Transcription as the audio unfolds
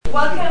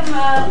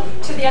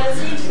to the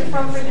LSE, to the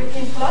Forum for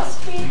European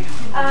Philosophy.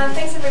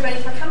 Thanks everybody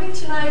for coming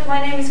tonight. My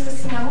name is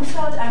Christina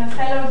Mussold. I'm a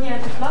fellow here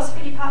at the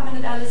Philosophy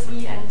Department at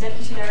LSE and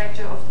Deputy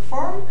Director of the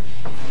Forum.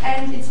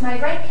 And it's my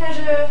great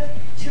pleasure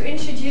to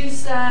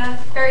introduce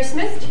Barry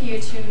Smith to you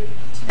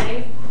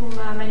today, whom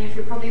many of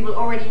you probably will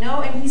already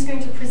know. And he's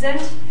going to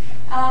present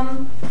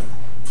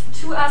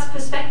to us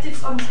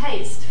perspectives on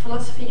taste,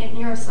 philosophy and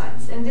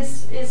neuroscience. And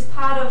this is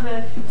part of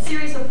a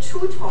series of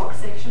 2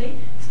 talks, actually.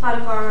 It's part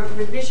of our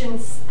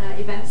revisions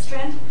event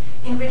strand,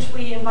 in which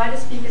we invite a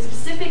speaker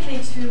specifically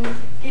to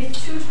give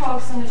 2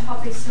 talks on the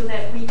topic so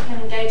that we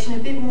can engage in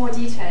a bit more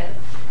detail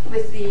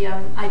with the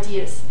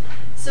ideas.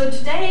 So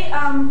today,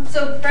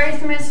 Barry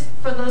Smith,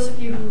 for those of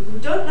you who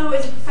don't know,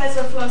 is a professor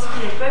of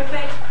philosophy at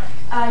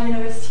Birkbeck,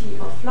 University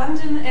of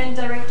London, and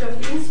director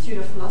of the Institute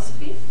of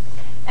Philosophy.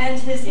 And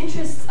his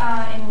interests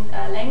are in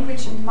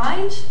language and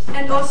mind,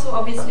 and also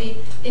obviously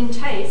in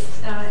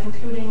taste,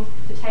 including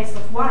the taste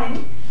of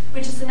wine,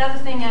 which is another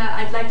thing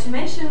I'd like to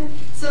mention.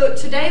 So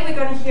today we're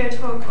going to hear a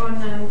talk on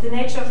the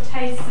nature of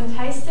tastes and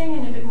tasting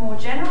in a bit more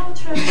general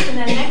terms, and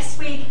then next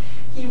week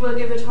he will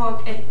give a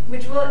talk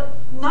which will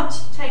not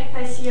take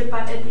place here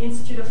but at the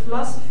Institute of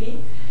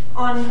Philosophy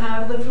on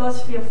the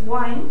philosophy of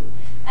wine.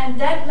 And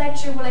that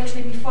lecture will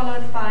actually be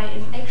followed by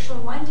an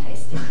actual wine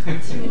tasting,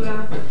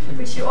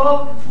 which you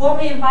all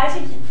warmly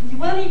invited. You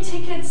will need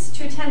tickets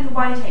to attend the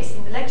wine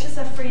tasting. The lectures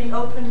are free and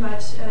open,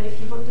 but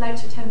if you would like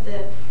to attend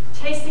the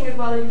tasting as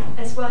well, you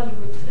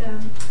would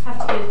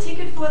have to get a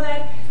ticket for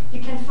that.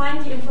 You can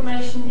find the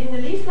information in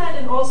the leaflet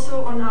and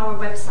also on our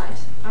website.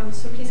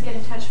 So please get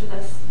in touch with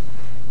us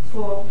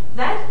for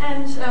that.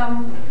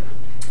 And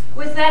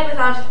with that,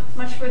 without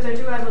much further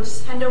ado, I will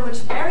just hand over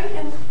to Barry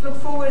and look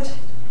forward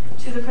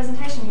to the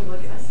presentation you will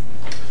give us.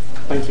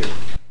 Thank you.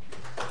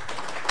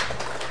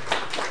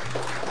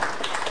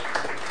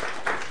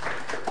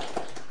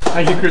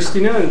 Thank you,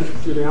 Christina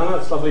and Juliana.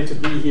 It's lovely to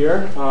be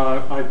here.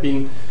 I've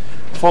been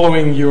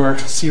following your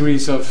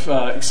series of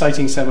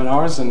exciting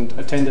seminars and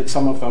attended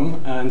some of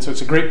them, and so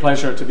it's a great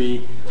pleasure to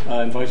be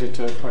invited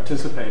to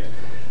participate.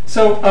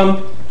 So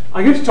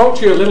I'm going to talk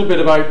to you a little bit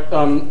about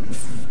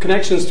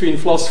connections between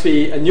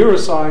philosophy and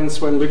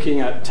neuroscience when looking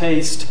at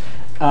taste.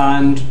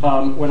 And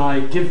when I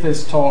give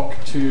this talk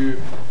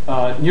to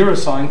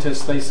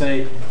neuroscientists, they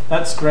say,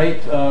 that's great,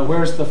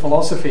 where's the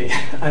philosophy?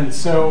 And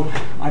so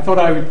I thought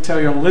I would tell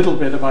you a little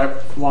bit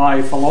about why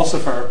a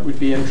philosopher would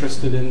be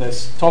interested in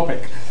this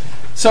topic.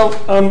 So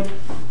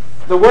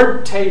the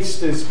word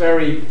taste is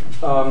very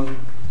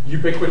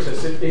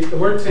ubiquitous. The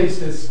word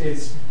taste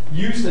is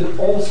used in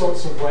all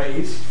sorts of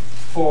ways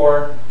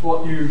for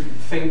what you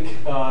think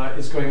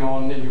is going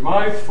on in your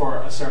mouth, for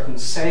a certain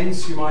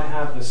sense you might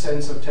have, the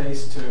sense of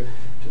taste to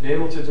be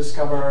able to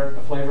discover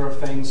the flavor of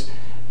things.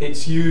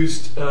 It's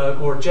used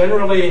more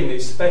generally in the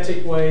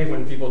aesthetic way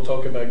when people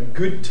talk about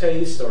good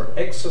taste or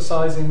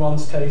exercising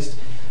one's taste.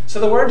 So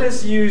the word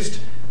is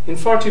used in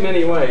far too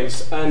many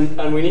ways,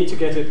 and we need to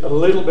get it a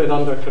little bit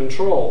under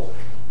control.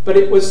 But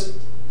it was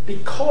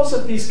because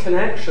of these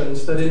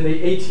connections that in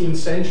the 18th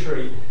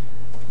century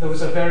there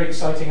was a very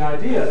exciting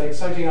idea. The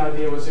exciting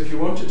idea was if you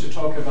wanted to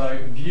talk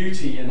about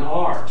beauty in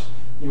art,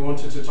 you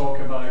wanted to talk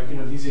about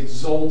these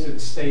exalted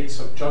states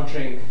of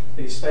judging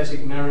the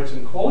aesthetic merit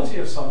and quality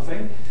of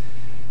something,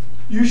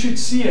 you should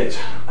see it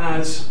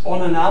as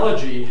on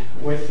analogy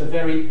with the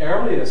very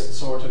earliest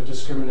sort of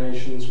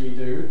discriminations we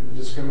do, the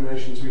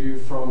discriminations we do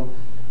from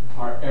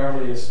our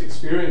earliest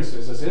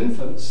experiences as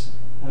infants,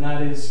 and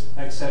that is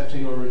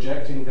accepting or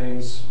rejecting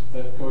things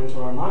that go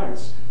into our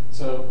mouths.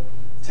 So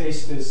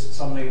taste is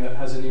something that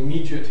has an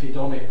immediate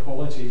hedonic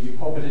quality. You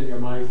pop it in your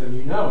mouth and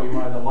you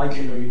either like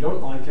it or you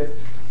don't like it.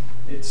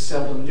 It's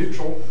seldom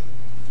neutral,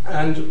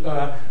 and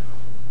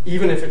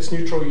even if it's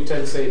neutral, you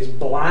tend to say it's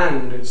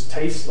bland, it's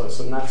tasteless,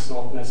 and that's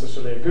not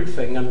necessarily a good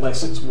thing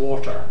unless it's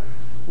water.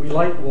 We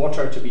like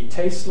water to be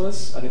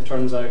tasteless, and it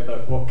turns out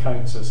that what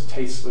counts as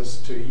tasteless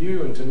to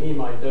you and to me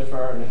might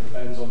differ, and it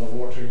depends on the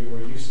water you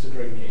were used to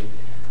drinking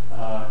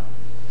to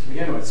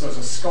begin with. So as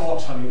a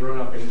Scot, having grown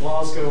up in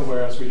Glasgow,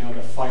 whereas we know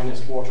the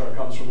finest water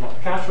comes from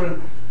Loch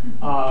Catherine,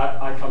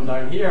 I come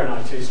down here and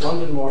I taste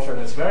London water,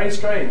 and it's very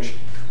strange.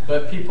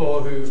 But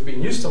people who've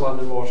been used to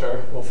London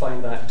water will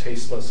find that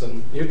tasteless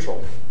and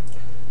neutral,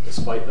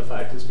 despite the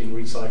fact it's been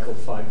recycled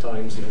 5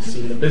 times and has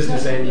seen the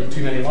business end of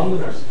too many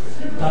Londoners.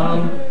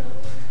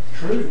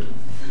 True.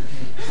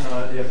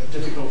 You have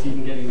difficulty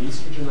in getting the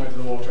estrogen out of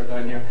the water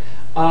down here.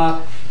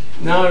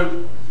 Now,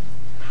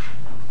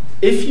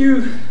 if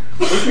you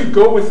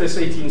go with this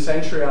 18th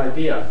century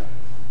idea,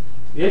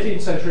 the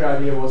 18th century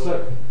idea was,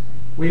 look,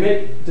 we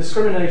make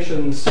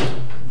discriminations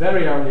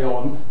very early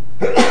on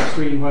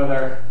between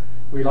whether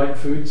we like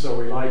foods or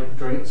we like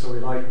drinks or we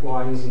like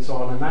wines and so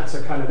on, and that's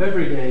a kind of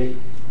everyday,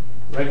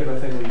 regular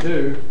thing we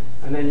do,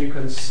 and then you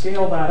can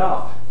scale that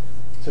up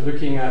to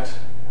looking at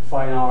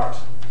fine art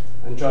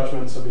and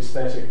judgments of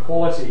aesthetic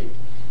quality.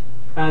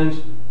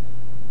 And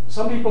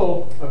some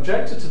people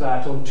objected to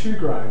that on 2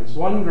 grounds.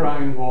 One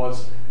ground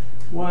was,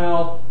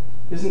 well,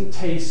 isn't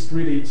taste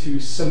really too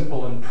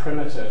simple and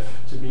primitive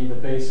to be the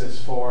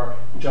basis for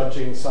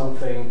judging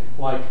something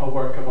like a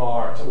work of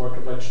art, a work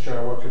of literature,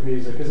 a work of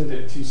music? Isn't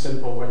it too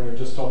simple when you're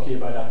just talking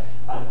about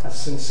a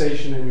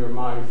sensation in your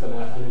mouth and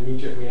an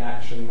immediate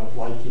reaction of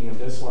liking and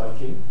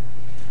disliking?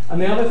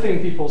 And the other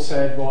thing people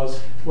said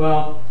was,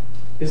 well,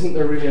 isn't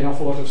there really an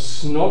awful lot of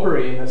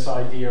snobbery in this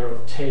idea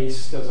of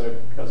taste as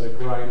a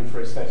ground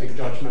for aesthetic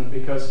judgment?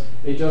 Because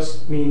it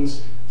just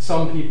means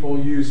some people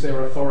use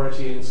their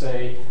authority and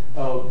say,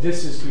 oh,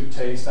 this is good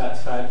taste,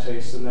 that's bad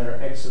taste, and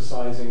they're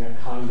exercising a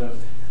kind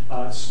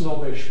of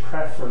snobbish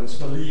preference,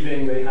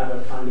 believing they have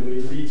a kind of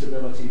elite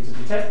ability to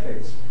detect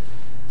things.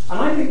 And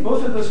I think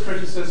both of those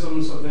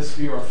criticisms of this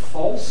view are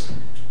false,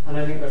 and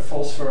I think they're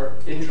false for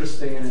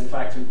interesting and, in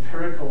fact,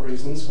 empirical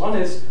reasons. One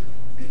is,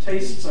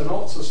 tastes are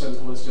not so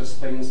simple as just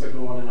things that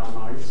go on in our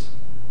mouths,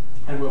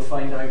 and we'll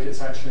find out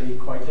it's actually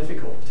quite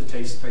difficult to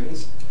taste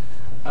things.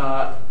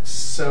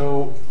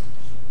 So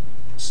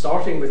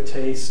starting with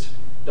taste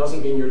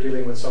doesn't mean you're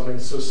dealing with something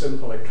so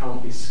simple it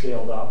can't be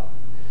scaled up.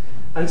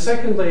 And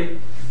secondly,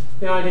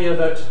 the idea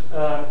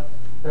that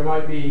there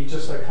might be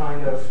just a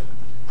kind of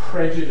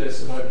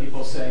prejudice about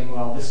people saying,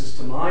 well, this is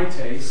to my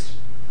taste,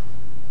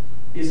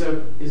 is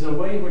a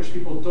way in which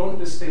people don't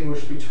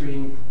distinguish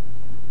between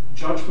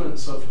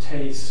judgments of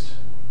taste,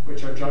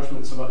 which are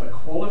judgments about the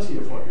quality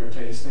of what you're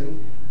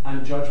tasting,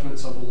 and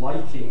judgments of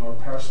liking or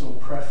personal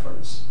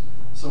preference.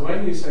 So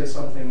when you say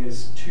something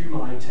is to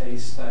my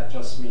taste, that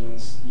just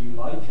means you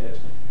like it.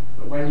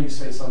 But when you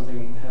say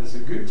something has a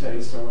good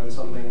taste, or when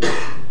something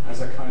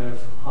has a kind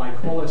of high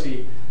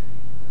quality,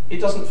 it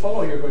doesn't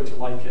follow you're going to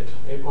like it.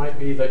 It might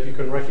be that you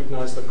can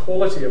recognize the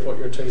quality of what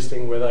you're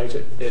tasting without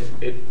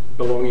it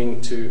belonging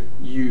to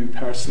you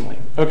personally.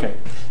 Okay,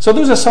 so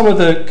those are some of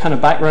the kind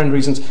of background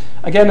reasons.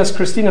 Again, as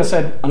Christina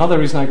said, another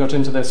reason I got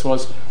into this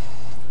was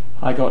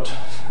I got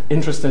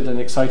interested and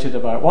excited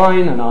about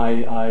wine, and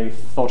I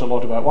thought a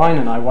lot about wine,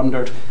 and I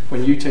wondered,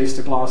 when you taste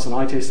a glass and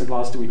I taste a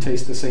glass, do we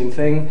taste the same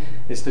thing?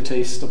 Is the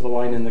taste of the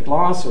wine in the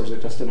glass, or is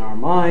it just in our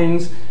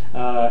minds?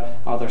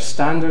 Are there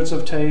standards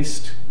of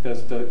taste?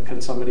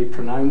 Can somebody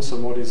pronounce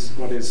on what is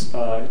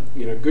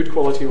good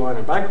quality wine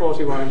or bad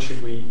quality wine?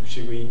 Should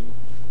we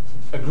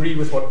agree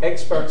with what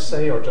experts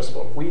say or just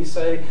what we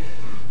say?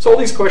 So all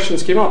these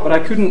questions came up, but I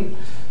couldn't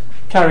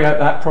carry out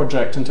that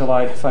project until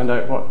I found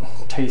out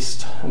what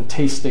taste and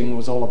tasting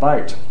was all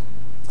about.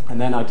 And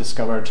then I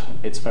discovered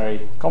it's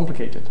very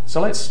complicated.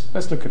 So let's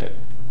look at it.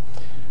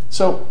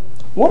 So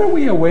what are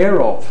we aware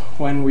of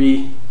when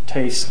we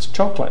taste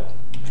chocolate?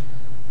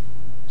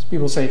 So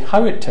people say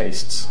how it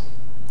tastes.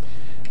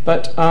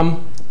 But the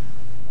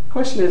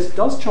question is,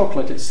 does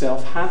chocolate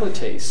itself have a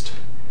taste?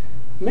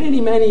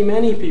 Many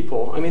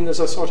people, I mean, there's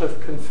a sort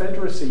of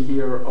confederacy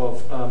here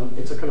of,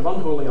 it's a kind of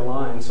unholy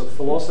alliance of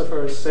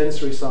philosophers,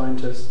 sensory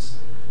scientists,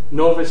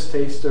 novice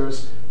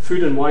tasters,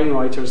 food and wine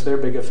writers, they're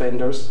big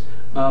offenders,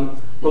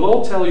 will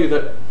all tell you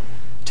that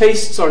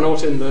tastes are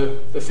not in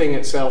the thing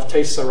itself,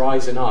 tastes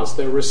arise in us.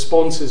 They're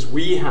responses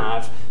we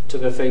have to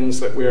the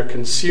things that we're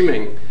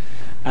consuming.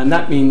 And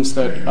that means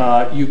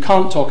that you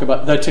can't talk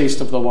about the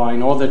taste of the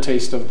wine or the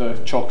taste of the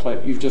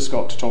chocolate, you've just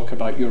got to talk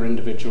about your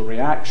individual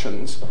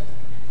reactions.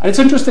 And it's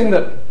interesting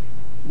that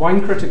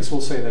wine critics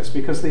will say this,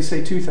 because they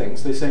say two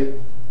things. They say,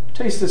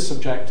 taste is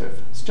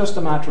subjective. It's just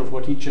a matter of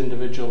what each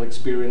individual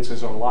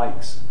experiences or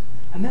likes.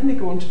 And then they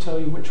go on to tell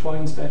you which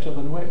wine's better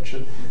than which,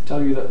 and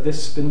tell you that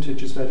this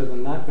vintage is better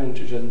than that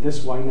vintage, and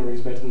this winery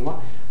is better than that.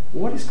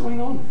 What is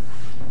going on?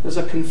 There's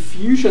a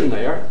confusion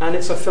there, and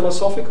it's a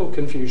philosophical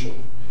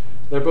confusion.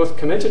 They're both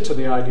committed to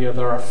the idea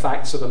there are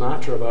facts of the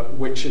matter about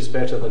which is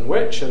better than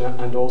which,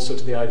 and also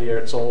to the idea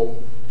it's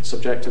all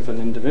subjective and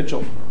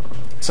individual.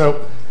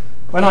 So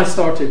when I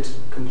started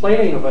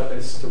complaining about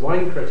this to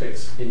wine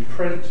critics in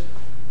print,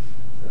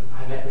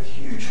 I met with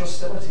huge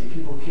hostility.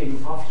 People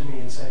came after me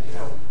and said,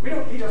 we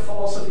don't need a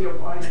philosophy of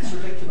wine, it's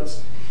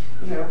ridiculous.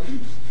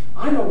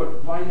 I know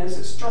what wine is,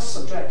 it's just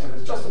subjective,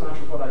 it's just a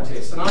matter of what I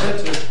taste. And I had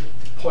to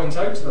point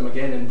out to them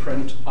again in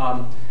print,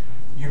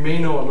 you may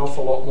know an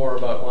awful lot more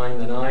about wine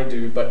than I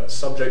do, but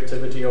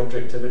subjectivity,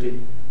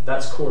 objectivity,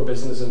 that's core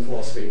business in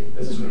philosophy.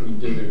 This is what we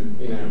do,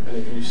 And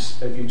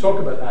if you talk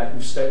about that,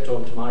 you've stepped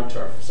onto my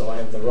turf, so I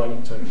have the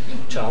right to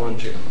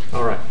challenge you.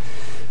 All right.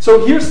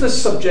 So here's the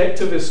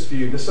subjectivist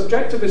view. The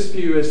subjectivist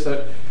view is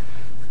that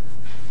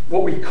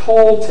what we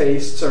call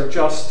tastes are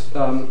just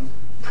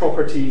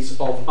properties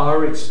of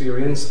our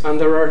experience,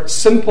 and there are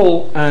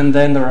simple and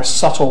then there are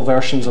subtle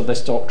versions of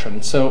this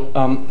doctrine.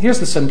 So here's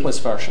the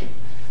simplest version.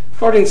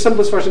 According to the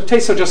simplest version,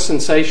 tastes are just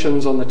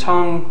sensations on the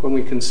tongue when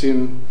we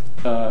consume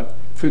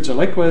foods or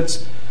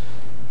liquids.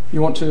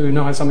 You want to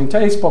know how something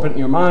tastes, pop it in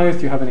your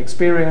mouth, you have an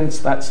experience,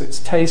 that's its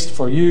taste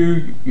for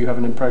you, you have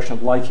an impression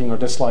of liking or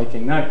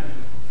disliking. Now,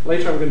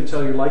 later I'm going to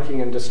tell you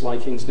liking and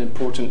disliking is an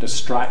important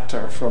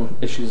distractor from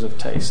issues of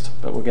taste,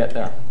 but we'll get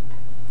there.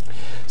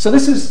 So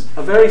this is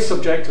a very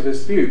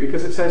subjectivist view,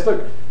 because it says,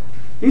 look,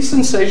 these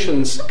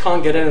sensations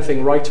can't get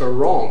anything right or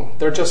wrong,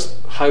 they're just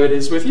how it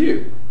is with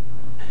you.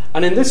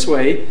 And in this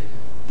way,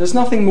 there's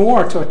nothing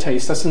more to a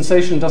taste. A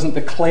sensation doesn't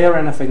declare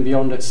anything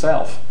beyond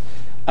itself.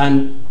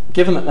 And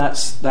given that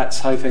that's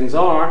how things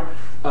are,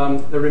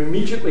 they're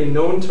immediately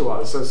known to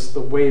us as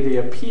the way they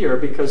appear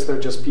because they're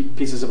just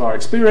pieces of our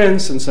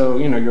experience, and so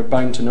you're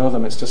bound to know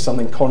them. It's just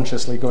something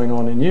consciously going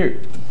on in you.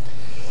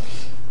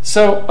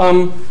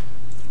 So,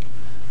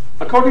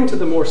 according to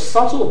the more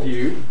subtle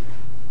view,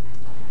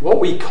 what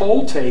we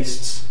call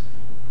tastes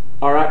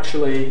are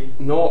actually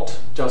not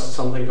just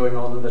something going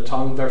on in the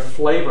tongue, they're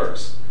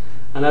flavors.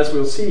 And as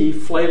we'll see,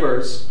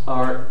 flavors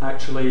are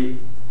actually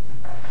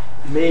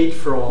made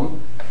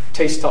from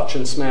taste, touch,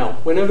 and smell.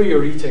 Whenever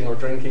you're eating or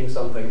drinking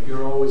something,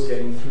 you're always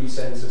getting three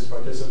senses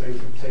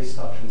participating: taste,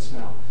 touch, and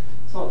smell.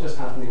 It's not just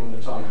happening on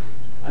the tongue.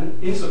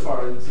 And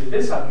insofar as it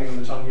is happening on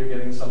the tongue, you're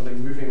getting something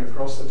moving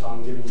across the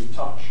tongue, giving you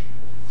touch.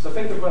 So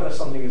think of whether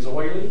something is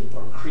oily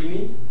or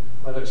creamy,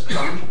 whether it's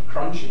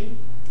crunchy,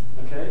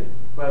 okay,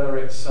 whether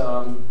it's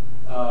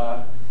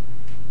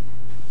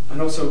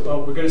and also,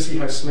 well, we're going to see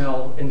how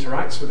smell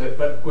interacts with it,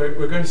 but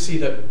we're going to see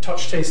that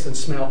touch, taste, and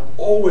smell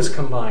always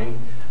combine.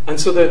 And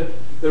so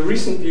the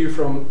recent view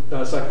from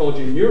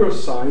psychology and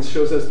neuroscience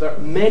shows us there are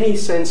many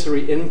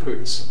sensory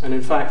inputs, and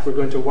in fact we're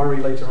going to worry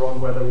later on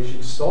whether we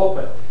should stop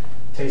at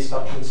taste,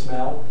 touch, and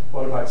smell.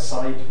 What about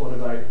sight? What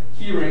about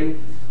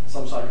hearing?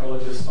 Some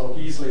psychologists talk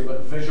easily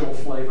about visual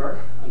flavor,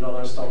 and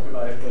others talk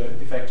about the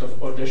effect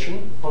of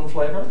audition on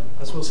flavor,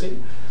 as we'll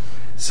see.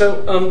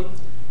 So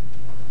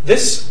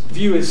this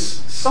view is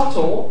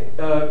subtle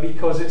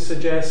because it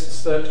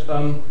suggests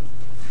that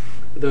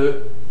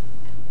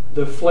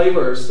the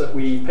flavors that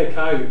we pick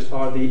out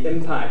are the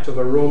impact of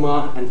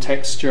aroma and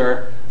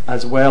texture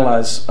as well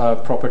as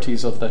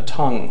properties of the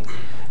tongue.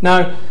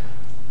 Now,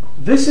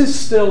 this is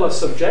still a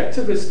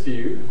subjectivist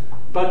view,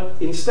 but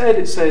instead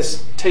it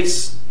says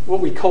taste,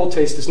 what we call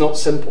taste, is not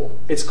simple,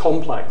 it's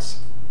complex.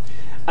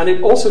 And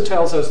it also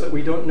tells us that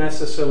we don't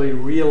necessarily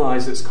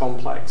realize it's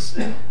complex,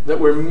 that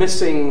we're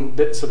missing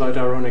bits about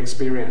our own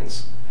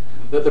experience,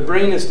 that the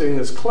brain is doing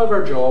this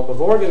clever job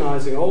of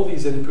organizing all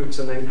these inputs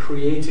and then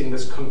creating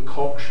this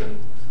concoction,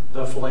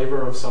 the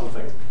flavor of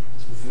something.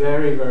 It's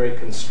very, very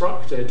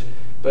constructed,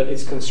 but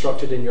it's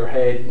constructed in your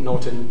head,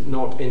 not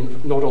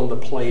on the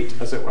plate,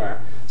 as it were.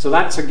 So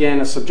that's, again,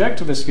 a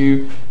subjectivist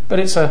view, but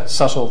it's a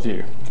subtle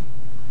view.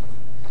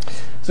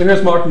 So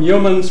here's Martin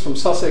Yeomans from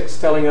Sussex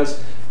telling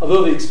us,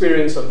 although the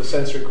experience of the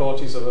sensory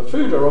qualities of a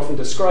food are often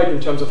described in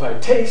terms of how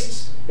it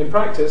tastes, in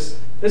practice,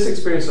 this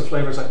experience of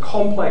flavour is a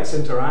complex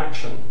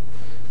interaction.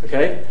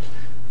 Okay?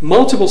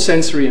 Multiple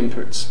sensory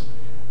inputs.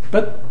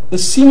 But the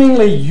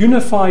seemingly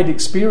unified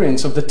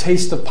experience of the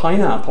taste of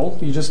pineapple,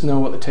 you just know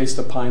what the taste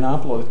of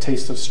pineapple or the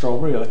taste of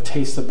strawberry or the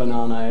taste of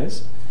banana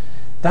is,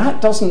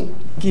 that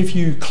doesn't give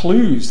you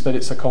clues that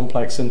it's a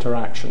complex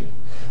interaction.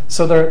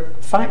 So there are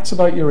facts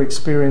about your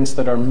experience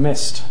that are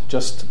missed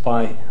just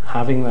by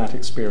having that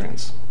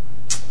experience.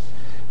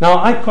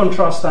 Now, I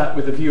contrast that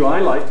with the view I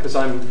like, because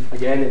I'm,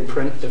 again, in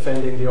print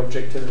defending the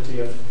objectivity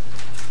of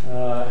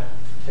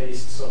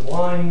tastes of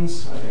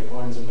wines. I think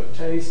wines have got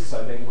tastes.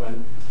 I think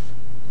when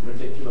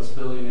ridiculous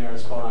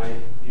billionaires buy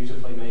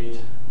beautifully made,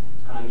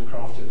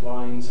 handcrafted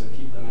wines and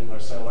keep them in their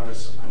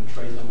cellars and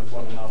trade them with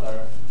one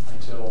another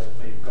until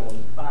they've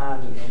gone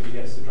bad and nobody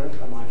gets to drink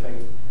them, I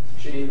think,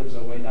 gee, there was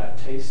a way that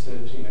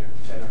tasted,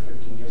 10 or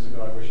 15 years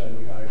ago. I wish I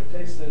knew how it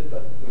tasted,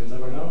 but we'll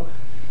never know.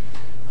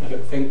 I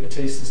don't think the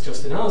taste is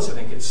just in us. I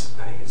think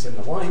it's in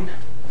the wine.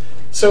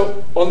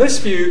 So on this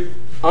view,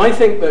 I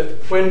think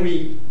that when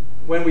we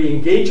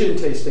engage in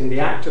tasting, the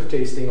act of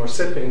tasting or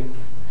sipping,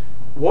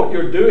 what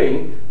you're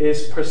doing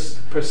is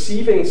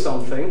perceiving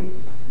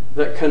something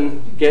that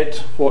can get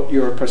what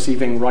you're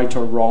perceiving right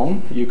or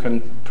wrong. You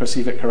can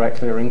perceive it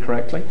correctly or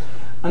incorrectly.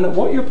 And that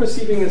what you're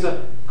perceiving is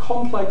a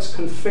complex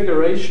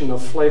configuration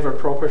of flavor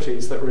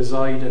properties that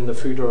reside in the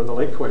food or the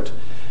liquid.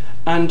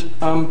 And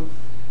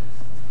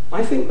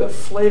I think that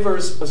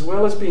flavors, as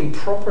well as being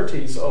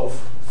properties of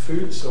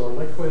foods or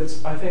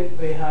liquids, I think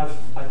they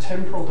have a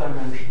temporal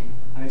dimension.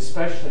 And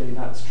especially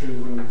that's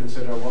true when we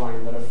consider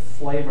wine, that a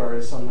flavor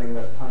is something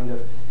that kind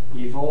of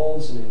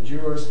evolves and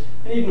endures.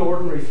 And even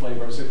ordinary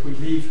flavors, if we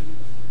leave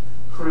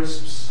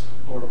crisps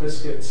or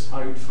biscuits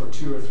out for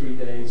 2 or 3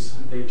 days,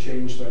 they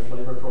change their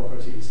flavor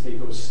properties. They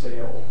go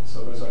stale.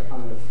 So there's a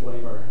kind of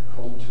flavor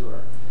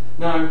contour.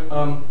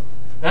 Now,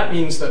 that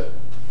means that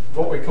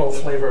what we call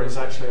flavor is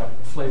actually a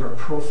flavor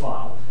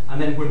profile.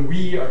 And then when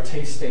we are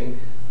tasting,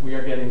 we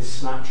are getting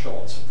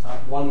snapshots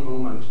at one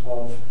moment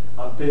of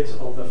a bit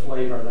of the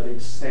flavor that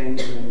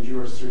extends and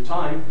endures through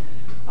time.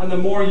 And the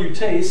more you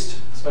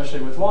taste, especially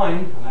with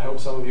wine, and I hope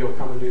some of you will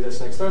come and do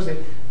this next Thursday,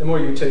 the more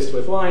you taste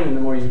with wine and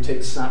the more you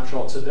take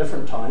snapshots at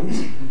different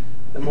times,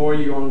 the more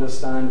you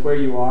understand where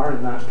you are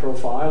in that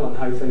profile and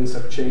how things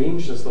have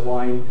changed as the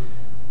wine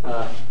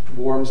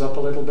warms up a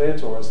little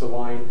bit, or as the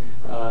wine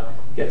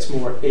gets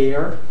more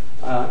air,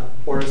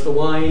 or as the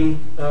wine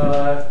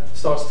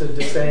starts to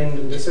descend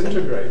and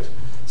disintegrate.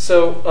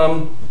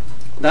 So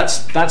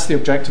that's the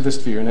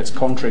objectivist view, and it's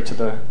contrary to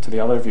the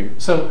other view.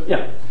 So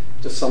yeah,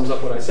 just sums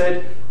up what I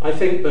said. I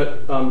think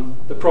that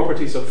the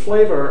properties of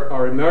flavor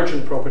are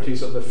emergent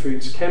properties of the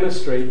food's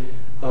chemistry,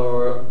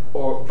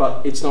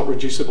 but it's not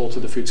reducible to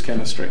the food's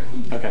chemistry.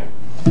 Okay.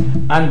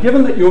 And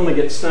given that you only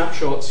get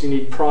snapshots, you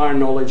need prior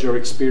knowledge or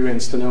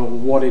experience to know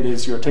what it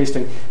is you're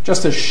tasting.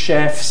 Just as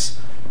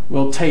chefs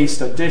will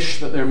taste a dish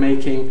that they're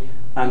making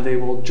and they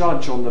will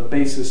judge on the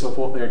basis of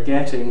what they're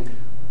getting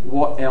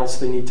what else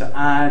they need to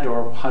add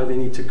or how they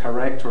need to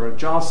correct or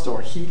adjust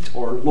or heat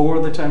or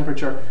lower the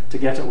temperature to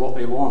get at what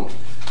they want.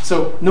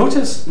 So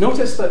notice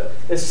that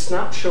this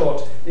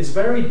snapshot is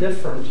very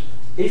different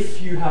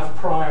if you have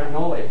prior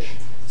knowledge.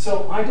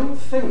 So I don't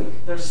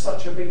think there's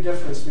such a big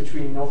difference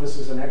between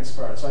novices and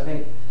experts. I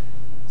think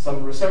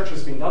some research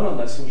has been done on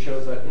this and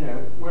shows that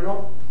we're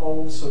not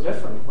all so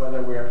different,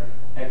 whether we're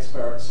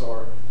experts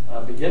or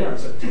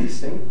beginners at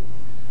tasting.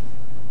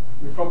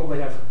 We probably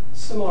have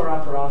similar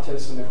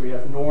apparatus, and if we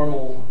have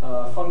normal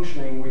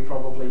functioning, we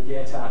probably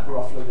get at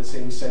roughly the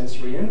same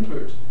sensory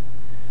input.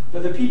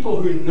 But the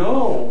people who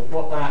know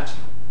what that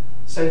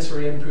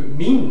sensory input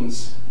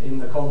means in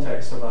the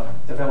context of a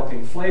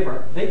developing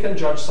flavor, they can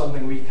judge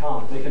something we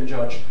can't. They can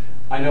judge,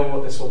 I know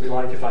what this will be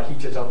like if I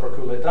heat it up or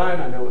cool it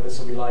down. I know what this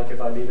will be like if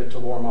I leave it to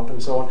warm up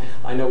and so on.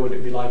 I know what it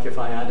would be like if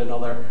I add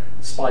another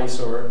spice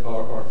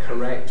or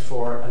correct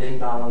for an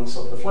imbalance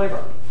of the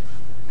flavor.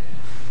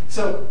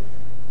 So,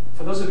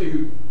 for those of you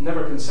who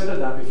never considered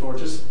that before,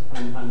 just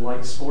and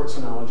like sports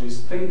analogies,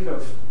 think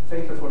of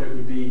what it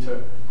would be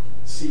to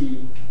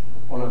see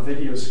on a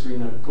video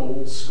screen a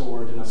goal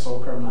scored in a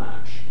soccer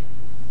match.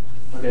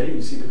 Okay,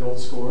 you see the goal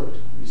scored,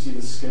 you see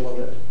the skill of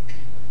it.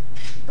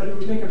 But it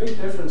would make a big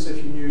difference if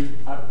you knew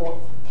at what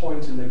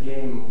point in the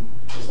game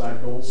was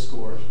that goal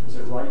scored. Was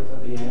it right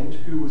at the end?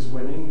 Who was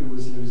winning? Who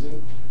was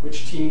losing?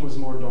 Which team was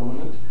more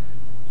dominant?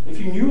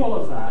 If you knew all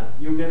of that,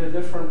 you'll get a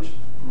different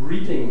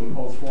reading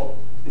of what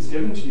is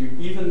given to you,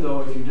 even though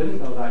if you didn't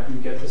know that, you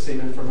get the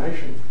same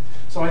information.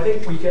 So I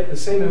think we get the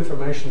same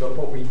information, but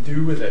what we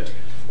do with it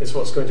is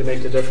what's going to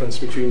make the difference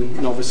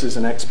between novices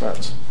and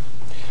experts.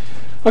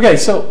 Okay,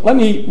 so let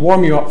me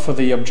warm you up for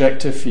the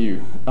objective view.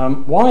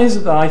 Why is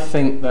it that I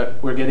think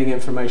that we're getting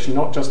information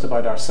not just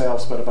about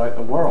ourselves, but about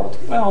the world?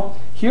 Well,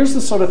 here's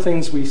the sort of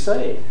things we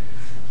say.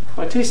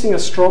 By tasting a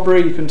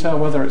strawberry, you can tell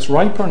whether it's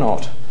ripe or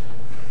not.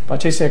 By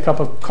tasting a cup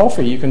of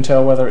coffee, you can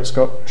tell whether it's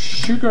got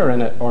sugar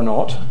in it or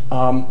not.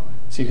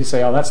 So you can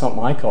say, oh, that's not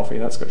my coffee,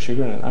 that's got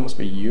sugar in it. That must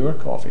be your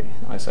coffee,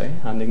 I say,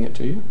 handing it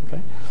to you.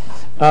 Okay.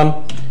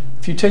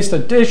 If you taste a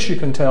dish, you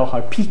can tell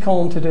how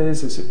piquant it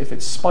is, if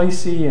it's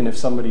spicy, and if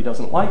somebody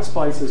doesn't like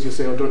spices, you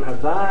say, oh, don't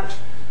have that,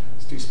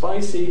 it's too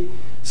spicy.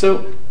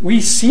 So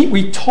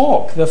we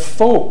talk, the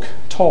folk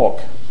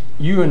talk,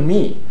 you and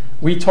me,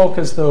 we talk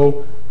as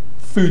though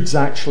foods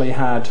actually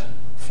had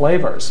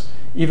flavors,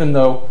 even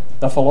though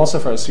the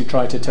philosophers who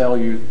try to tell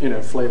you,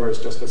 flavor is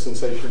just a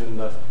sensation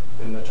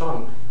in the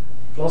tongue.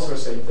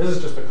 Philosophers say, this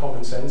is just a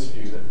common sense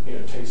view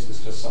that taste is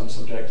just some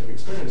subjective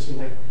experience. And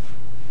you think,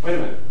 wait a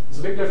minute, there's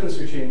a big difference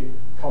between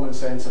common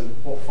sense and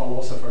what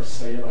philosophers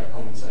say about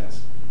common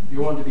sense.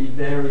 You want to be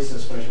very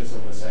suspicious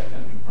of the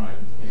second, right?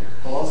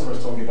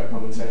 Philosophers talking about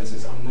common sense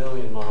is a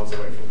million miles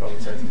away from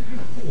common sense.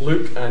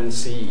 Look and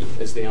see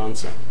is the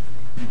answer.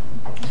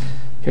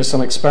 Here's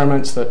some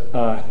experiments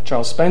that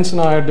Charles Spence and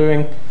I are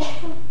doing.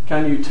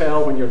 Can you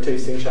tell when you're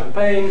tasting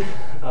champagne?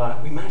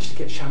 We managed to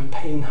get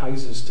champagne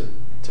houses to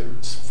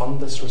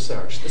fund this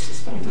research. This is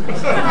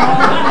fantastic.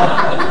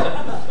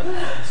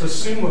 So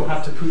soon we'll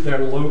have to put their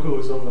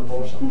logos on the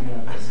bottom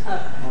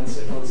once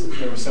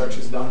the research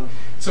is done.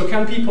 So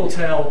can people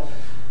tell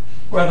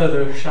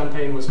whether the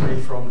champagne was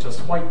made from just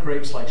white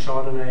grapes like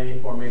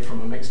Chardonnay or made from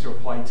a mixture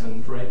of white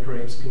and red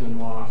grapes, Pinot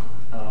Noir?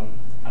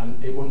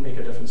 And it won't make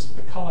a difference to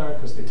the colour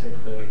because they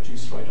take the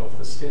juice right off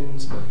the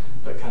skins,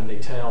 but can they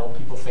tell?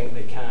 People think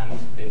they can,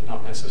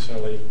 not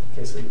necessarily in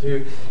case they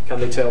do. Can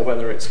they tell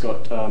whether it's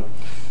got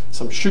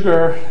some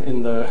sugar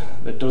in the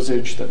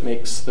dosage that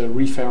makes the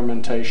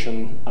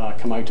re-fermentation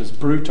come out as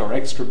brut or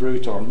extra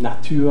brut or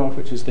nature,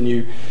 which is the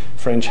new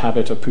French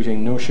habit of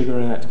putting no sugar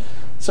in it.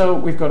 So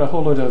we've got a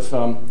whole load of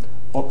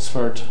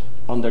Oxford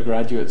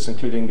undergraduates,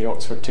 including the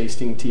Oxford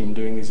tasting team,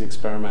 doing these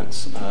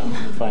experiments,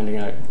 finding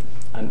out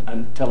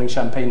and telling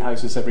champagne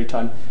houses every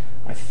time,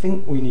 I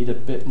think we need a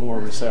bit more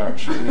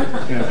research. I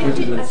think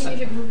you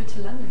should move it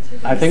to London too.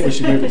 I think we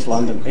should move it to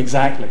London.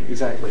 Exactly.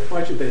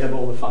 Why should they have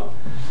all the fun?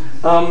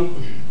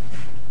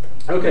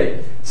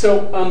 Okay,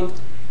 so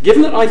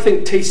given that I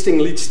think tasting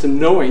leads to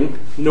knowing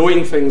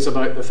things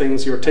about the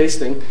things you're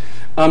tasting,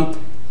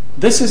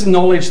 this is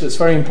knowledge that's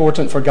very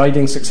important for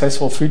guiding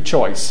successful food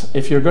choice.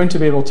 If you're going to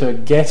be able to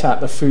get at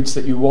the foods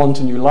that you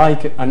want and you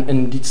like, and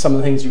indeed some of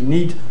the things you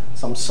need,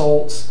 some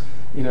salts,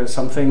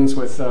 some things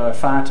with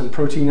fat and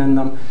protein in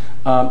them,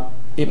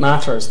 it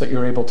matters that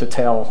you're able to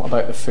tell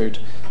about the food.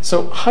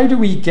 So how do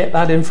we get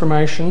that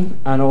information,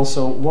 and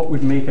also what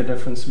would make a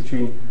difference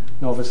between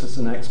novices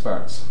and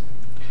experts?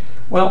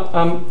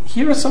 Well,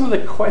 here are some of the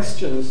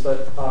questions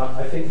that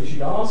I think we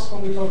should ask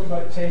when we talk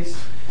about taste.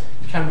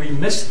 Can we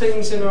miss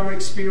things in our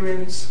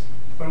experience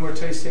when we're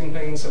tasting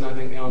things? And I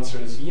think the answer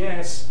is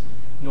yes.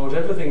 not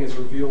everything is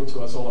revealed to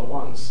us all at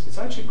once. It's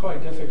actually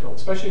quite difficult,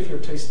 especially if you're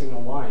tasting a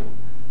wine.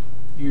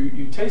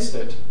 You taste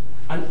it,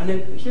 and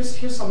then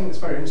here's something that's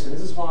very interesting.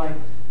 This is why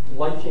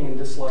liking and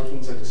disliking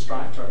is a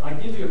distractor. I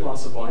give you a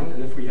glass of wine,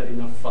 and if we had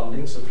enough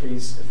funding, so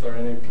please, if there are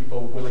any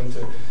people willing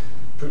to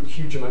put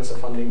huge amounts of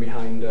funding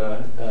behind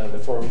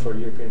the Forum for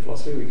European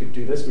Philosophy, we could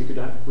do this. We could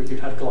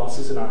have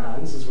glasses in our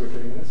hands as we're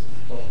doing this.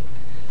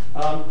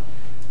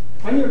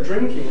 When you're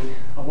drinking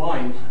a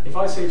wine, if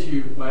I say to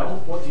you,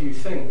 well, what do you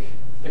think?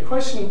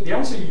 The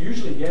answer you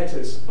usually get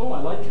is, oh,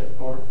 I like it,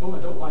 or oh, I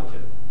don't like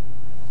it.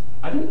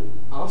 I didn't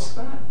ask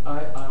that.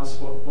 I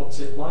asked what's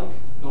it like,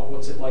 not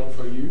what's it like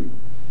for you.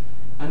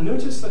 And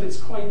notice that it's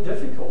quite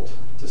difficult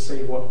to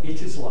say what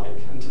it is like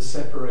and to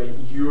separate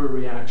your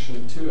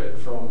reaction to it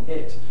from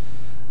it.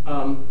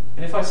 And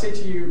if I say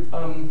to you,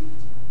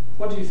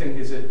 what do you think?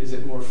 Is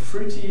it more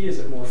fruity? Is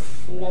it more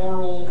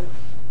floral?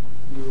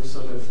 You'll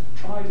sort of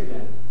try it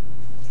again.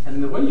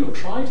 And the way you'll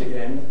try it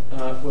again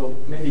will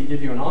maybe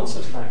give you an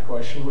answer to that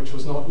question, which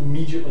was not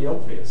immediately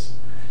obvious.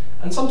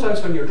 And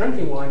sometimes when you're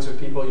drinking wines with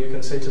people, you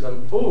can say to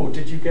them, oh,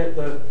 did you get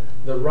the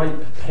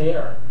ripe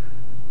pear?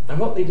 And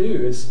what they do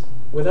is,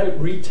 without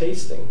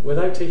retasting,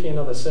 without taking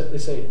another sip, they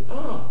say,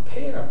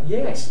 pear,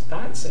 yes,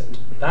 that's it.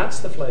 That's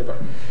the flavour.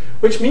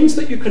 Which means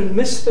that you can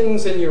miss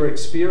things in your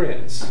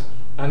experience,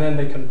 and then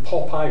they can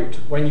pop out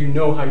when you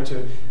know how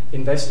to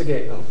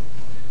investigate them.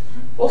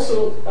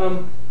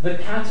 Also, the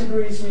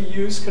categories we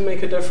use can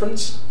make a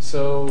difference.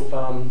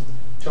 So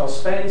Charles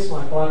Spence,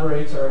 my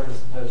collaborator,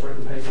 has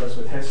written papers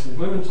with Hess and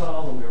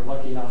Blumenthal, and we were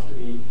lucky enough to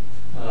be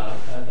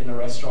in a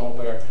restaurant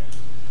where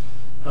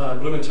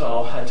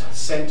Blumenthal had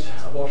sent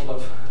a bottle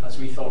of, as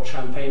we thought,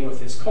 champagne with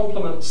his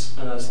compliments,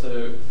 and as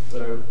the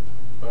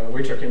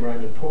waiter came around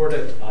and poured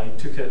it, I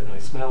took it and I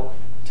smelled,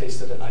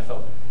 tasted it, and I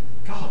thought,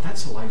 God,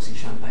 that's a lousy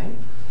champagne.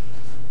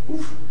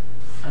 Oof.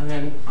 And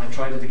then I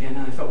tried it again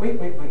and I thought, wait,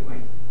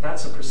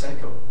 that's a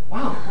Prosecco.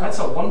 Wow, that's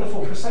a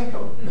wonderful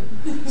Prosecco.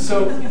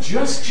 So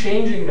just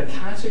changing the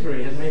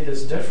category had made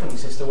this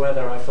difference as to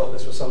whether I thought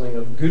this was something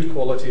of good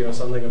quality or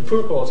something of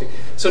poor quality.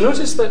 So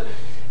notice that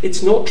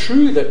it's not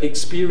true that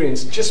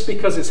experience, just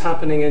because it's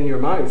happening in your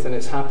mouth and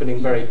it's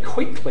happening very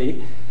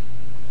quickly,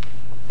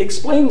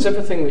 explains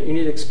everything that you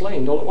need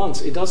explained all at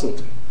once. It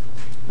doesn't.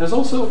 There's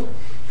also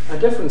a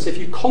difference. If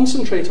you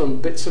concentrate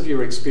on bits of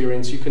your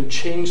experience, you can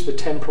change the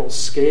temporal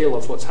scale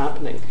of what's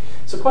happening.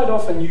 So quite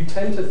often you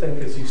tend to think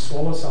as you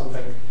swallow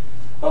something,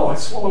 oh, I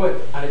swallow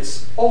it and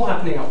it's all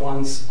happening at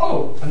once.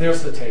 Oh, and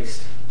there's the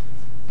taste.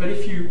 But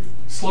if you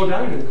slow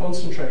down and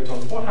concentrate on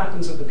what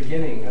happens at the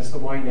beginning as the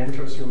wine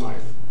enters your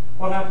mouth,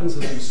 what happens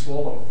as you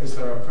swallow? Is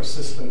there a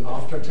persistent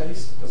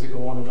aftertaste? Does it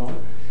go on and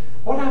on?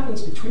 What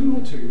happens between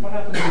the two? What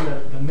happens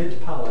in the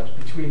mid-palate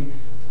between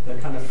the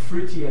kind of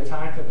fruity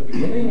attack at the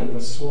beginning and the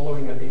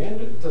swallowing at the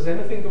end? Does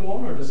anything go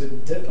on, or does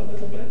it dip a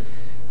little bit?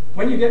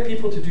 When you get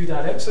people to do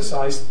that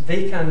exercise,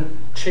 they can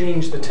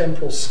change the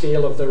temporal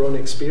scale of their own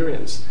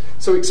experience.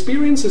 So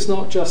experience is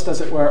not just,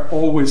 as it were,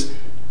 always,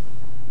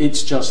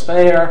 it's just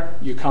there,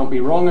 you can't be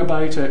wrong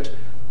about it.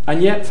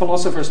 And yet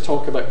philosophers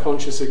talk about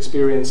conscious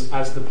experience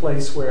as the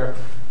place where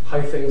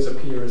how things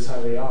appear is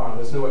how they are.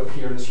 There's no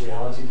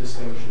appearance-reality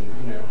distinction.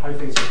 How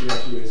things appear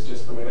to you is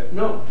just the way that...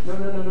 No.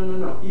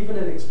 Even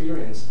in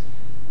experience,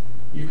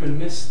 you can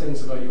miss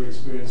things about your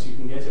experience. You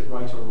can get it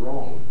right or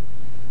wrong.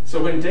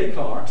 So when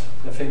Descartes,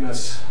 the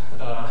famous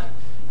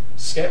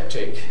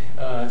skeptic,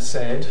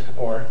 said,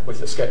 or with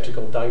the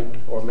skeptical doubt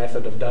or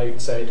method of doubt,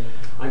 said,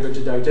 I'm going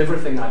to doubt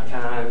everything I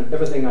can,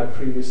 everything I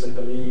previously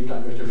believed,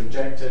 I'm going to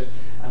reject it,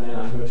 and then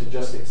I'm going to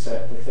just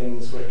accept the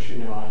things which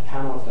I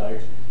cannot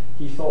doubt.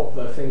 He thought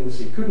the things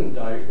he couldn't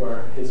doubt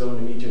were his own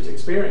immediate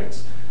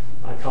experience.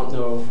 I can't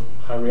know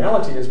how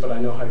reality is, but I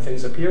know how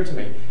things appear to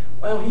me.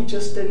 Well, he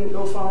just didn't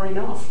go far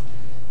enough.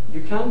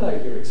 You can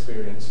doubt your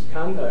experience. You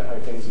can doubt how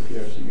things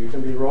appear to you. You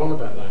can be wrong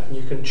about that. And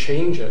you can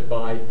change it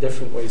by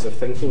different ways of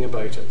thinking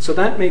about it. So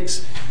that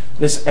makes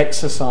this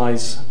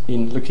exercise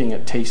in looking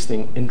at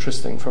tasting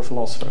interesting for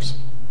philosophers.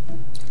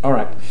 All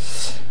right.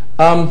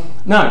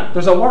 Now,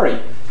 there's a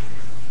worry.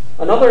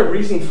 Another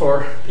reason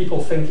for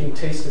people thinking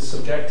taste is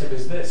subjective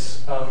is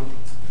this.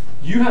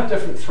 You have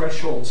different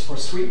thresholds for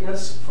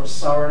sweetness, for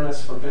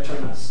sourness, for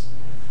bitterness.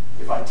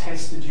 If I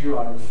tested you,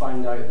 I would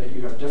find out that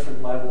you have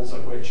different levels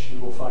at which you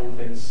will find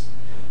things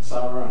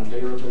sour,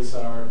 unbearably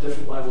sour,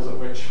 different levels at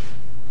which,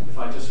 if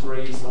I just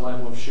raise the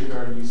level of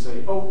sugar, you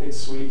say, oh, it's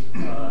sweet,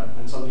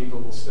 and some people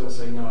will still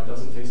say, no, it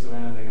doesn't taste of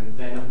anything, and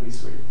then it'll be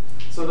sweet.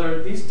 So there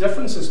are these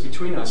differences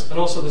between us, and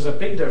also there's a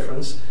big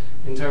difference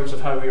in terms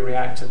of how we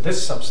react to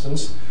this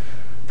substance,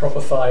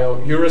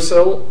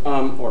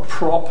 propythiouracil, or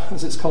prop,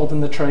 as it's called in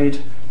the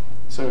trade.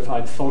 So if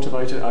I'd thought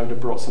about it, I would have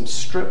brought some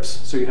strips.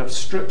 So you have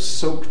strips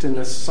soaked in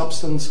this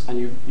substance,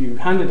 and you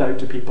hand it out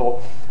to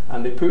people,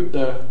 and they put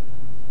the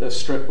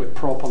strip with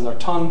prop on their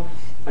tongue,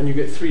 and you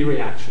get three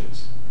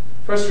reactions.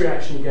 First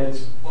reaction you get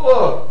is,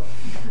 oh!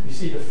 You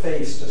see the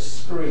face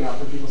just screwing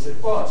up, and people say,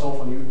 oh, it's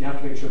awful. You have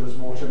to make sure there's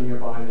water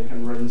nearby, and they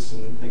can rinse,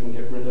 and they can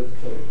get rid of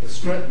the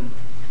strip.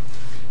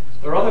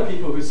 There are other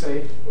people who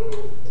say,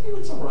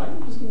 it's all right,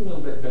 just a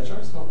little bit bitter,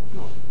 it's not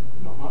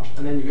much.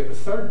 And then you get the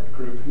third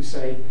group who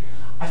say,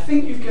 I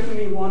think you've given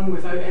me one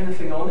without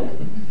anything on it.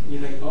 And you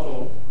think,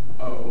 uh-oh.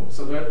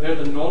 So they're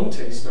the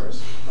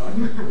non-tasters.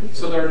 Right?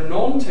 So there are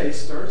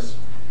non-tasters,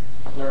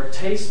 there are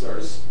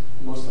tasters,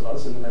 most of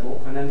us in the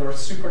middle, and then there are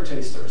super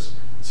tasters.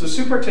 So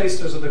super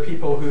tasters are the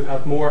people who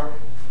have more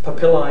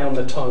papillae on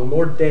the tongue,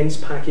 more dense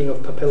packing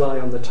of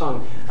papillae on the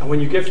tongue. And when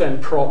you give them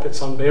prop,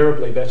 it's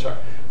unbearably bitter.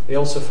 They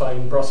also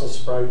find Brussels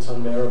sprouts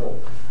unbearable.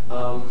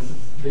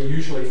 They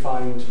usually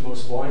find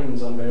most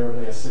wines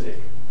unbearably acidic.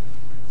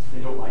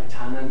 They don't like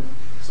tannin.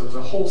 So there's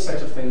a whole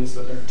set of things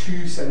that they're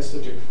too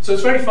sensitive to. So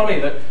it's very funny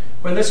that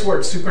when this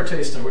word super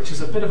taster, which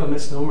is a bit of a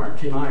misnomer,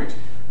 came out,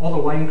 all the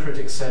wine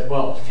critics said,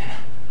 well,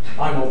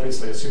 I'm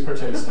obviously a super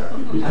taster.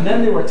 And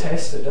then they were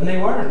tested, and they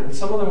weren't. And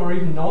some of them were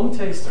even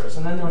non-tasters.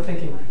 And then they were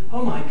thinking,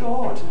 oh my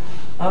God.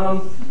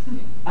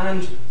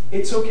 And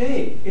it's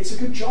okay. It's a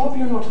good job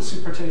you're not a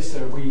super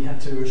taster, we had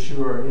to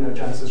assure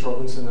Jancis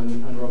Robinson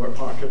and Robert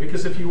Parker,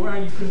 because if you were,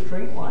 you couldn't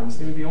drink wines.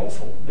 They would be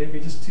awful. They'd be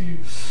just too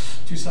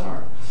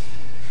sour.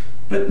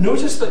 But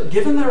notice that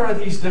given there are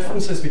these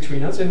differences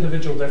between us,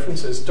 individual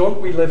differences,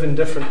 don't we live in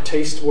different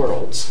taste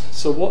worlds?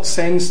 So what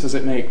sense does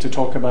it make to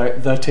talk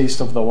about the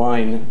taste of the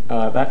wine?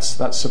 That's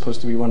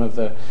supposed to be one of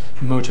the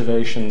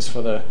motivations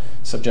for the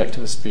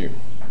subjectivist view.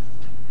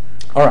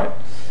 All right.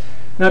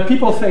 Now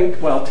people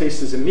think, well,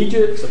 taste is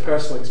immediate, it's a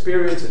personal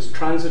experience, it's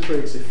transitory,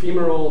 it's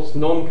ephemeral, it's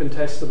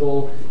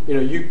non-contestable.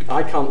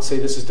 I can't say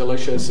this is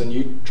delicious and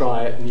you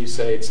try it and you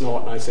say it's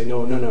not, and I say,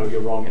 no, you're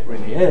wrong, it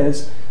really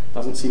is.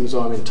 Doesn't seem as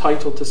though I'm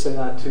entitled to say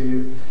that to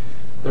you.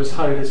 There's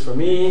how it is for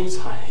me. It's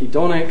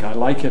hedonic. I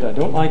like it. I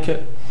don't like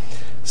it.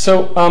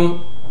 So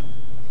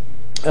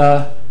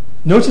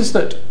notice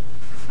that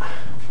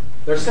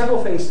there are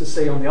several things to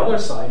say on the other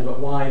side about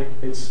why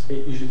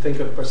you should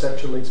think of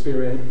perceptual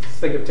experience,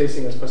 think of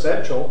tasting as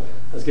perceptual,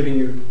 as giving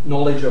you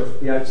knowledge of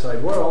the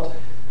outside world.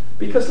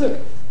 Because look,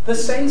 the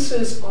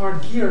senses are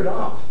geared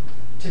up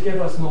to give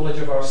us knowledge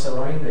of our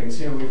surroundings.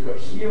 We've got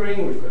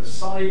hearing, we've got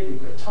sight,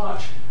 we've got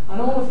touch. And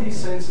all of these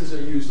senses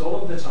are used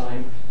all of the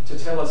time to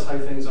tell us how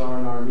things are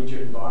in our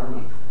immediate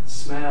environment.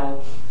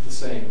 Smell, the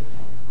same.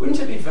 Wouldn't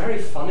it be very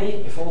funny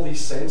if all these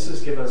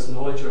senses give us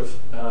knowledge of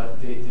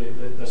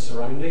the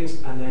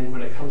surroundings, and then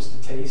when it comes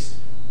to taste,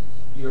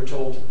 you're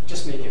told,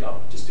 just make it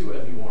up, just do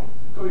whatever you want,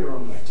 go your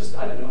own way, just,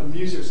 I don't know,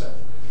 amuse yourself.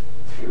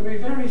 It would be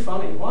very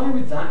funny. Why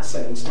would that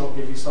sense not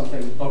give you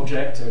something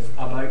objective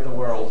about the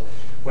world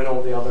when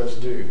all the others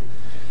do?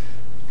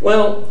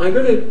 Well, I'm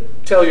going to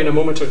tell you in a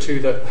moment or two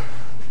that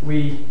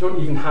we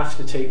don't even have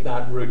to take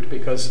that route,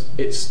 because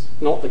it's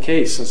not the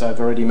case, as I've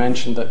already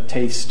mentioned, that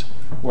taste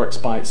works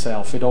by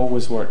itself. It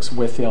always works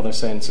with the other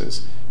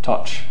senses,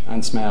 touch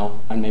and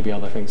smell and maybe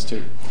other things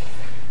too.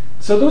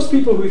 So those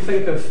people who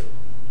think of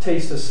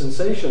taste as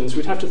sensations,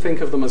 we'd have to think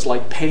of them as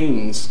like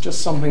pains,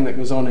 just something that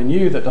goes on in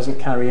you that doesn't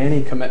carry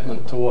any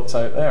commitment to what's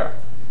out there.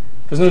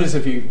 Because notice,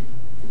 if you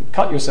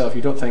cut yourself,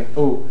 you don't think,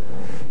 oh,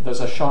 there's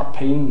a sharp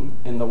pain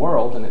in the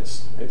world and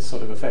it's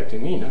sort of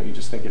affecting me. No, you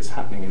just think it's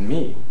happening in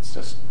me. It's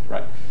just,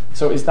 right.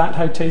 So is that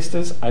how taste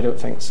is? I don't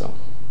think so.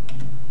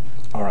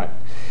 All right.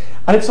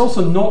 And it's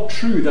also not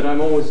true that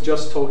I'm always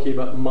just talking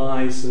about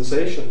my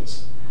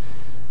sensations.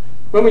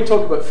 When we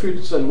talk about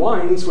foods and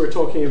wines, we're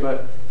talking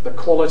about the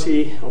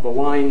quality of a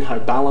wine, how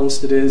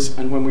balanced it is,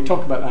 and when we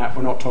talk about that,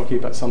 we're not talking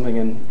about something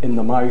in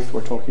the mouth,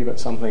 we're talking about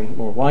something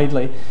more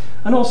widely.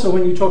 And also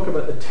when you talk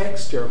about the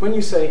texture, when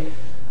you say,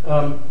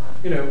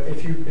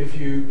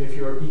 if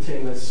you're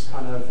eating this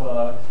kind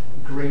of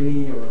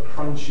grainy or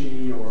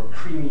crunchy or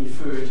creamy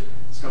food,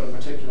 it's got a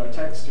particular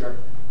texture,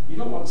 you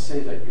don't want to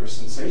say that your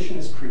sensation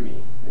is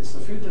creamy. It's the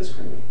food that's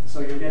creamy. So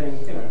you're getting,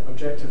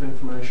 objective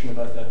information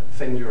about the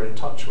thing you're in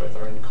touch with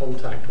or in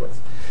contact with.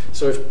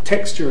 So if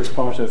texture is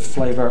part of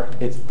flavour,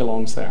 it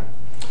belongs there.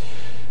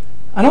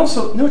 And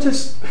also,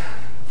 notice,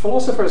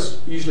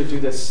 philosophers usually do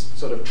this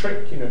sort of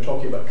trick,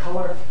 talking about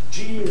colour.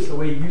 G is the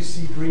way you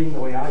see green, the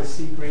way I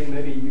see green.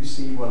 Maybe you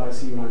see what I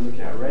see when I'm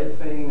looking at a red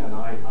thing, and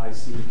I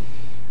see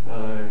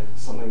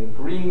something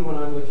green when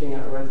I'm looking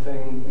at a red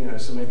thing.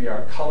 So maybe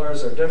our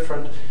colours are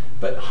different.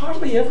 But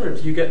hardly ever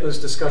do you get those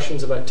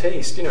discussions about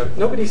taste.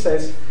 Nobody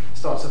starts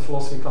a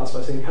philosophy class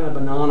by saying, can a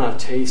banana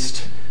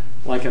taste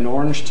like an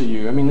orange to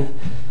you? I mean,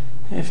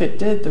 if it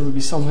did, there would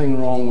be something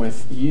wrong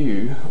with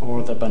you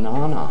or the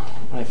banana,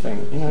 I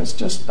think. That's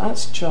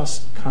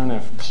just kind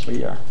of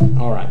clear.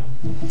 All right.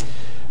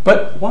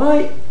 But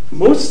why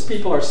most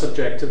people are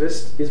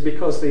subjectivist is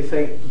because they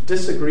think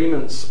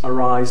disagreements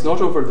arise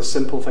not over the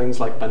simple things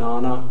like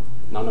banana.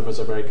 None of us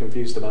are very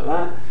confused about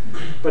that,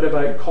 but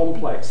about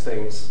complex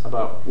things,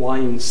 about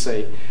wines,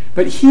 say.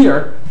 But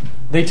here,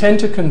 they tend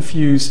to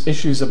confuse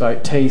issues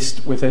about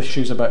taste with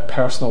issues about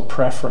personal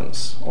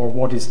preference, or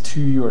what is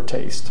to your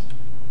taste.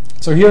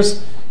 So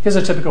here's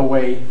a typical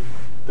way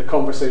the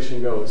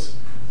conversation goes.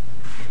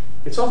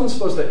 It's often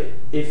supposed that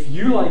if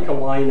you like a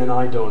wine and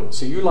I don't,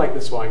 so you like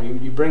this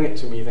wine, you bring it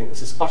to me, you think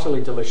this is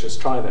utterly delicious,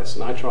 try this,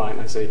 and I try it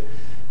and I say,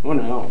 oh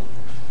no.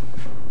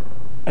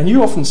 And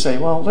you often say,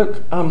 well,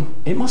 look,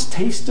 it must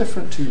taste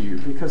different to you,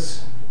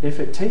 because if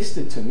it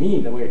tasted to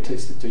me the way it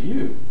tasted to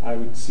you, I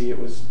would see it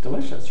was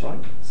delicious, right?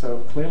 So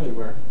clearly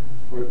we're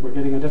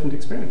getting a different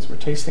experience. We're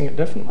tasting it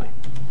differently.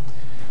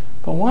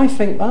 But why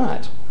think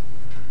that?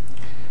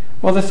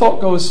 Well, the thought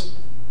goes,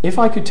 if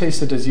I could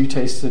taste it as you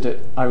tasted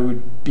it, I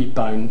would be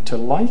bound to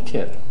like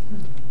it.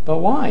 But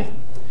why?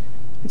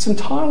 It's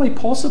entirely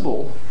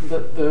possible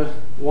that the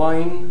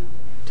wine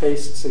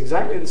tastes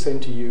exactly the same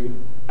to you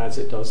as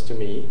it does to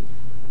me,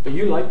 but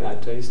you like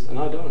that taste and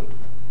I don't.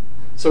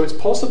 So it's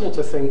possible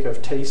to think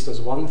of taste as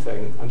one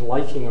thing and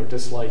liking or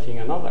disliking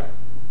another,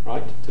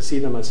 right? To see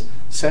them as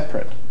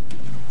separate.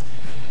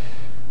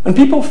 And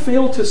people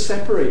fail to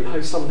separate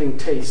how something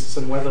tastes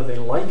and whether they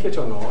like it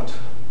or not.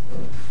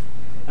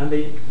 And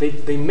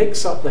they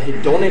mix up the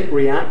hedonic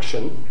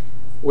reaction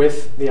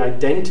with the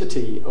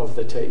identity of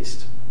the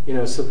taste. You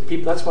know, so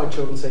that's why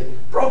children say,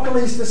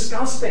 broccoli's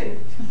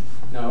disgusting.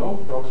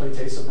 No, broccoli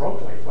tastes of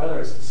broccoli. Whether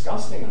it's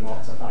disgusting or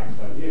not is a fact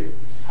about you.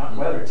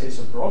 Whether it tastes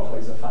of broccoli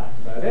is a fact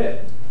about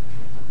it.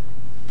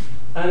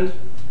 And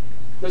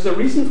there's a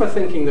reason for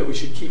thinking that we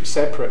should keep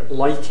separate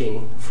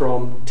liking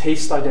from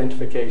taste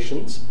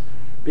identifications,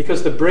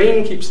 because the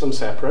brain keeps them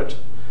separate.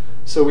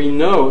 So we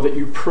know that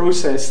you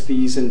process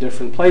these in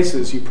different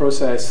places. You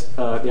process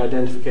the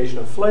identification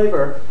of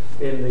flavor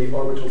in the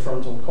orbital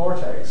frontal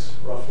cortex,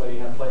 roughly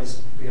a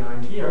place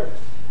behind here,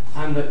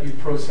 and that you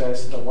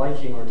process the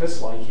liking or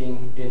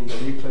disliking in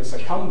the nucleus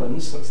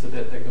accumbens. That's the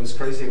bit that goes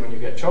crazy when you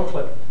get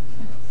chocolate.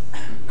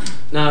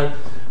 Now,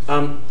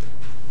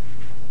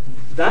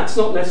 that's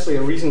not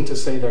necessarily a reason to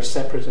say they're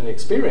separate in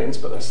experience,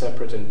 but they're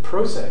separate in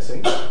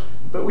processing.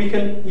 But we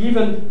can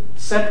even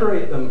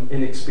separate them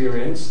in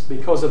experience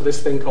because of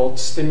this thing called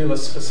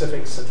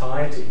stimulus-specific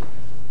satiety.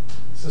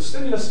 So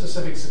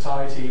stimulus-specific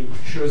satiety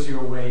shows you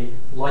a way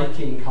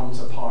liking comes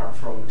apart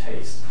from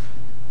taste.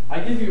 I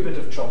give you a bit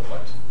of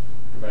chocolate,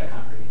 you're very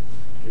happy.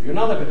 Give you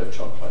another bit of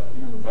chocolate,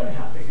 you're very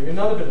happy. Give you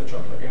another bit of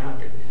chocolate, you're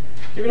happy.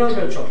 Give you another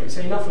bit of chocolate. You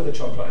say, enough with the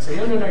chocolate. I say,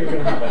 no, you're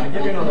going to have it. I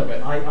give you another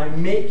bit. I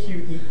make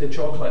you eat the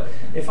chocolate.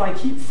 If I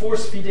keep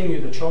force-feeding you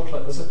the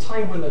chocolate, there's a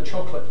time when the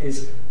chocolate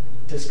is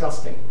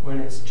disgusting, when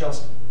it's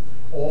just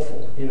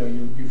awful. You know,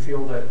 you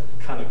feel that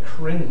kind of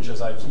cringe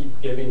as I keep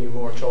giving you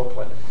more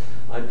chocolate.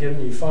 I've given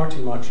you far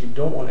too much. You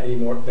don't want any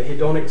more. The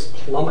hedonics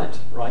plummet,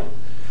 right?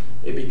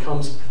 It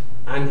becomes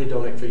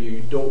anhedonic for you.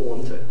 You don't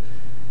want it.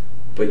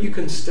 But you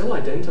can still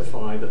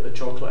identify that the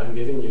chocolate I'm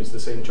giving you is the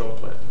same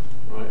chocolate,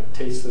 right? It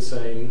tastes the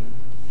same.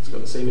 It's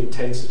got the same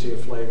intensity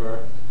of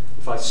flavor.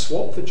 If I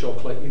swap the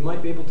chocolate, you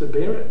might be able to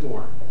bear it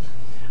more.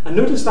 And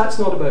notice that's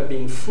not about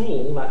being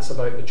full, that's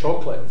about the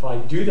chocolate. If I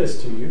do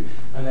this to you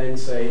and then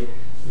say,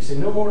 you say,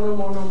 no more, no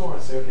more, no more. I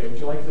say, okay, would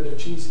you like a bit of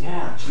cheese?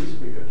 Yeah, cheese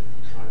would be good.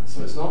 Right?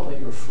 So it's not that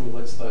you're full,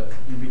 it's that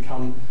you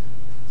become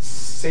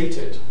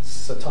sated,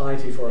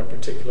 satiety for a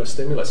particular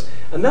stimulus.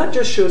 And that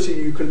just shows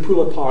you can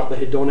pull apart the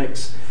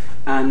hedonics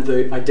and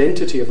the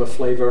identity of a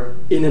flavor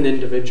in an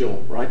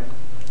individual, right?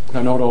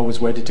 They're not always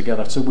wedded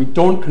together. So we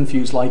don't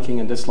confuse liking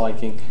and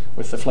disliking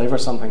with the flavor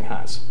something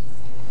has.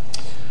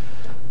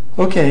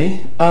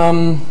 Okay.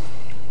 All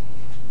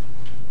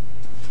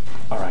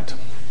right.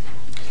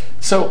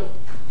 So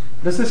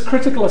there's this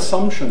critical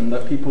assumption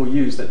that people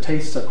use that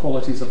tastes are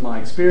qualities of my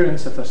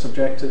experience if they're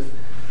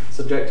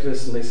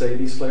subjectivists, and they say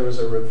these flavors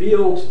are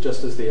revealed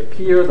just as they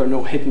appear. There are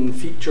no hidden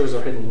features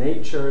or hidden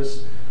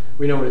natures.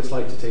 We know what it's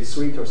like to taste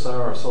sweet or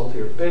sour or salty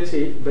or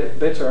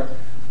bitter,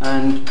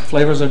 and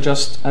flavors are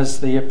just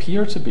as they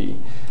appear to be.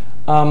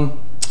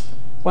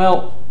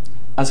 Well,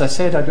 as I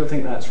said, I don't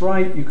think that's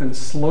right. You can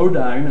slow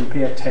down and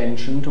pay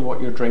attention to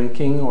what you're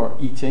drinking or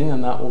eating,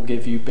 and that will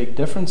give you big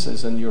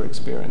differences in your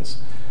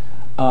experience.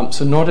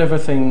 So not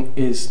everything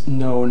is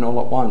known all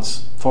at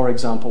once. For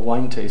example,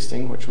 wine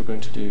tasting, which we're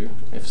going to do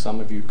if some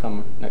of you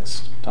come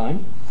next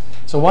time.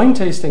 So wine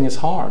tasting is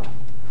hard.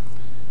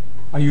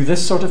 Are you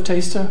this sort of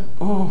taster?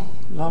 Oh,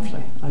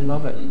 lovely. I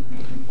love it.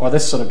 Or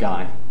this sort of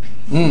guy.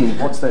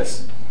 What's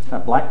this?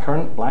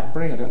 Blackcurrant?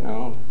 Blackberry? I don't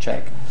know. I'll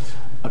check.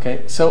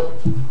 Okay, so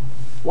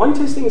wine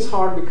tasting is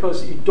hard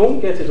because you don't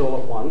get it all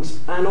at once,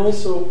 and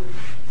also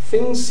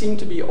things seem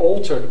to be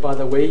altered by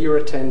the way you're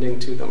attending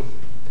to them.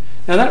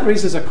 Now that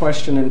raises a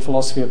question in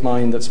philosophy of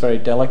mind that's very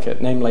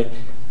delicate, namely,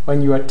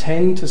 when you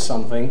attend to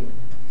something,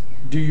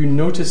 do you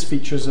notice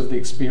features of the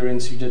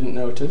experience you didn't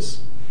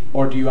notice,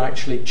 or do you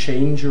actually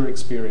change your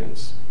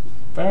experience?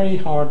 Very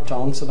hard to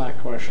answer that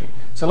question.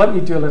 So let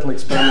me do a little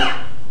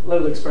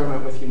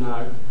experiment with you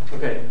now.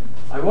 Okay,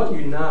 I want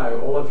you now,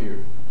 all of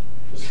you,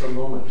 just for a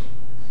moment,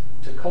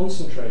 to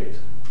concentrate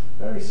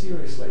very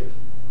seriously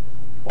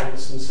on the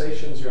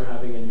sensations you're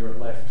having in your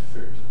left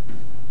foot.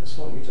 I just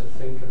want you to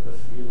think of the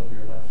feel of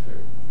your left foot.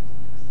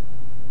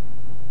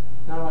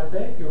 Now, I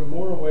bet you're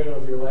more aware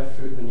of your left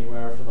foot than you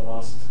were for the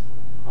last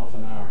half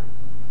an hour.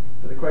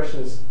 But the question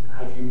is,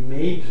 have you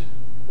made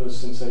those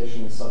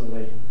sensations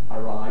suddenly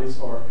arise,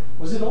 or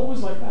was it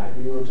always like that?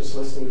 You were just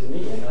listening to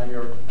me and now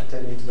you're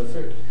attending to the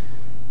foot.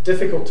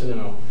 Difficult to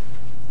know.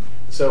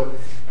 So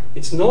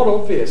it's not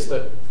obvious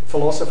that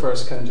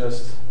philosophers can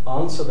just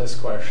answer this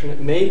question. It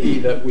may be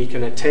that we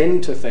can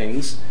attend to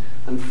things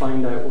and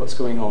find out what's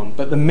going on.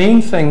 But the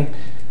main thing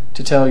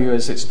to tell you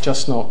is it's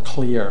just not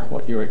clear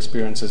what your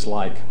experience is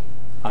like.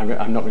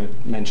 I'm not going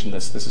to mention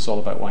this. This is all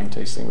about wine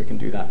tasting. We can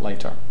do that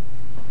later.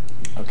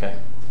 Okay.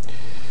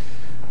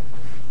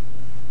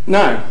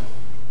 Now,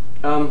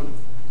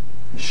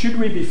 should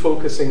we be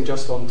focusing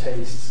just on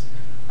tastes?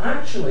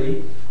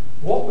 Actually,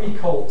 what we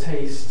call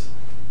taste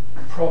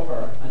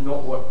proper, and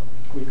not what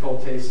we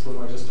call taste when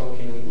we're just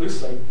talking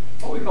loosely,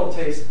 what we call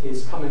taste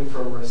is coming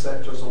from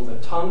receptors on the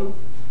tongue,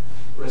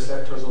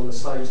 receptors on the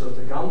sides of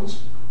the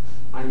gums,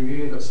 and you've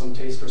even got some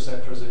taste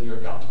receptors in your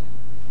gut.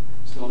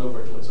 It's not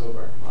over till it's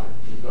over, right?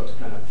 You've got to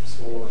kind of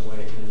swallow and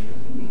wait, and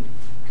you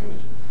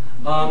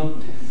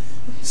good.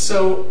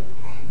 So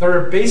there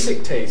are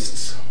basic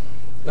tastes.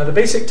 Now the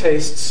basic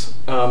tastes,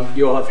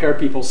 you'll have heard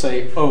people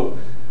say, oh,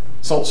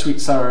 salt,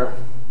 sweet, sour,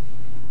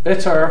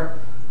 bitter.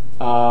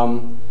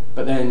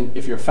 But then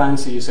if you're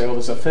fancy, you say, oh,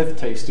 there's a fifth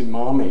taste,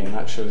 umami, and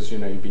that shows,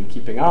 you've been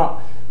keeping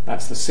up.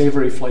 That's the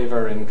savory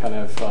flavor in kind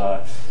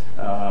of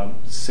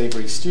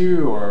savory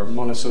stew or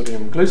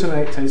monosodium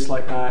glutamate tastes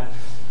like that.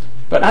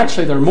 But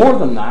actually they're more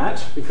than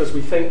that, because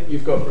we think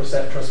you've got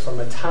receptors for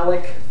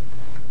metallic.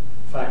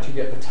 In fact, you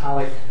get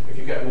metallic. If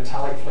you get a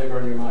metallic flavor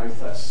in your mouth,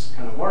 that's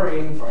kind of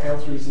worrying for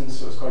health reasons,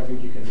 so it's quite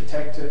good you can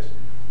detect it.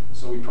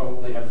 So we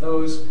probably have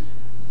those.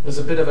 There's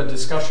a bit of a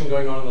discussion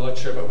going on in the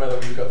literature about whether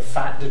we've got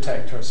fat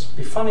detectors. It'd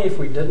be funny if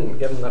we didn't,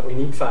 given that we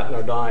need fat in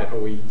our diet or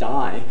we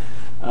die.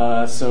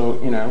 So,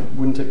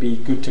 wouldn't it be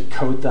good to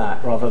code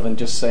that rather than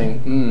just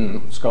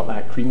saying, it's got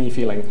that creamy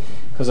feeling?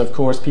 Because, of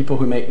course, people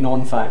who make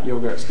non-fat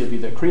yogurts give you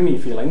the creamy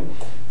feeling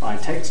by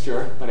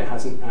texture, but it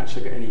hasn't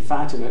actually got any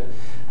fat in it.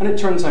 And it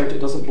turns out it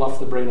doesn't bluff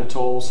the brain at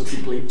all, so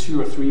people eat 2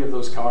 or 3 of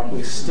those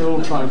cartons,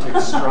 still trying to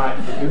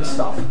extract the good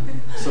stuff.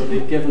 So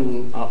they've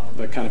given up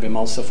the kind of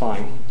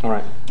emulsifying. All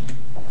right.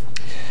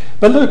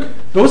 But look,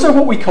 those are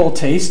what we call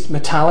taste: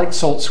 metallic,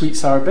 salt, sweet,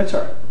 sour,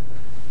 bitter.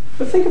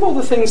 But think of all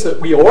the things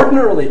that we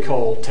ordinarily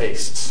call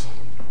tastes.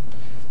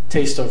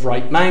 Taste of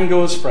ripe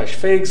mangoes, fresh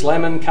figs,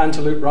 lemon,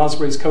 cantaloupe,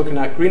 raspberries,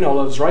 coconut, green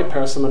olives, ripe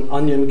persimmon,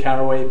 onion,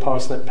 caraway,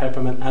 parsnip,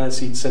 peppermint,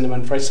 aniseed,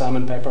 cinnamon, fresh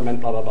salmon, peppermint,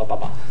 blah, blah, blah, blah,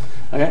 blah.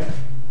 Okay?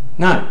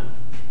 Now,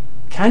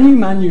 can you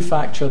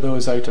manufacture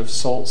those out of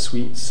salt,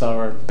 sweet,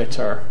 sour,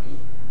 bitter,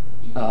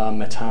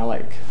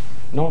 metallic?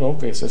 Not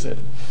obvious, is it?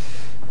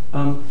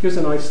 Here's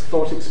a nice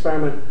thought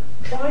experiment.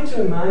 Try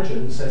to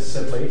imagine, says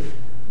Sibley,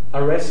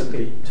 a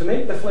recipe to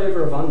make the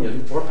flavour of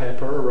onion or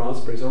pepper or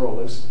raspberries or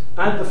olives.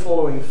 Add the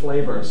following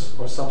flavours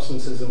or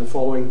substances in the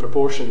following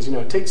proportions.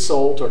 Take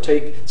salt or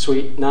take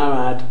sweet, now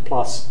add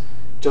plus,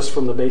 just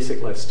from the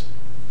basic list.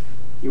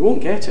 You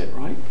won't get it,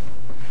 right?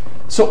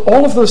 So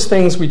all of those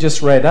things we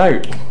just read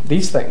out,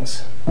 these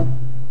things,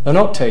 they're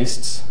not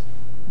tastes,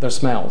 they're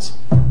smells.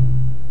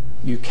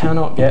 You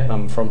cannot get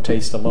them from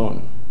taste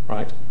alone,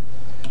 right?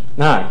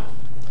 Now,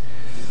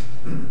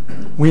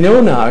 we know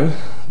now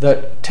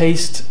that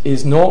taste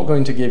is not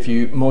going to give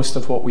you most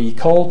of what we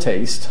call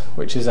taste,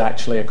 which is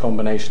actually a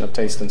combination of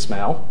taste and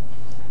smell.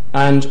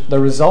 And the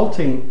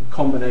resulting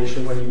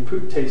combination, when you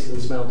put taste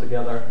and smell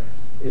together,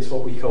 is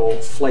what we call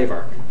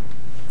flavour.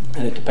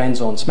 And it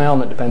depends on smell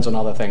and it depends on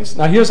other things.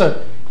 Now here's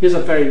a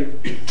very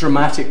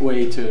dramatic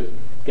way to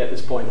get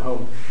this point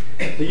home.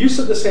 The use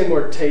of the same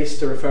word taste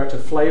to refer to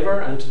flavour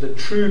and to the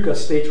true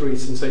gustatory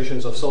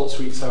sensations of salt,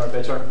 sweet, sour,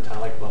 bitter,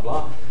 metallic, blah,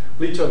 blah,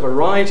 lead to a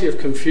variety of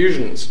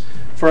confusions.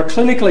 For a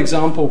clinical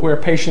example where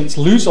patients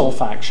lose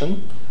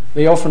olfaction,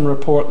 they often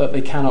report that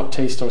they cannot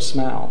taste or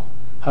smell.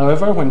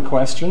 However, when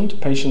questioned,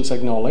 patients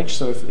acknowledge,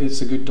 so if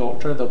it's a good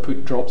doctor, they'll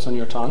put drops on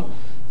your tongue.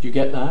 You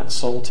get that?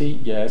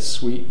 Salty, yes.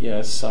 Sweet,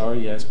 yes. Sour,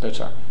 yes.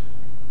 Bitter.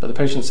 But the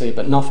patients say,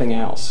 but nothing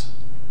else.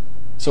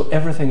 So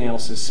everything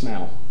else is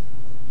smell.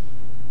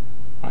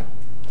 Right?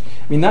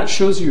 I mean, that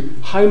shows you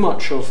how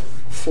much of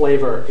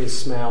flavour is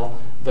smell,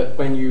 that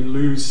when you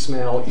lose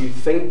smell, you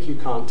think you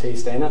can't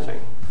taste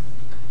anything.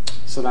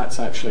 So that's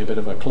actually a bit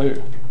of a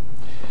clue.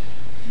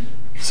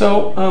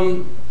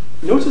 So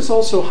notice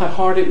also how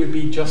hard it would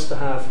be just to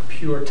have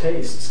pure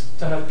tastes.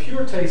 To have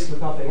pure taste with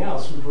nothing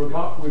else would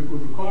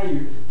require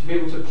you to be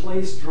able to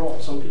place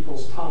drops on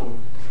people's tongue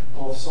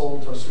of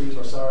salt or sweet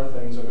or sour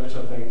things or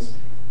bitter things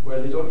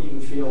where they don't even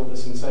feel the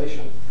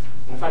sensation.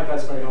 In fact,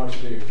 that's very hard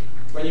to do.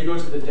 When you go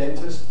to the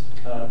dentist,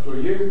 for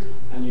you,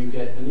 and you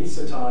get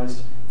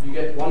anesthetized, you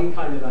get one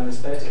kind of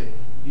anesthetic.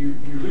 You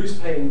lose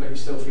pain, but you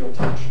still feel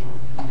touch.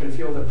 You can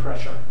feel the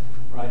pressure,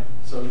 right?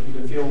 So you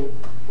can feel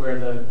where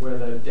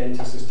the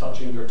dentist is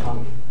touching your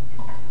tongue.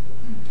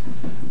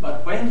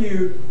 But when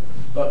you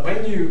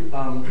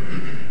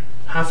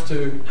have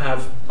to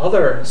have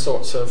other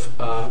sorts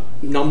of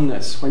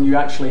numbness, when you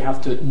actually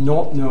have to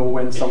not know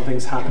when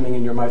something's happening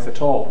in your mouth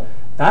at all,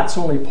 that's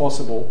only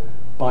possible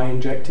by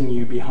injecting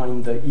you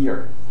behind the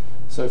ear.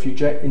 So if you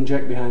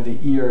inject behind the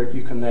ear,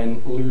 you can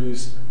then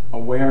lose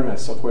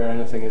awareness of where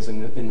anything is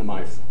in the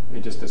mouth.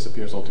 It just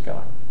disappears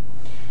altogether.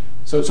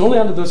 So it's only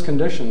under those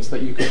conditions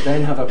that you could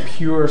then have a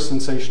pure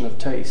sensation of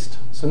taste.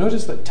 So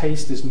notice that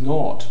taste is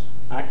not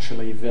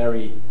actually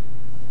very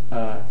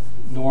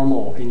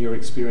normal in your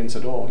experience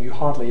at all. You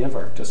hardly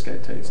ever just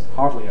get taste.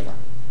 Hardly ever.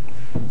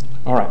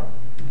 All right.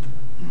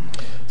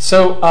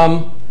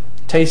 So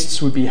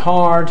tastes would be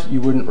hard.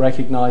 You wouldn't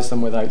recognize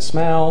them without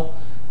smell.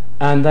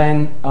 And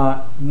then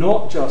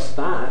not just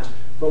that,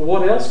 but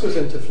what else goes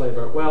into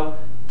flavor? Well,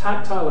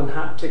 tactile and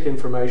haptic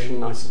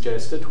information I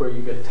suggested, where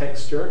you get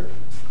texture,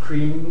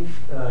 creamy,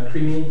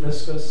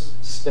 viscous,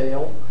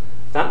 stale.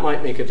 That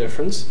might make a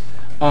difference.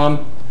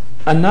 And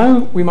now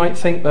we might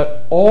think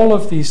that all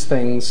of these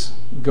things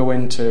go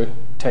into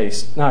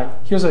taste. Now,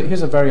 here's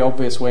a very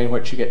obvious way in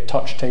which you get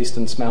touch, taste,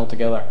 and smell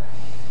together.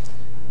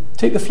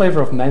 Take the flavor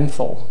of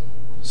menthol.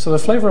 So the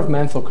flavor of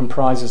menthol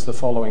comprises the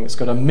following. It's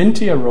got a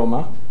minty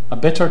aroma, a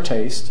bitter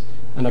taste,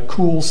 and a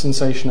cool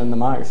sensation in the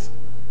mouth.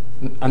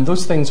 And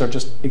those things are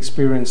just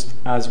experienced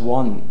as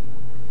one.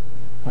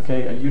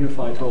 Okay, a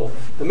unified whole.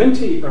 The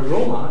minty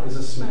aroma is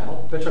a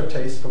smell, bitter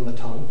taste from the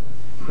tongue.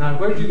 Now,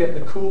 where do you get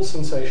the cool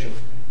sensation?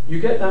 You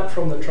get that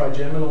from the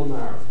trigeminal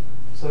nerve.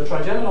 So the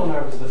trigeminal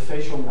nerve is the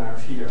facial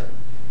nerve here,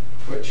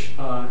 which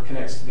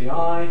connects to the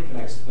eye,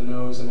 connects to the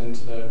nose, and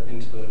into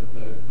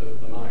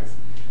the mouth.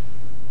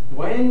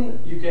 When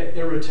you get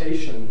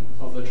irritation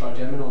of the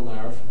trigeminal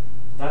nerve,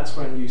 that's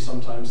when you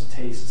sometimes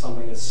taste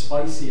something that's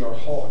spicy or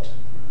hot.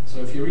 So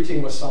if you're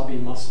eating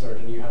wasabi mustard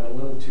and you have a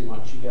little too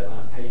much, you get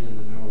that pain in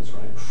the nose,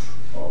 right?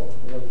 Oh,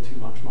 a little too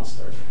much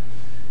mustard.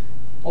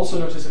 Also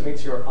notice it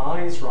makes your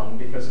eyes run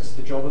because it's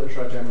the job of the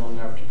trigeminal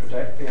nerve to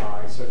protect the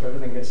eye. So if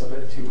everything gets a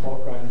bit too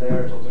hot around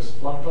there, it'll just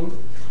flood them.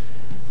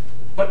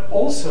 But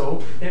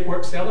also, it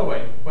works the other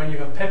way. When you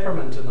have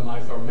peppermint in the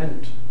mouth or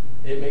mint,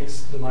 it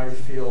makes the mouth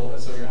feel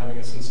as though you're having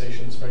a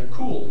sensation that's very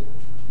cool.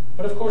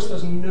 But of course,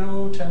 there's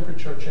no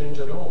temperature change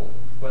at all,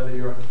 whether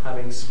you're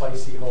having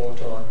spicy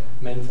hot or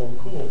menthol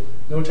cool.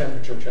 No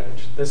temperature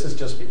change. This is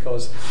just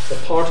because the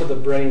part of the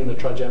brain the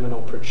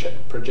trigeminal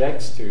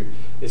projects to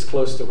is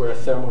close to where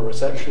thermal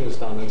reception is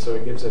done, and so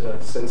it gives it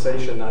a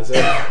sensation as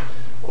if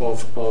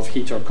of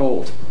heat or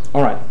cold.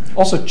 All right.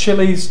 Also,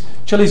 chilies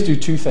do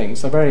two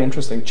things. They're very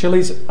interesting.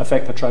 Chilies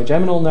affect the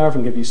trigeminal nerve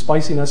and give you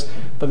spiciness,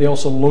 but they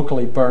also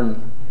locally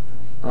burn.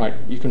 Right.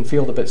 You can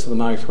feel the bits of the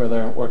mouth where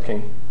they're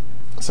working.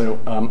 So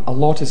a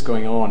lot is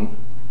going on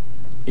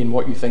in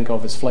what you think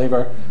of as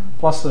flavor.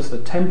 Plus, there's the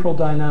temporal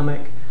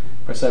dynamic.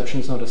 Perception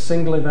is not a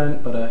single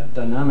event, but a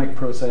dynamic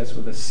process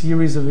with a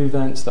series of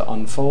events that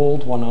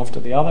unfold one after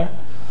the other.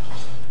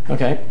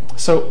 Okay,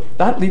 so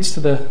that leads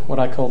to what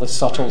I call the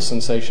subtle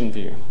sensation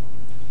view.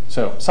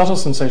 So, subtle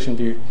sensation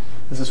view,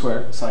 this is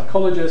where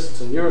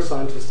psychologists and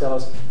neuroscientists tell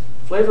us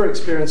flavor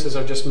experiences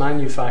are just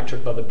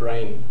manufactured by the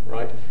brain,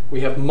 right?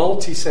 We have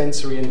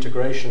multi-sensory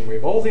integration. We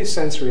have all these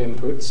sensory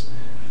inputs.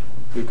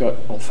 We've got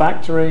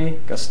olfactory,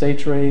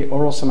 gustatory,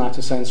 oral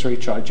somatosensory,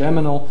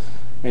 trigeminal,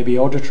 maybe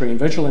auditory and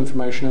visual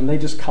information, and they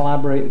just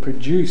collaborate and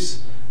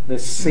produce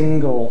this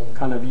single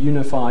kind of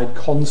unified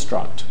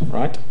construct,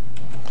 right?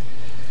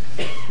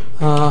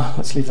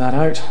 Let's leave that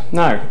out.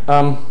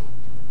 Now,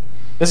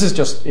 this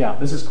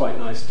is quite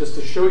nice, just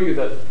to show you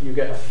that you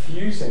get a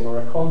fusing or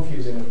a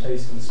confusing of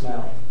taste and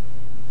smell.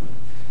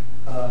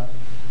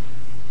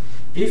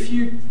 If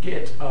you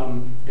get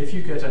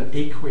an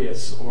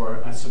aqueous or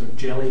a sort of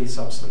jelly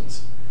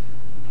substance,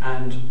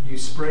 and you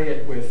spray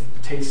it with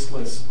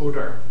tasteless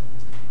odor,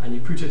 and you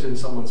put it in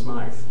someone's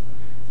mouth,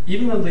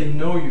 even though they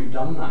know you've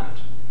done that,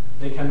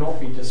 they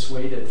cannot be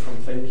dissuaded from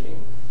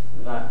thinking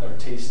that they're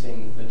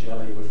tasting the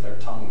jelly with their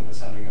tongue as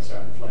having a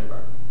certain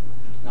flavor.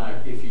 Now,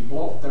 if you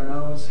block their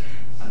nose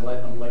and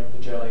let them lick the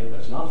jelly,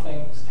 there's nothing,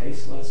 it's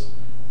tasteless.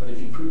 But if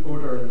you put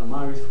odor in the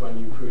mouth when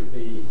you put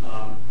the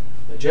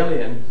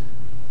jelly in,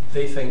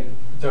 they think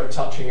they're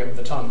touching it with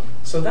the tongue.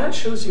 So that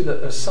shows you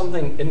that there's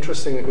something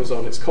interesting that goes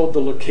on. It's called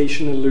the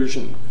location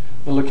illusion.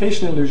 The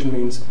location illusion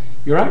means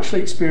you're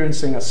actually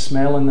experiencing a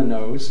smell in the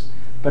nose,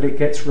 but it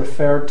gets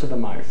referred to the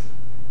mouth.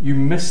 You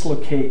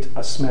mislocate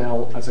a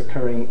smell as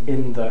occurring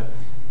in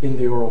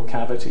the oral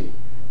cavity.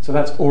 So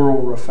that's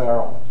oral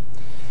referral.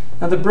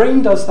 Now the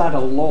brain does that a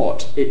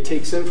lot. It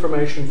takes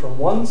information from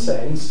one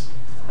sense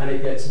and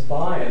it gets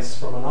bias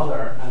from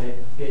another, and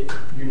it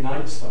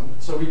unites them.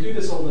 So we do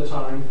this all the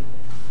time.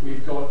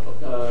 We've got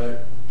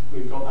that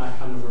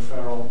kind of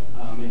referral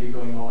maybe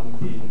going on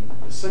in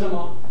the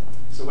cinema.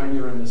 So when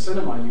you're in the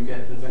cinema, you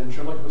get the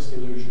ventriloquist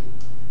illusion.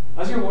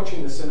 As you're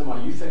watching the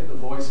cinema, you think the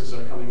voices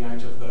are coming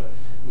out of the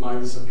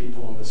mouths of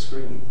people on the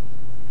screen.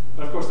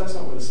 But of course, that's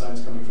not where the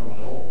sound's coming from at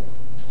all.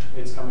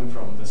 It's coming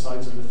from the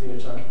sides of the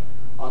theatre,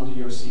 under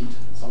your seat.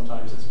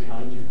 Sometimes it's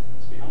behind you.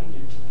 It's behind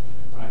you,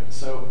 right?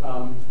 So,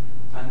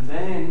 and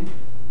then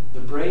the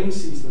brain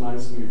sees the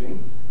mouths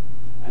moving,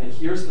 and it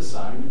hears the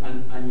sound,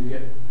 and you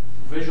get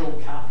visual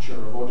capture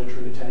of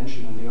auditory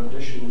attention, and the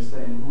audition is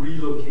then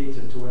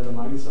relocated to where the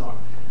mouths are.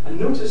 And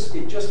notice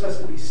it just has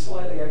to be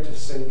slightly out of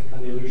sync,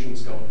 and the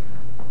illusion's gone.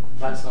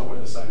 That's not where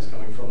the sound's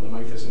coming from. The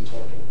mouth isn't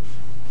talking.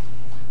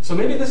 So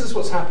maybe this is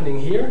what's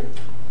happening here.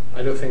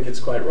 I don't think it's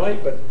quite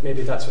right, but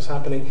maybe that's what's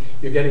happening.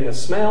 You're getting a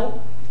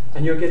smell,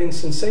 and you're getting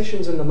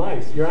sensations in the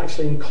mouth. You're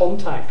actually in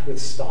contact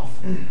with stuff.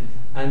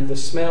 And the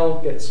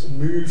smell gets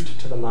moved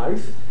to the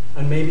mouth,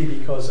 And maybe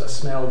because a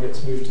smell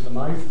gets moved to the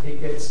mouth, it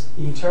gets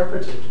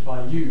interpreted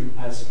by you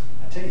as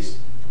a taste.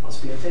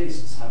 Must be a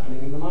taste, it's happening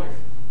in the mouth.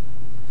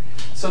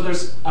 So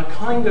there's a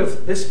kind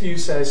of, this view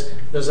says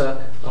there's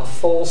a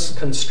false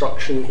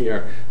construction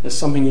here. There's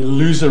something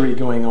illusory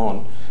going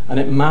on. And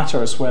it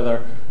matters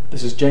whether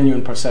this is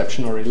genuine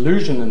perception or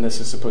illusion, and this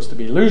is supposed to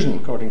be illusion,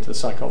 according to the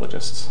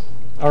psychologists.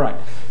 All right,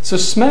 so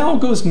smell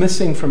goes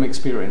missing from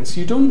experience.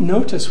 You don't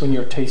notice when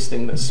you're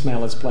tasting that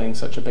smell is playing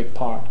such a big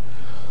part.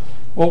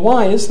 Well,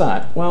 why is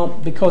that? Well,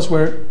 because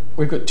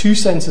we've got two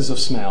senses of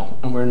smell,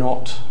 and we're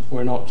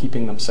not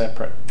keeping them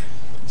separate.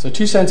 So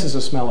two senses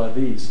of smell are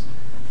these.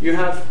 You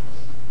have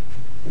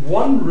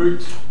one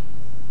route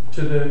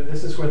to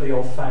this is where the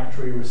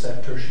olfactory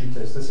receptor sheet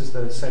is. This is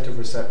the set of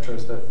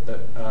receptors that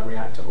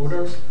react to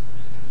odors.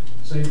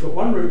 So you've got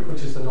one route,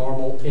 which is the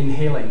normal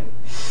inhaling.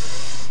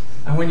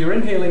 And when you're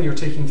inhaling, you're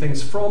taking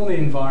things from the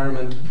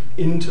environment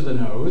into the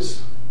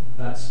nose.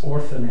 That's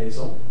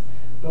orthonasal.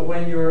 But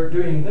when you're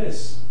doing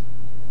this,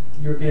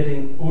 you're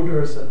getting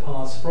odors that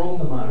pass from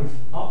the mouth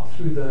up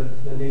through the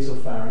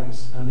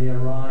nasopharynx, and they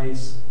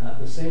arise at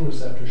the same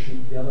receptor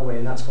sheet the other way,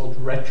 and that's called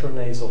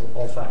retronasal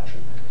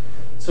olfaction.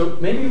 So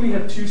maybe we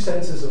have two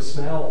senses of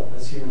smell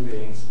as human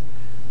beings.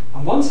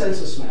 And one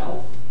sense of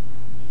smell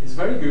is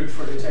very good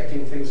for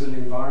detecting things in the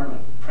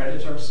environment,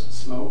 predators,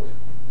 smoke,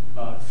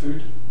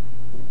 food.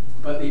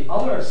 But the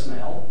other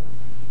smell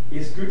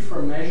is good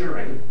for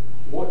measuring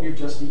what you've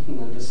just eaten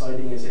and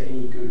deciding, is it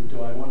any good?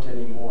 Do I want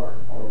any more?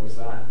 Or was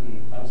that,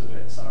 that was a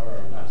bit sour,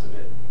 or that was a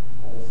bit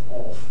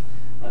off.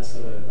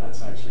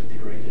 That's actually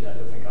degraded. I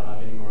don't think I'll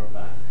have any more of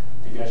that.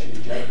 Maybe I should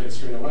eject it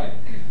straight away.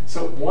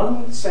 So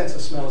one sense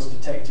of smell is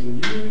detecting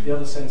you, the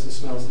other sense of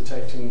smell is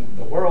detecting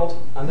the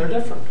world, and they're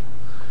different.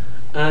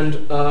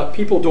 And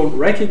people don't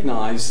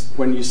recognize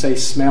when you say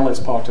smell is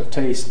part of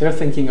taste, they're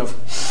thinking of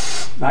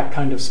that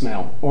kind of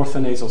smell,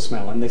 orthonasal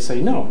smell, and they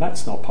say, no,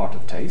 that's not part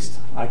of taste.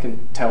 I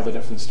can tell the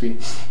difference between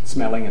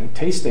smelling and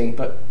tasting,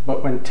 but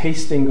when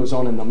tasting goes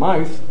on in the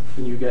mouth,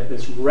 and you get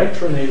this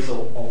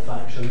retronasal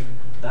olfaction,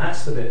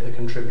 that's the bit that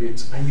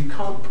contributes, and you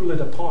can't pull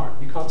it apart,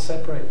 you can't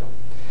separate them.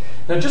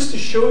 Now, just to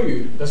show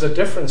you, there's a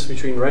difference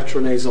between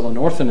retronasal and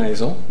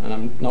orthonasal, and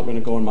I'm not going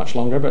to go on much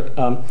longer, but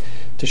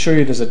to show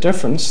you there's a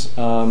difference,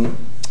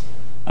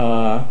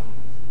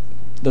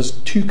 there's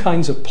two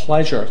kinds of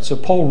pleasure. So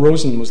Paul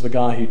Rosen was the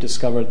guy who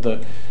discovered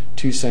the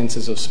two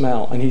senses of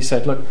smell, and he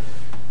said, look,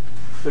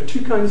 there are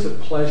two kinds of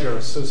pleasure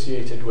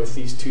associated with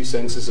these two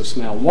senses of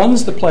smell.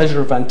 One's the pleasure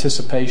of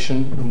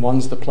anticipation, and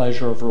one's the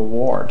pleasure of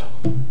reward.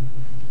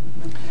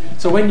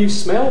 So when you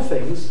smell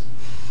things,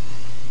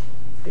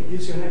 it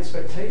gives you an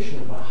expectation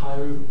about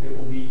how it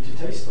will be to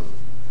taste them.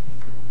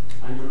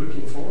 And you're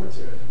looking forward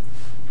to it,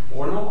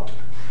 or not.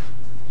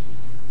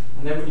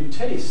 And then when you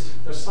taste,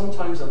 there's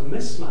sometimes a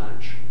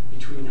mismatch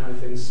between how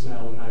things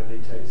smell and how they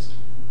taste.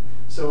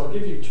 So I'll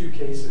give you two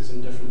cases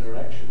in different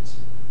directions.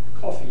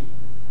 Coffee.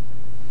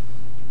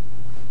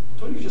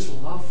 Don't you just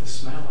love the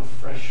smell of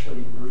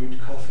freshly brewed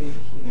coffee?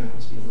 You know,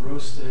 it's been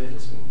roasted,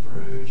 it's been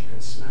brewed, you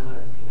can smell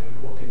it. You know,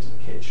 you walk into the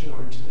kitchen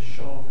or into the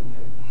shop and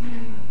you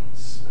think,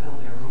 smell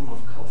the aroma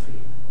of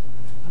coffee.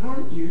 And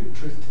aren't you,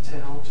 truth to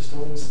tell, just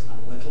always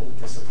a little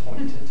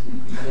disappointed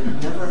that it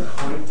never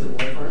quite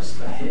delivers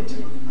the hit?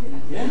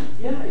 Yeah,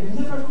 it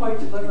never quite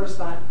delivers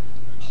that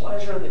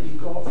pleasure that you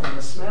got from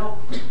the smell.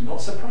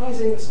 Not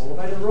surprising, it's all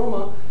about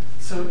aroma.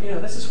 So,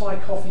 this is why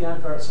coffee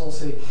adverts all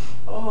say,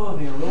 oh,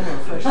 the aroma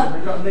of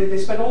freshly brewed. They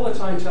spend all the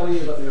time telling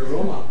you about the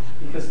aroma,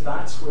 because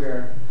that's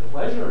where the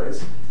pleasure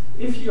is.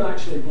 If you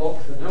actually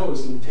block the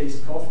nose and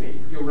taste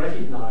coffee, you'll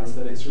recognize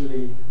that it's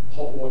really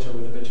hot water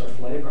with a bitter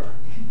flavor,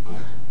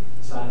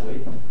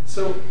 sadly.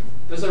 So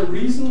there's a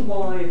reason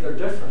why they're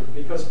different,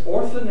 because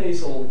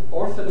orthonasal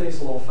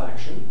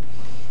olfaction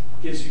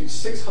gives you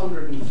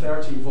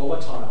 630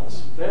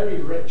 volatiles,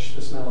 very rich,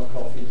 the smell of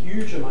coffee,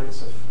 huge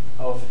amounts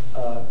of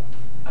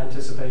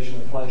anticipation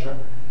of pleasure.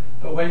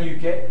 But when you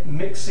get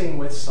mixing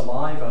with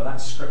saliva, that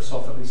strips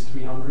off at least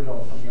 300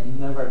 of them.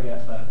 You'll never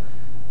get the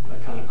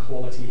kind of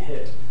quality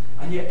hit.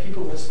 And yet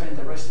people will spend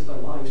the rest of their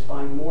lives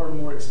buying more and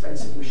more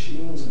expensive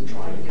machines and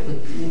trying to get the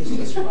beans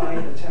just right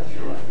and tell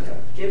you,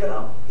 like, give it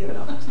up.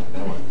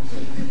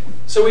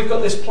 So we've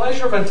got this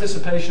pleasure of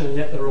anticipation, and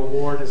yet the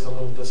reward is a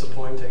little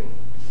disappointing.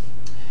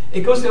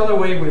 It goes the other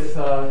way with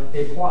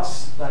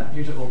Epoisse, that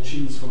beautiful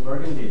cheese from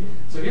Burgundy.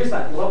 So here's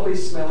that lovely,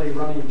 smelly,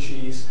 runny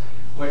cheese,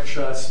 which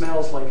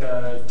smells like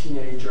a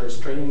teenager's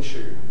training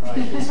shoe. Right?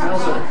 It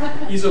smells of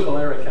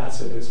isovaleric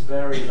acid. It's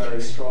very,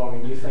 very strong,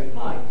 and you think,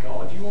 my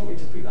God, you want me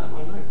to put that in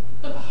my mouth?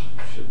 Ugh,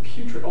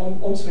 putrid,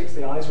 almost makes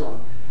the eyes run.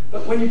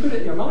 But when you put it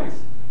in your mouth,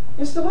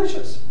 it's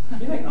delicious.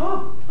 You think,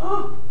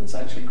 it's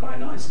actually quite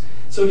nice.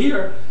 So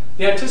here,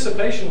 the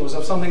anticipation was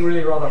of something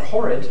really rather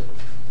horrid,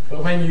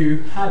 but when you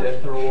had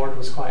it, the reward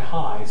was quite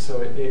high, so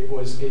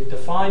it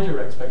defied your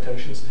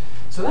expectations.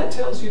 So that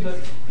tells you that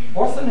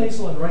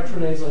orthonasal and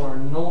retronasal are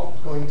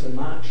not going to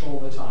match all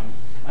the time.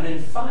 And in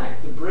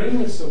fact, the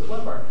brain is so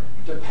clever,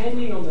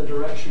 depending on the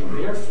direction of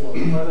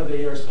airflow, whether the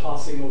air is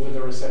passing over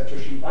the receptor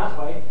sheet that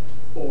way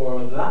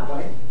or that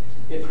way,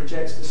 it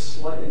projects to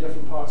slightly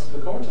different parts of the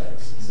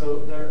cortex. So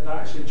they're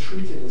actually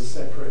treated as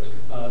separate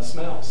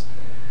smells.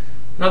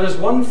 Now there's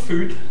one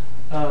food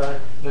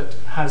that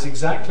has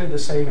exactly the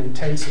same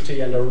intensity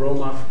and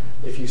aroma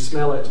if you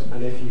smell it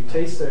and if you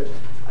taste it,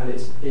 and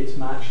it's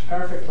matched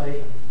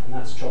perfectly, and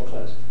that's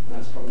chocolate. And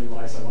that's probably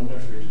why it's a wonder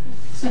food.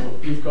 So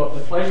you've got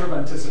the pleasure of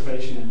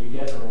anticipation and you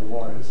get a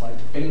reward. It's like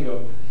bingo,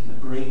 and the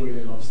brain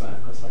really loves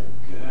that. That's like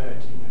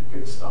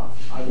good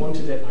stuff. I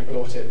wanted it, I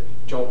got it,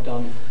 job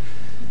done.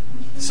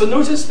 So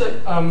notice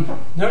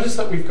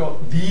that we've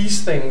got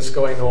these things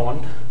going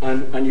on,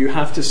 and you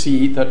have to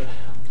see that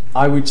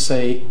I would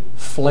say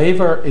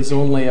flavor is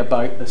only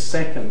about the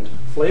second.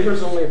 Flavor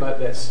is only about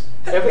this.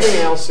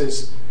 Everything else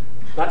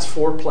that's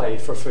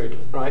foreplay for food,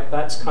 right?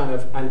 That's kind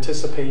of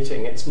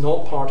anticipating. It's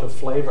not part of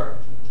flavor.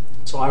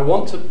 So I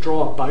want to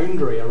draw a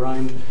boundary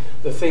around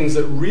the things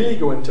that really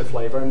go into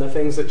flavor and the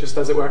things that just,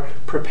 as it were,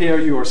 prepare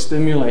you or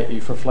stimulate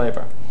you for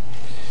flavor.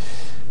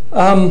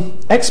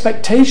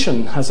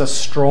 Expectation has a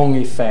strong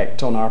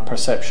effect on our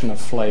perception of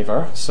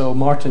flavor. So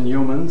Martin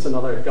Yeomans,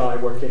 another guy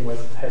working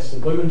with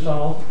Heston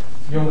Blumenthal,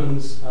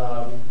 Yeomans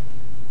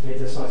made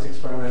this nice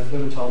experiment.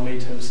 Blumenthal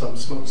made him some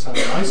smoked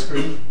salmon ice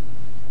cream,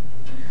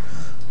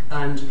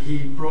 and he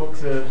broke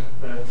the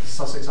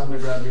Sussex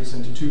undergraduates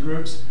into two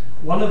groups.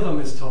 One of them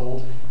is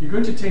told, you're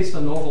going to taste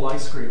a novel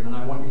ice cream, and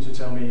I want you to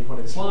tell me what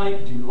it's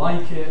like. Do you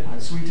like it? How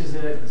sweet is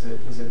it? Is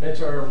it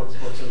bitter? What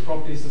sort of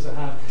properties does it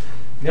have?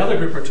 The other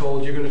group are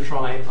told you're going to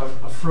try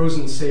a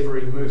frozen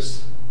savoury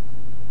mousse,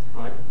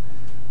 right?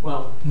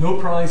 Well, no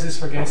prizes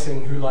for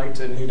guessing who liked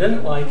it and who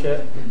didn't like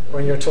it.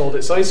 When you're told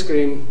it's ice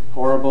cream,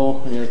 horrible.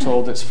 When you're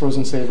told it's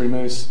frozen savoury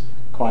mousse,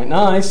 quite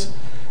nice.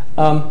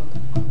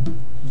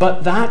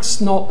 But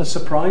that's not the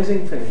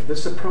surprising thing. The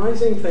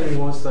surprising thing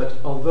was that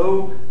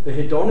although the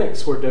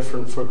hedonics were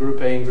different for Group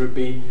A and Group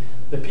B,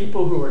 the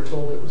people who were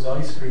told it was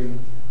ice cream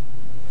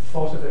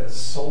thought of it as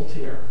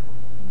saltier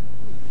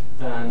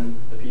than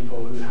the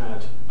people who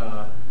had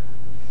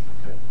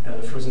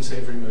the frozen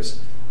savoury mousse.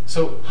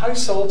 So how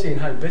salty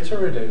and how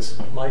bitter it is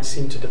might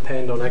seem to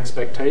depend on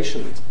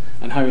expectations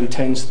and how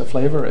intense the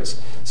flavour is.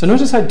 So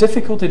notice how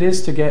difficult it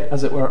is to get,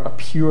 as it were, a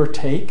pure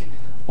take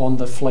on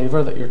the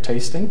flavour that you're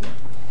tasting.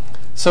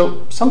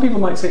 So some people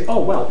might say,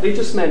 oh, well, they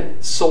just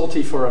meant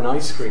salty for an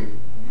ice cream.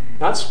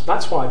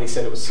 That's why they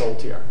said it was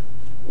saltier.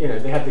 You know,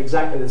 they had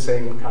exactly the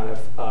same kind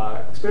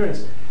of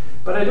experience.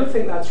 But I don't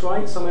think that's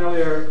right. Some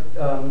earlier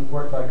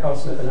work by Carl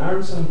Smith and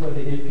Aronson, where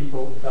they gave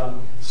people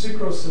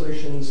sucrose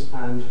solutions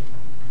and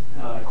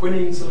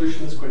quinine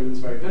solutions. Quinine's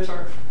very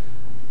bitter.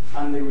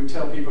 And they would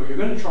tell people, you're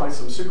going to try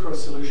some sucrose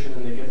solution,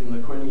 and they give them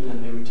the quinine,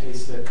 and they would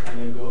taste it, and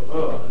they would go,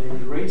 oh, and they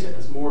would rate it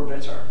as more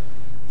bitter.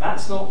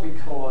 That's not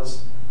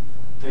because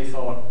they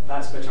thought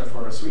that's bitter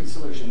for a sweet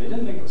solution. They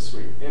didn't think it was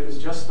sweet. It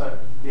was just that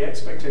the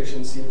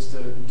expectation seems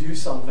to do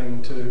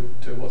something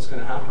to what's going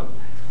to happen.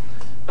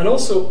 And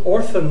also,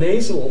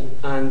 orthonasal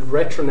and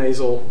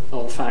retronasal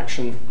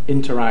olfaction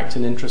interact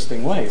in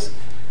interesting ways.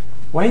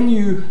 When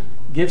you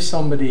give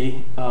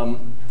somebody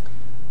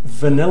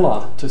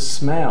vanilla to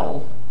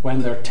smell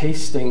when they're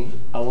tasting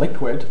a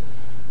liquid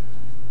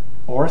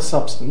or a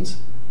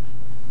substance,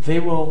 they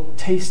will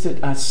taste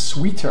it as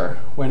sweeter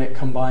when it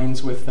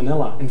combines with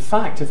vanilla. In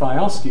fact, if I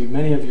ask you,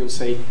 many of you will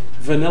say,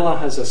 vanilla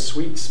has a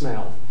sweet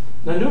smell.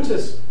 Now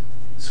notice,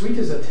 sweet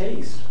is a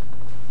taste.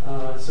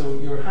 So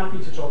you're happy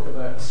to talk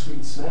about a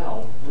sweet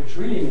smell, which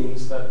really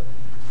means that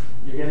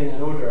you're getting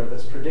an odor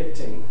that's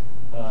predicting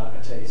a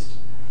taste.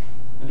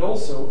 And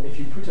also, if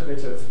you put a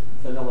bit of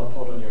vanilla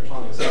pod on your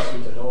tongue, it's not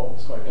sweet at all,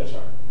 it's quite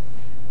bitter.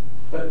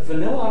 But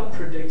vanilla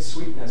predicts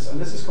sweetness, and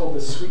this is called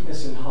the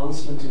sweetness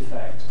enhancement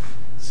effect.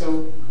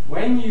 So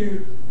when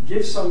you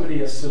give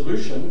somebody a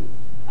solution,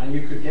 and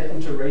you could get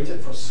them to rate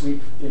it for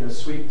sweet,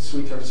 sweet,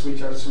 sweeter,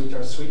 sweeter,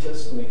 sweeter,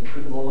 sweetest, and they could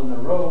put them all in a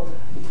row.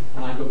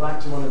 And I go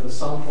back to one of the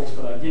samples,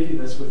 but I give you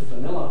this with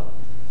vanilla.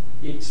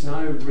 It's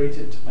now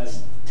rated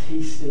as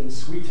tasting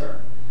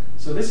sweeter.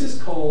 So this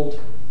is called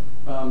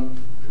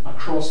a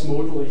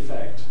cross-modal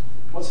effect.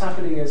 What's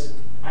happening is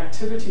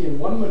activity in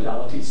one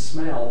modality,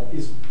 smell,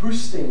 is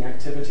boosting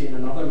activity in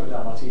another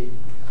modality,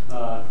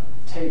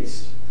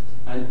 taste,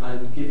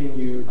 and giving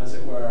you, as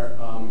it were,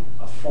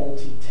 a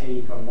faulty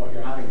take on what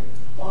you're having.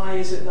 Why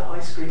is it that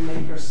ice cream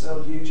makers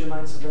sell huge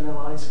amounts of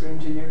vanilla ice cream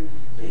to you?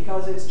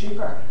 Because it's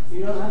cheaper.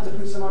 You don't have to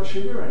put so much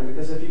sugar in,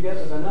 because if you get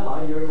the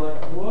vanilla, you're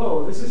like,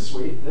 whoa, this is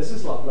sweet, this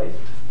is lovely.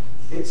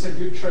 It's a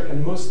good trick,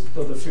 and most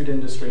of the food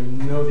industry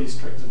know these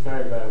tricks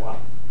very, very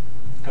well.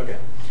 Okay.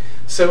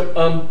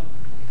 So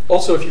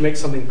also, if you make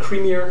something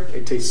creamier,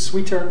 it tastes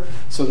sweeter,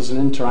 so there's an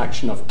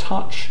interaction of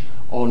touch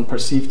on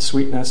perceived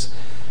sweetness.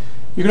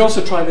 You can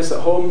also try this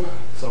at home.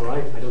 It's all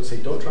right. I don't say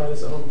don't try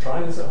this at home.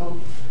 Try this at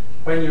home.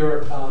 When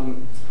you're,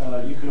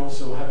 you can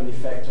also have an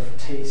effect of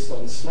taste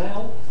on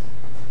smell.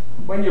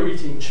 When you're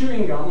eating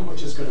chewing gum, which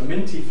has got a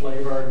minty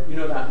flavour, you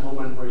know that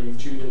moment where you've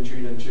chewed and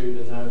chewed and chewed,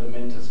 and now the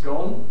mint is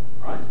gone,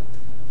 right?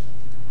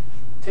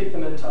 Take the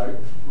mint out,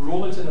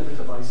 roll it in a bit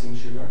of icing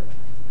sugar,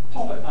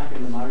 pop it back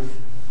in the mouth,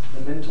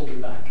 the mint will be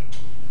back.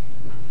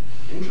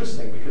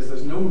 Interesting, because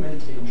there's no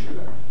mint in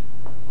sugar.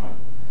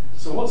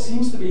 So what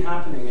seems to be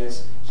happening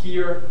is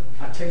here,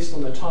 a taste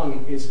on the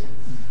tongue is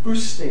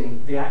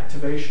boosting the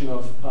activation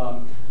of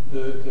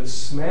the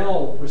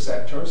smell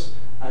receptors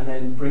and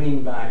then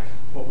bringing back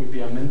what would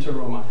be a mint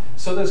aroma.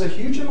 So there's a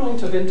huge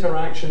amount of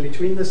interaction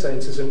between the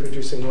senses in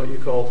producing what you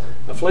call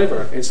a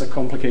flavor. It's a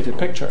complicated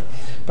picture.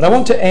 But I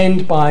want to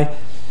end by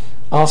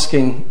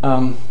asking,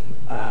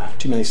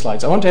 too many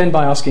slides. I want to end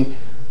by asking,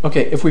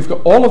 okay, if we've got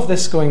all of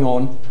this going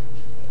on,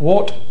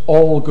 what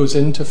all goes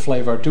into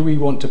flavor? Do we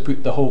want to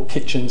put the whole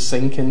kitchen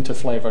sink into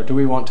flavor? Do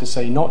we want to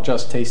say not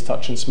just taste,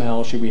 touch, and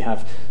smell? Should we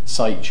have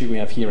sight? Should we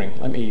have hearing?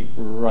 Let me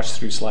rush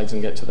through slides and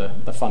get to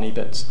the funny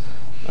bits.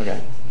 Okay.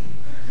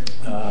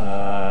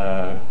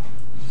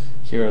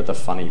 Here are the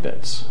funny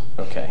bits.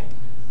 Okay.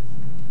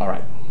 All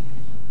right.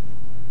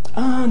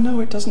 Ah, no,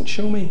 it doesn't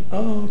show me.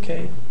 Oh,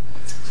 okay.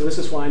 So this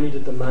is why I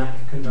needed the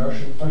Mac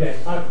conversion. Okay,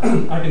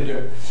 I can do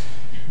it.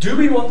 Do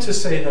we want to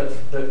say that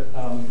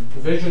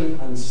vision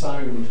and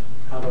sound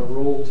have a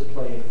role to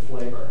play in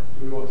flavor?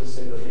 Do we want to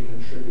say that they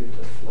contribute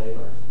to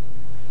flavor?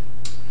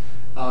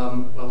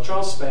 Well,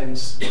 Charles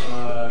Spence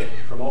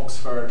from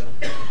Oxford,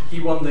 he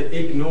won the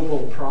Ig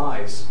Nobel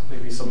Prize.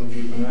 Maybe some of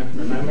you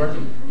remember.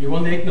 He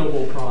won the Ig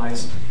Nobel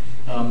Prize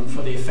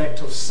for the effect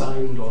of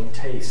sound on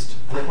taste,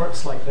 and it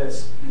works like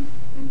this: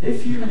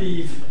 if you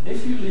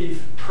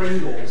leave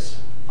Pringles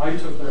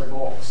out of their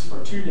box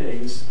for 2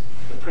 days,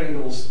 the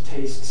Pringles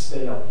taste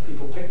stale.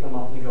 People pick them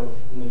up and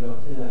they go,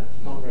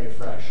 not very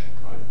fresh,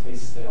 right?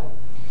 Tastes stale.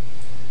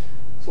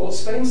 So what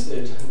Spence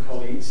did, and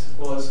colleagues,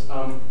 was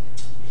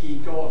he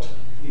got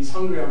these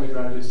hungry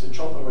undergraduates to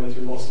chomp their way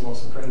through lots and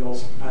lots of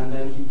Pringles, and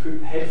then he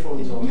put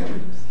headphones on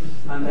them,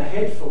 and the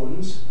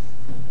headphones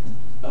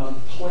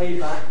play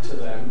back to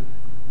them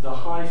the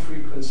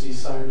high-frequency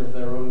sound of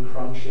their own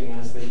crunching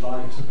as they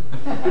bite.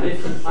 And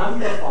if you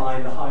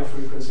amplify the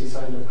high-frequency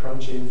sound of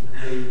crunching,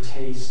 they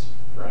taste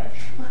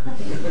fresh.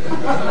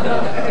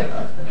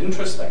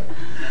 Interesting.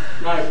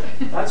 Now,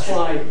 that's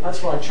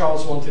why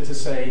Charles wanted to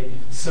say,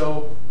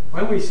 so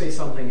when we say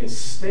something is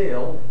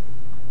stale,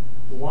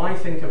 why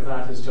think of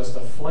that as just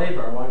a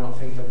flavor? Why not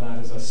think of that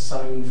as a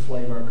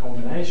sound-flavor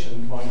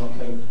combination? Why not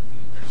think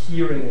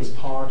hearing is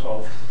part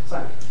of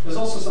sound? There's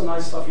also some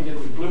nice stuff he did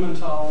with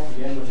Blumenthal,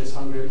 again with his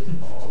hungry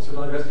or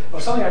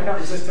something I can't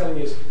resist telling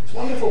you is it's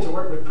wonderful to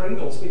work with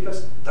Pringles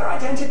because they're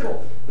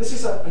identical. This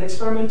is an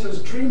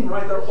experimenter's dream,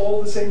 right? They're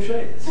all the same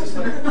shape. It's just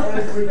like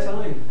every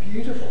time.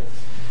 Beautiful.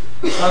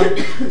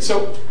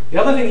 So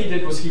the other thing he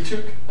did was he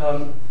took,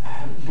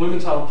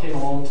 Blumenthal came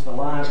along to the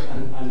lab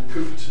and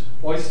cooked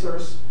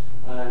oysters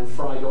and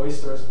fried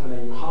oysters, and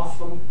then you half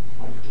them,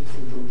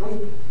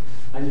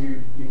 and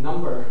you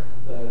number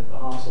the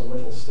halves of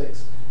little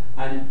sticks.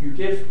 And you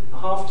give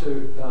half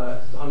to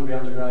the hungry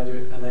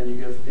undergraduate, and then you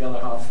give the other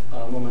half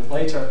a moment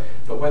later.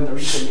 But when they're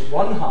eating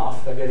one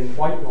half, they're getting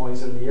white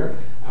noise in the ear,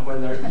 and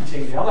when they're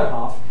eating the other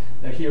half,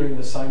 they're hearing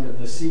the sound of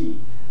the sea.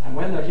 And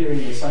when they're hearing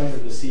the sound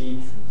of the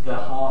sea, the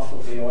half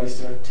of the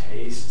oyster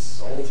tastes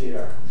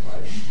saltier,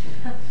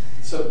 right?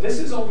 So this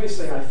is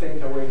obviously, I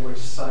think, a way in which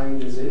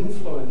sound is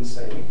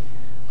influencing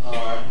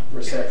our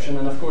reception.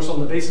 And of course, on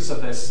the basis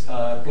of this,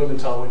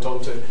 Blumenthal went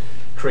on to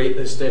create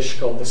this dish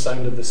called the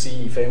Sound of the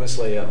Sea,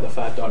 famously at the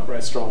Fat Duck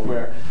restaurant,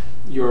 where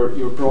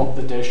you're brought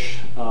the dish.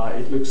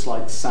 It looks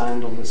like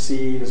sand on the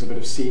sea. There's a bit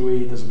of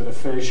seaweed. There's a bit of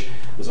fish.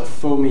 There's a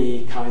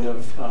foamy kind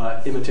of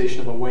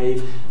imitation of a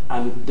wave.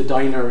 And the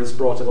diner is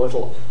brought a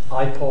little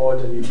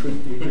iPod, and you put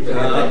it in the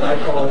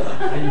iPod,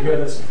 and you hear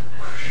this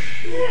whoosh,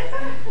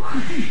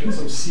 whoosh, and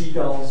some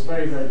seagulls.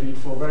 Very, very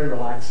beautiful, very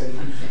relaxing.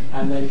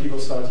 And then people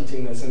start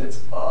eating this, and it's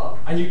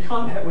and you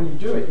can't help, when you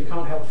do it, you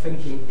can't help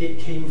thinking it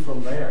came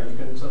from there. You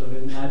can sort of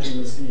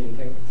imagine the sea and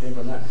think it came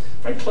from there.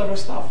 Very clever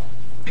stuff.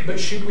 But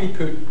should we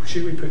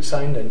put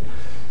sound in?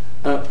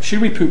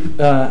 Should we put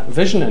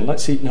vision in?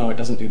 Let's see. No, it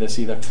doesn't do this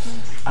either.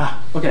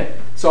 Okay.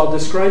 So I'll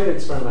describe the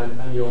experiment,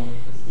 and you'll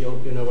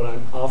know what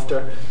I'm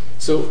after.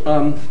 So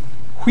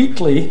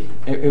Wheatley,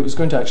 it was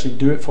going to actually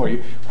do it for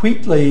you.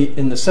 Wheatley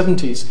in the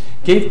 70s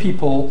gave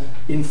people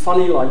in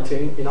funny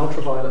lighting, in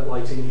ultraviolet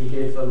lighting, he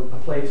gave them a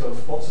plate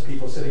of lots of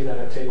people sitting down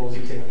at tables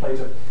eating a plate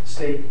of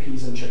steak,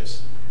 peas, and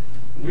chips.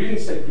 And they're eating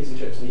steak, peas, and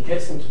chips, and he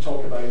gets them to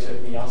talk about it,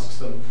 and he asks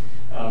them,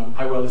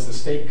 how well is the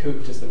steak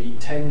cooked? Is the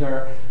meat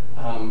tender?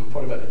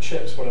 What about the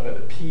chips? What about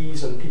the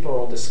peas? And people are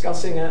all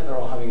discussing it. They're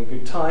all having a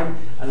good time.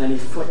 And then he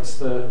flicks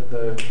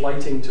the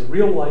lighting to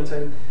real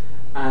lighting,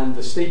 and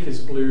the steak is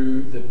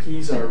blue, the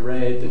peas are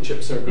red, the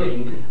chips are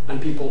green,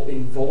 and people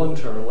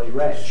involuntarily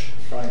retch.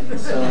 Right?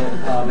 So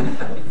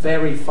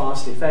very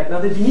fast effect. Now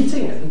they've been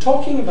eating it and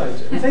talking about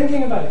it and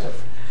thinking about it,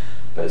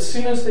 but as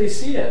soon as they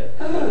see it,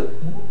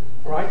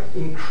 right,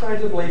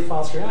 incredibly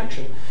fast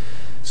reaction.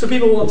 So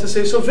people want to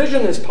say, so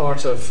vision is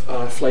part of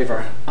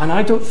flavor, and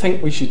I don't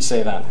think we should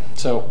say that.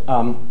 So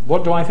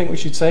what do I think we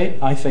should say?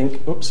 I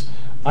think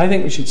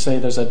we should say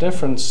there's a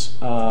difference.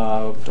 Do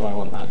I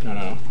want that?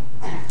 No.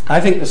 I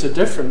think there's a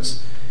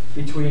difference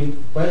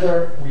between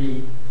whether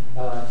we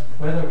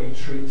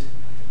treat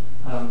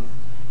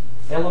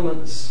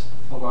elements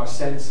of our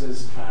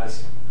senses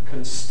as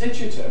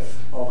constitutive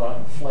of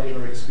a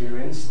flavor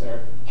experience,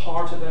 they're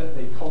part of it,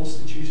 they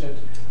constitute it,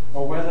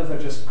 or whether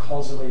they're just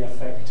causally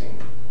affecting.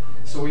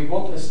 So we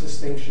want this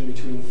distinction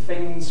between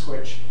things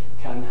which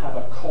can have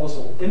a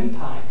causal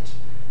impact,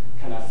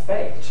 can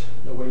affect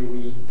the way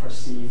we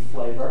perceive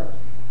flavor,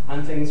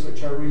 and things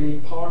which are really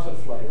part of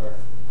flavor,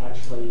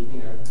 actually,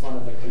 one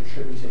of the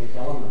contributing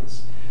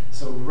elements.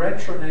 So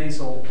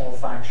retronasal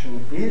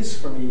olfaction is,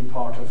 for me,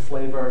 part of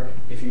flavor.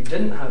 If you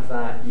didn't have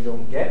that, you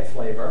don't get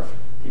flavor.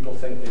 People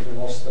think they've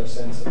lost their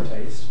sense of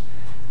taste.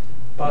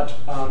 But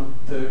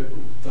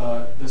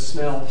the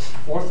smell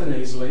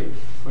orthonasally,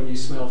 when you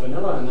smell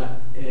vanilla and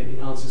that it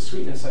enhances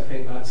sweetness, I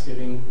think that's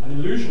giving an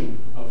illusion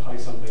of how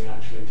something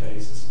actually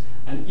tastes.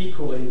 And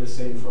equally the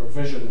same for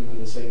vision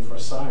and the same for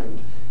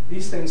sound.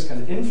 These things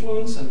can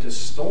influence and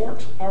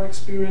distort our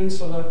experience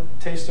of a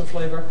taste of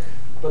flavor,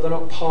 but they're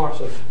not part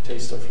of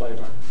taste of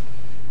flavor.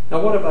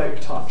 Now, what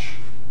about touch?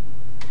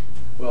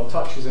 Well,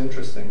 touch is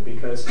interesting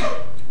because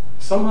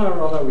somehow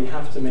or other we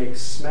have to make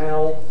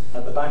smell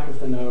at the back of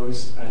the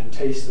nose and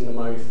taste in the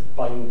mouth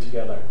bind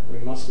together. We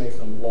must make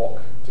them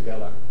lock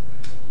together.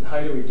 And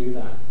how do we do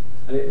that?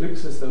 And it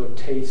looks as though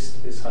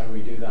taste is how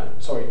we do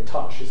that. Sorry,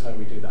 touch is how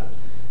we do that.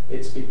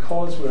 It's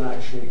because we're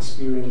actually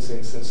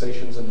experiencing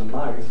sensations in the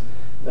mouth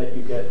that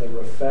you get the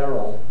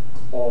referral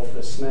of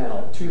the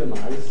smell to the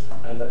mouth,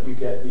 and that you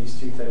get these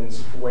two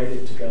things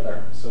wedded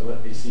together so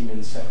that they seem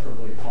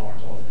inseparably part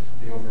of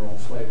the overall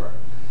flavor.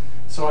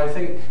 So I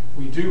think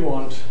we do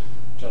want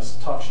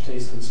just touch,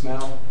 taste, and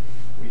smell.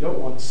 We don't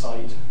want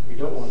sight, we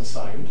don't want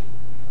sound.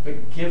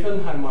 But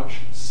given how much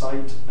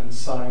sight and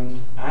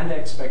sound and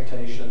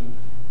expectation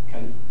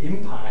can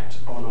impact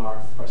on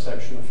our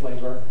perception of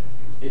flavor,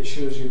 it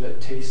shows you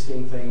that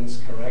tasting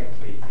things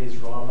correctly is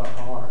rather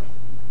hard.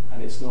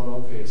 And it's not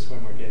obvious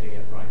when we're getting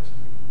it right.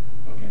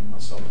 Okay, I'll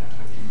stop there.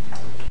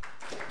 Thank you.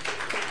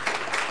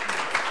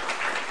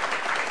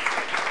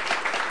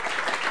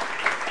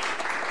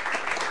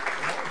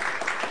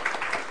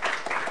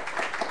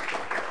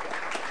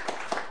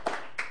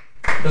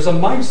 There's a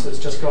mouse that's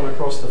just gone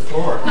across the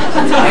floor.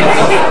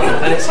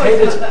 And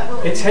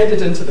it's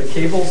headed into the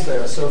cables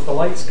there, so if the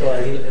lights go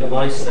out... The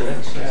mice are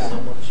actually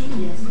somewhat...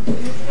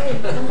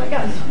 Oh my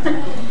god.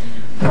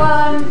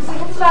 Well, so we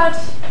have about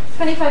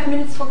 25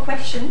 minutes for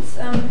questions.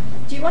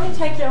 Do you want to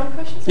take your own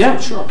questions? Yeah,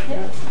 sure.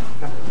 Yeah.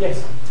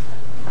 Yes.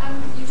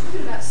 You're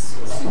talking about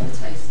super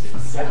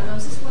tasters, Yeah. and I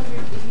was just wondering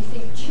if you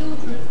think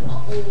children are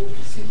all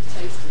super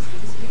tasters,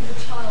 because if you give a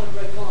child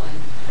red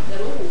wine,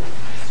 they'll all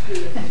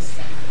screw at this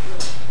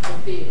or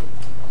beer.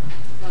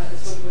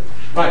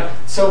 Right.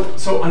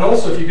 So, and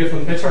also if you give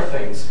them bitter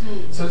things.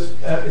 So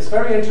it's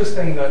very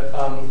interesting that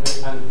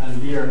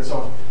and beer and so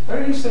on.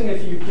 Very interesting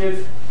if you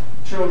give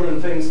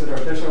children things that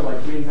are bitter,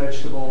 like green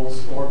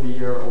vegetables or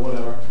beer or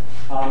whatever,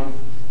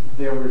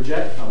 they'll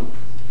reject them.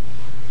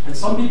 And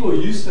some people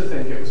used to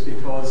think it was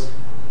because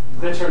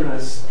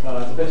bitterness,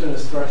 the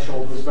bitterness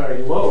threshold was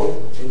very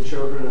low in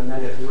children, and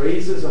then it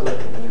raises a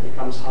little and it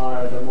becomes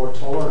higher, they're more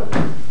tolerant.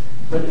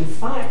 But in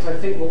fact, I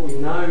think what we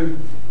now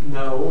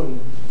know and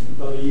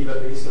believe,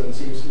 at least, and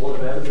seems a lot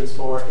of evidence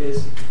for,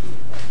 is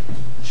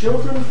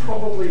children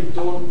probably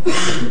don't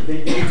do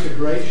the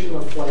integration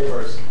of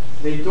flavors.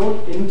 They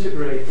don't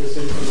integrate this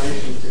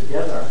information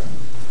together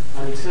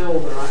until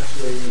they're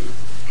actually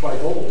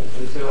quite old,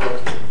 until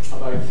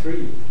about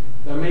 3.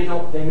 They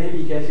may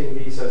be getting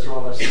these as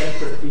rather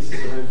separate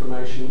pieces of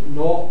information,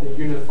 not the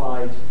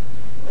unified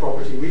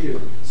property we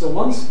do. So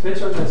once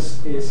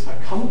bitterness is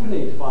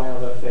accompanied by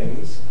other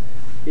things,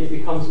 it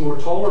becomes more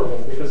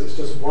tolerable because it's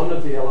just one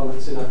of the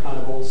elements in a kind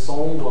of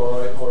ensemble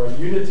or a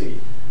unity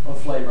of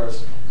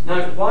flavors.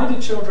 Now, why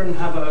do children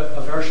have an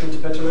aversion to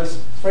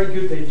bitterness? It's very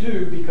good they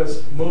do,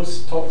 because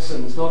most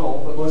toxins, not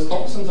all, but most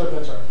toxins are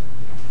bitter.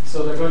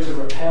 So they're going to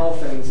repel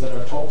things that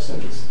are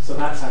toxins. So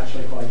that's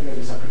actually quite good.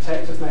 It's a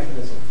protective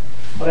mechanism.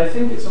 But I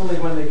think it's only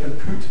when they can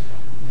put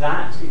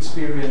that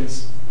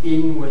experience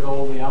in with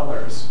all the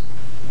others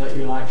that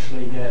you'll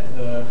actually get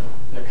the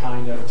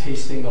kind of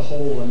tasting the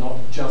whole and not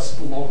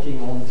just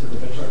locking on to the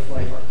bitter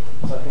flavour.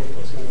 So I think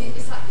what's going on.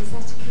 Is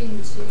that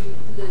akin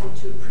to learning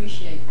to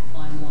appreciate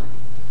fine wine?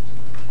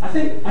 I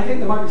think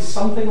there might be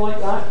something like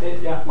that.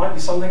 It might be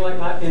something like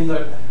that in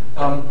the.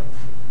 I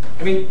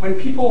mean, when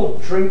people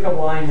drink a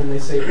wine and they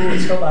say, "Oh,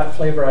 it's got that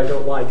flavour I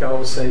don't like," I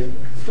always say,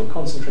 "Don't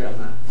concentrate on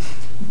that."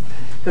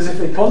 Because if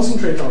they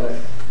concentrate on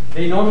it,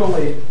 they not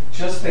only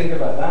just think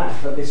about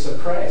that, but they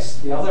suppress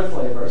the other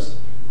flavours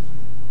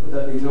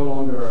that they no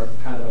longer are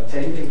kind of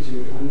attending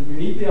to. And you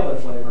need the other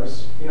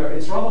flavours.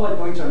 It's rather like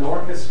going to an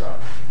orchestra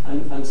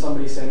and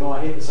somebody saying, "Oh,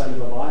 I hate the sound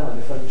of a violin."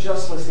 If they're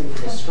just listening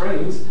to the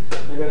strings,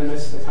 they're going to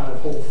miss the kind of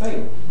whole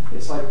thing.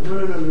 It's like,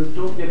 no,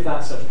 don't give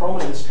that such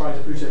prominence, try to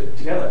put it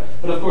together.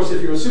 But of course,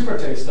 if you're a super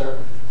taster,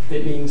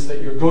 it means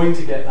that you're going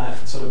to get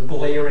that sort of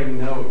blaring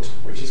note,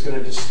 which is going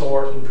to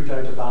distort and put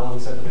out of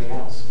balance everything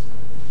else.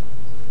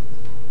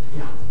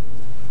 Yeah.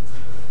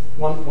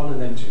 One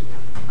and then 2.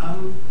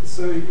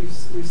 So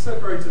you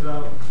separated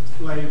out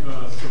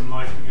flavour from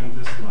liking and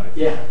dislike.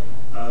 Yeah.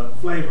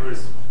 Flavour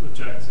is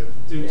objective.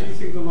 Do you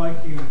think the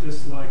liking and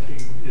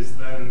disliking is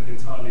then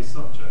entirely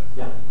subject?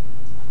 Yeah.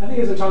 I think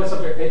it's entirely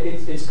subject.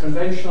 It's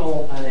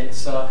conventional, and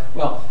it's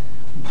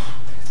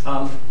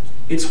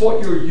it's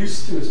what you're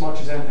used to as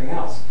much as anything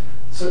else.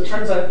 So it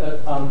turns out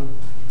that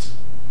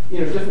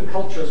different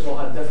cultures will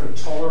have different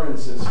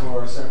tolerances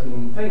for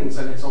certain things,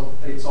 and it's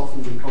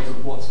often because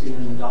of what's been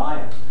in the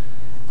diet.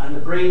 And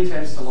the brain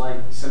tends to like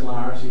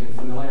similarity and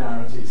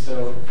familiarity.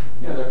 So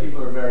there are people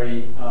who are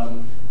very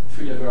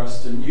food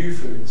averse to new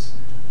foods.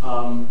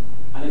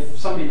 And if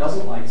somebody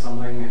doesn't like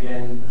something,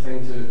 again, the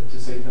thing to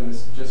say to them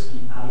is just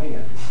keep having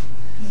it,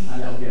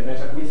 and it'll get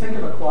better. We think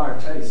of acquired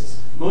tastes.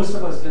 Most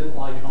of us didn't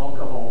like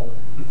alcohol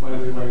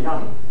when we were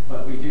young,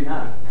 but we do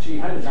now. Gee,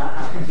 how did that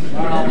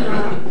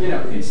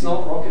happen? It's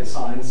not rocket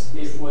science.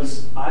 It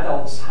was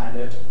adults had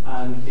it,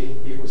 and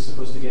it was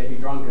supposed to get you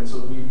drunk, and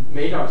so we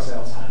made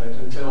ourselves have it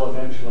until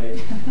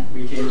eventually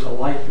we came to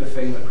like the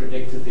thing that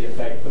predicted the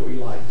effect that we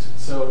liked.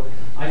 So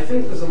I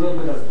think there's a little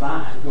bit of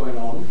that going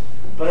on.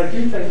 But I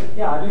do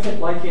think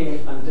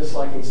liking and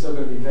disliking is still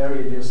going to be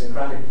very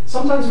idiosyncratic.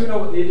 Sometimes we know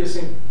what the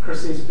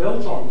idiosyncrasy is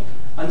built on,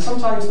 and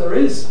sometimes there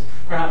is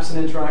perhaps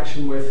an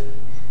interaction with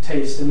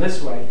taste in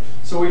this way.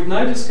 So we've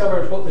now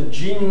discovered what the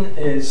gene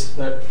is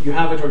that you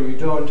have it or you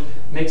don't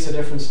makes a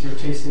difference to your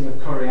tasting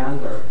of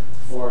coriander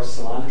or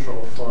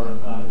cilantro for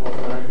North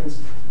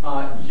Americans.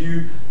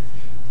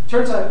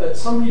 Turns out that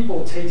some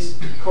people taste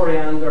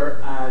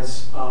coriander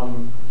as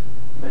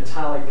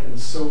metallic and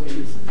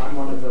soapy. I'm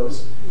one of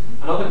those.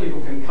 And other people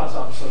can cut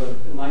up sort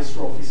of nice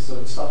raw pieces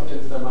of it, stuff it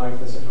into their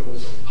mouth as if it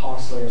was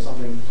parsley or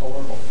something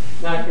tolerable.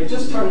 Now, it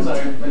just turns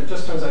out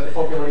the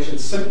population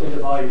simply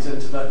divides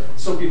into the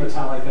soapy,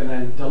 metallic, and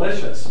then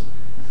delicious.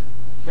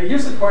 But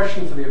here's the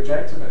question for the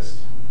objectivist.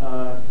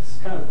 It's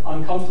kind of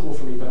uncomfortable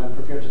for me, but I'm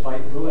prepared to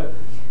bite the bullet.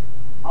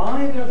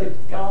 Either the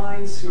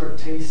guys who are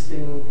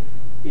tasting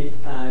it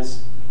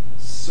as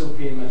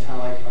soapy and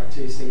metallic are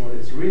tasting what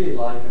it's really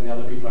like, and the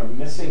other people are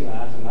missing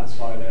that, and that's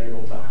why they're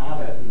able to have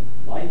it and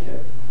like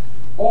it.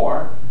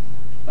 Or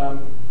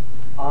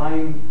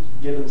I'm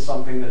given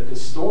something that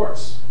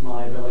distorts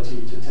my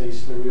ability to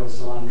taste the real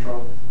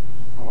cilantro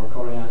or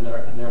coriander,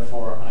 and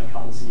therefore I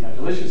can't see how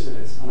delicious it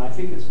is. And I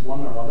think it's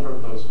one or other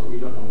of those, but we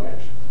don't know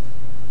which.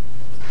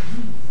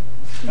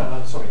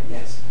 Sorry,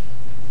 yes.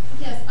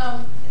 Yes,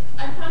 I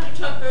found your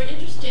talk very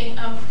interesting.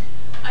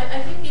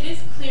 I think it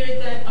is clear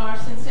that our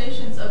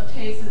sensations of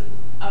taste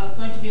are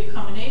going to be a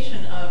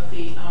combination of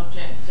the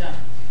object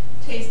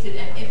tasted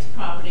and its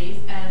properties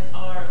and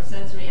our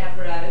sensory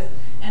apparatus,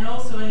 and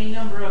also any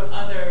number of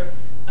other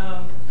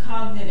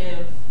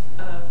cognitive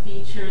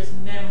features,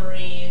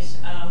 memories,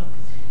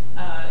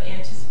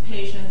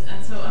 anticipations,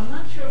 and so I'm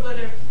not sure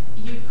whether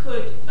you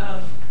could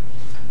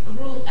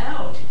rule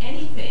out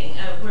anything,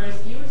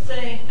 whereas you were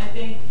saying, I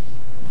think,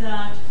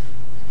 that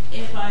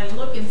if I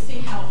look and see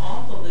how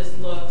awful this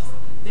looks,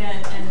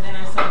 and then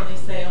I suddenly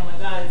say, oh my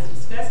God, it's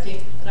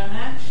disgusting, but I'm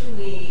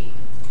actually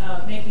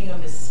making a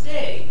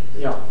mistake.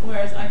 Yeah.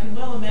 Whereas I can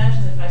well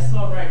imagine if I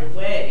saw right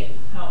away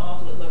how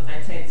awful it looked,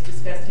 I'd say it's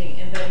disgusting,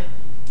 and then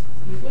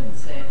you wouldn't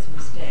say it's a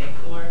mistake.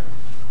 Or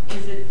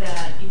is it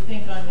that you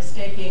think I'm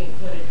mistaking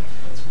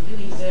what's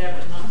really there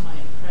but not my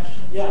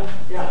impression?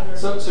 Yeah.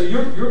 So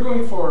you're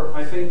going for,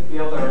 I think,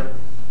 the other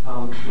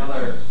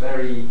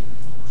very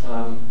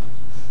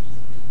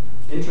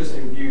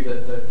interesting view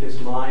that gives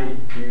my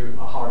view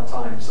a hard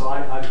time. So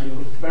I've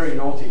been very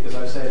naughty because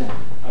I've said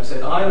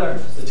either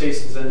the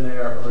taste is in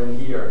there or in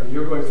here, and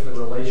you're going for the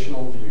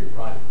relational view,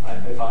 right?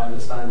 If I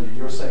understand you,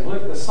 you're saying,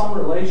 look, there's some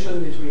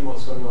relation between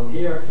what's going on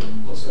here,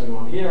 what's going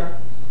on here,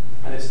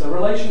 and it's the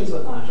relations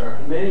that matter,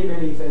 and many,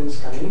 many things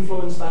can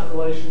influence that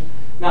relation.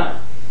 Now,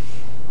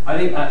 I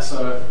think that's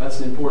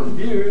an important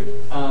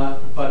view,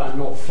 but I'm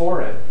not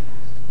for it.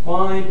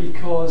 Why?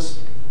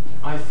 Because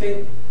I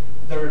think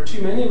there are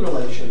too many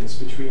relations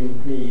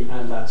between me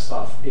and that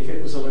stuff. If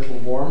it was a little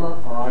warmer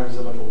or I was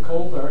a little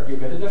colder, you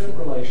get a different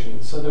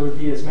relation. So there would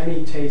be as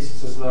many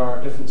tastes as there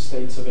are different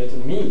states of it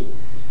in me.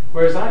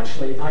 Whereas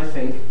actually, I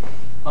think,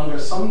 under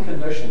some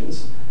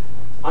conditions,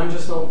 I'm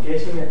just not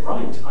getting it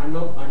right. I'm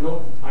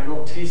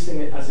not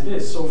tasting it as it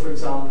is. So for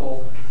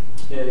example,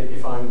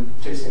 if I'm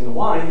tasting the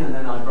wine and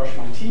then I brush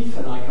my teeth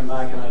and I come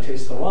back and I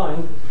taste the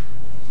wine,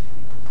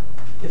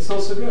 it's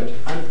not so good.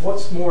 And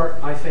what's more,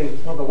 I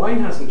think, well, the wine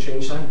hasn't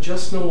changed, I'm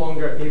just no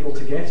longer able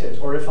to get it.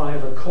 Or if I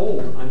have a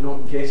cold, I'm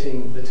not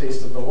getting the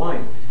taste of the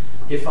wine.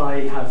 If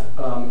I have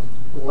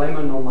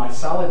lemon on my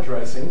salad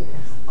dressing,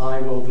 I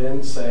will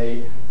then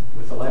say,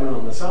 with the lemon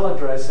on the salad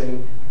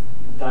dressing,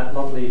 that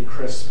lovely,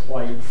 crisp,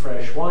 white,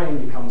 fresh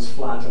wine becomes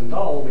flat and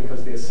dull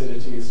because the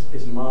acidity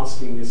is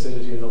masking the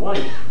acidity of the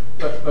wine.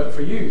 But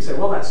for you, you'd say,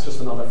 well, that's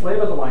just another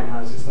flavor the wine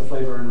has. It's the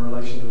flavor in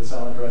relation to the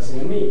salad dressing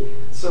and me.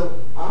 So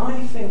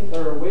I think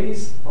there are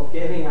ways of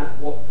getting at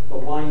what the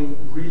wine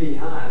really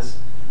has.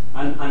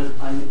 And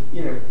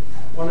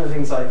one of the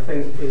things I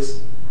think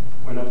is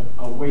when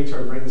a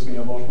waiter brings me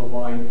a bottle of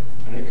wine,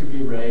 and it could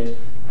be red,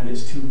 and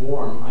it's too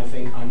warm, I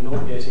think I'm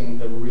not getting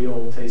the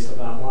real taste of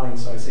that wine.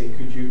 So I say,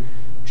 could you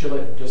chill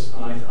it,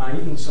 I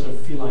even sort of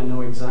feel I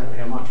know exactly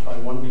how much by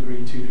 1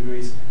 degree, 2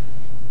 degrees,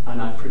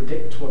 and I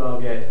predict what I'll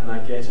get, and I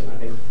get it, and I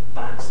think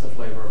that's the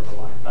flavor of the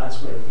wine.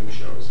 That's where everything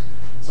shows.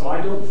 So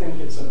I don't think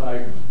it's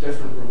about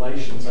different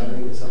relations. I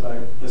think it's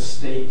about the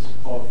state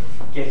of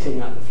getting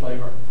at the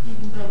flavor.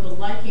 Even though the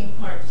liking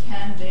part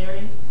can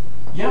vary?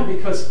 Yeah,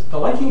 because the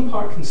liking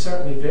part can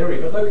certainly vary.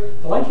 But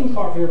look, the liking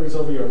part varies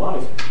over your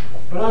life.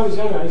 When I was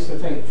young, I used to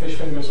think fish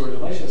fingers were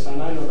delicious,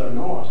 and I know they're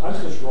not. I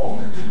was just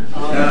wrong.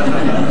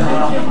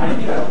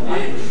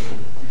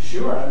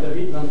 Sure, I'd have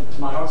eaten them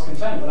to my heart's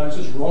content, but I was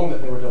just wrong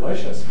that they were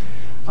delicious.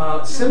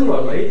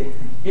 Similarly,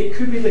 it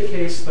could be the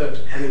case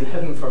that, I mean,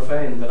 heaven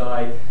forfend, that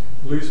I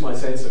lose my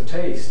sense of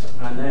taste,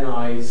 and then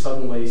I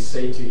suddenly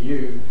say to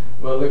you,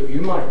 well, look,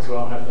 you might as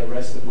well have the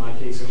rest of my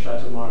case of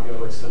Chateau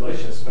Margaux. It's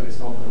delicious, but it's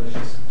not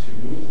delicious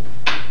to me.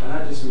 And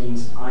that just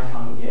means I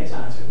can't get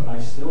at it, but I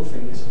still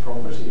think it's a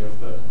property of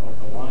the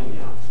wine,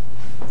 yeah.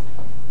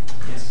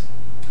 Yes?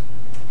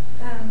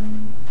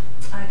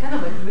 I kind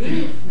of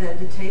agree that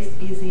the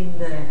taste is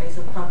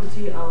a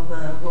property of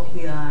what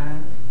we are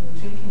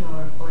drinking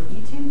or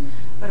eating,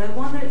 but I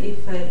wonder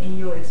if in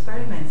your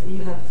experiments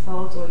you have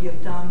thought or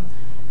you've done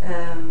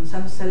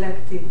some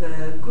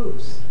selective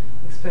groups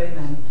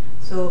experiment.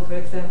 So, for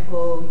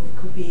example, it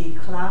could be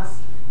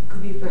class, it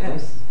could be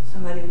perhaps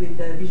somebody with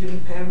a visual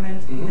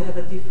impairment could have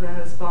a different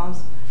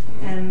response,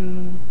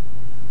 and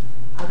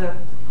other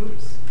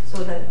groups,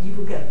 so that you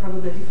would get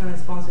probably a different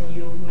response, and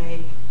you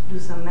may do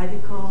some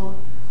medical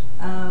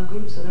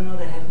groups. I don't know,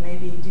 they have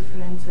maybe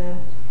different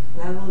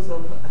levels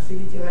of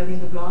acidity already in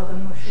the blood.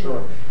 I'm not sure.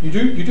 Sure.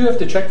 You do have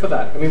to check for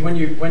that. I mean, when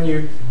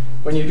you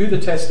do the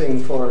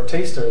testing for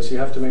tasters, you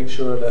have to make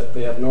sure that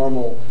they have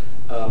normal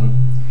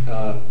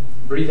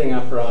breathing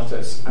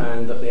apparatus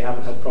and that they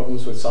haven't had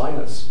problems with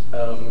sinus.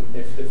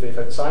 If they've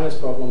had sinus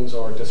problems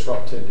or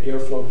disrupted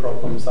airflow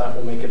problems, that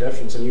will make a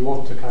difference, and you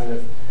want to kind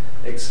of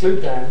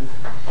exclude them.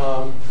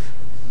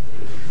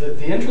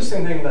 The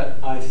interesting thing that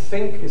I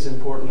think is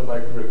important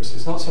about groups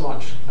is not so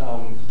much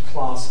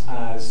class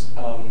as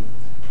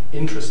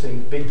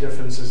interesting big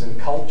differences in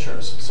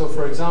cultures. So,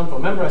 for example,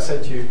 remember I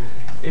said to you,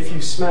 if you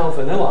smell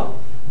vanilla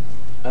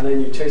and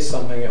then you taste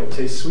something, it will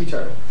taste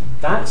sweeter.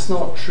 That's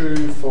not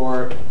true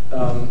for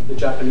the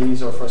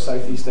Japanese or for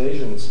Southeast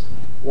Asians.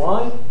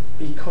 Why?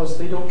 Because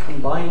they don't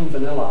combine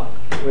vanilla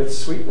with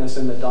sweetness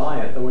in the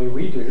diet the way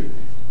we do,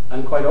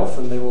 and quite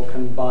often they will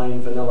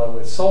combine vanilla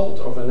with salt,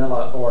 or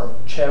vanilla or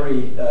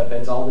cherry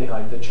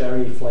benzaldehyde, the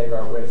cherry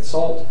flavor, with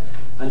salt.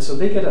 And so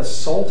they get a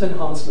salt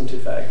enhancement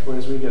effect,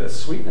 whereas we get a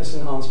sweetness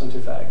enhancement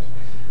effect.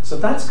 So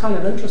that's kind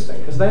of interesting,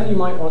 because then you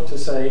might want to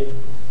say,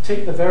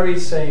 take the very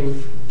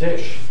same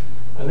dish,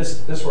 and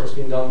this work's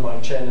been done by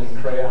Chen and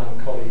Crayon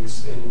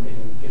colleagues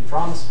in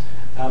France.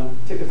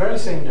 Take the very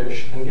same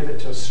dish and give it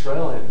to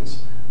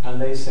Australians, and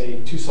they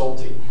say too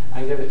salty,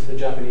 and give it to the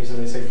Japanese and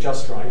they say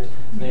just right.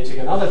 And then you take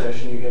another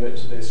dish and you give it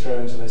to the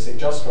Australians and they say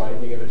just right,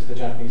 and you give it to the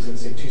Japanese and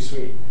they say too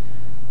sweet.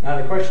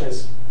 Now the question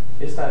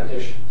is that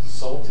dish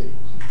salty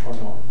or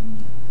not?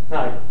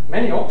 Now,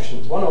 many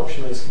options. One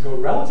option is to go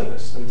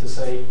relativist and to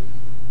say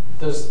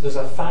there's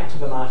a fact of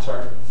the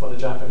matter for the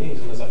Japanese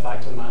and there's a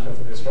fact of the matter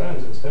for the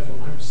Australians. It's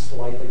different. I'm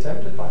slightly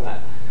tempted by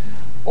that.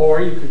 Or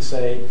you could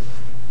say,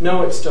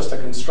 no, it's just a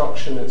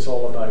construction. It's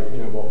all about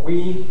what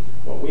we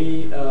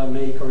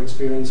make or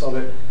experience of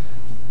it.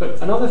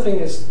 But another thing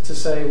is to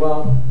say,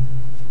 well,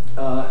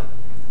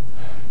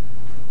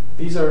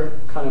 these are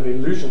kind of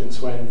illusions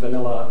when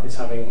vanilla is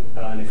having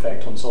an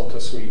effect on salt or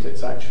sweet.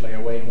 It's actually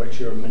a way in which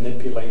you're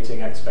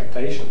manipulating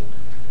expectation,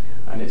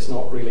 and it's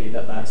not really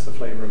that's the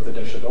flavor of the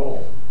dish at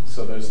all.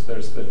 So there's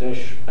the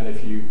dish, and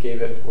if you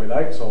gave it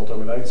without salt or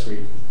without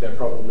sweet, they're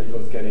probably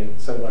both getting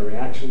similar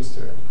reactions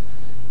to it.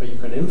 But you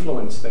can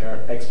influence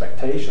their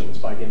expectations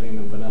by giving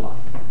them vanilla.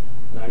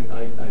 And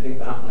I think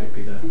that might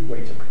be the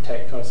way to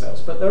protect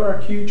ourselves. But there are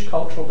huge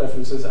cultural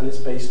differences, and it's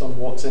based on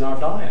what's in our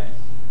diet.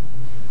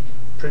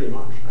 Pretty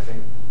much, I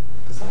think.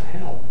 Does that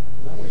help?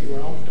 Is that what you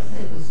were after?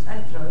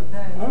 I throw it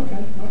there.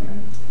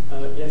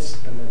 Okay. Yes,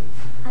 and then.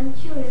 I'm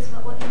curious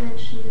about what you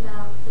mentioned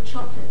about the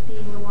chocolate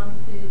being the one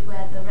food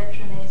where the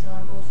retronasal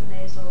and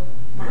orthonasal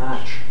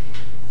match.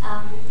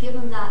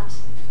 Given that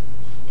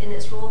in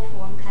its raw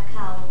form,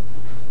 cacao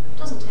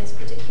doesn't taste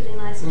particularly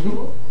nice at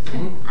all,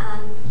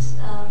 and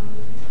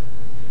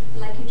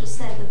like you just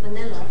said, the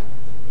vanilla,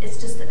 it's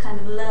just a kind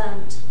of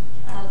learned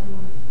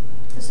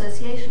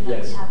association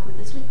that we have with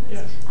the sweetness.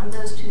 Yes. And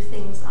those two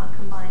things are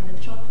combined in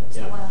chocolate.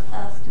 So why on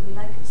earth do we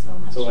like it so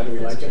much? So why do we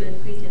like those two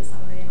ingredients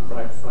are really not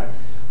Right.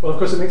 Well, of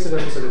course, it makes a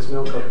difference if it's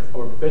milk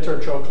or bitter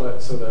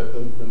chocolate. So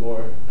the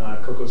more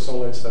cocoa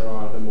solids there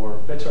are, the more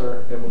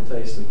bitter it will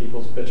taste, and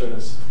people's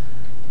bitterness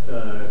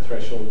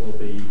threshold will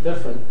be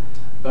different.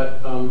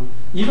 But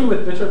even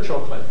with bitter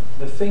chocolate,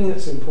 the thing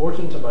that's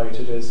important about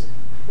it is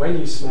when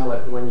you smell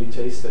it and when you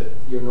taste it,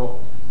 you're not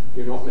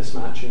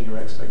mismatching your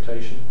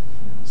expectation.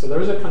 So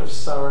there is a kind of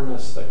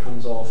sourness that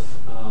comes off,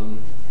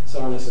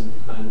 sourness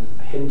and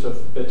a hint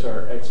of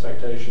bitter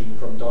expectation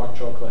from dark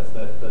chocolate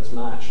that's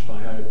matched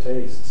by how it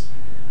tastes.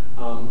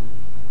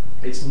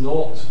 It's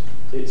not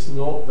it's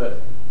not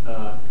that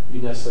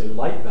you necessarily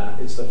like that,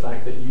 it's the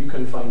fact that you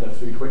can find a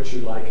food which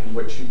you like and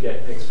which you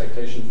get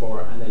expectation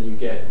for, and then you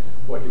get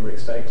what you were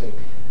expecting.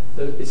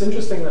 It's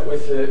interesting that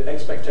with the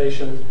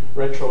expectation,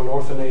 retro and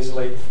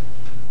orthonasally,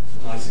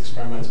 nice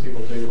experiments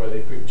people do where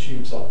they put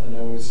tubes up the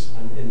nose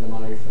and in the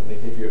mouth, and they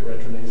give you it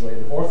retronasally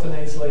and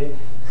orthonasally,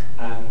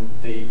 and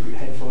they put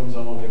headphones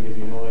on and give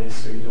you noise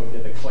so you don't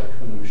get the click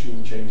when the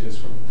machine changes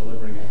from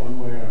delivering it one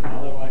way or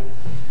another way.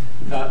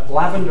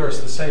 Lavender is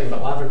the same,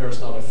 but lavender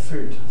is not a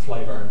food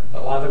flavour.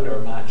 But lavender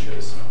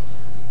matches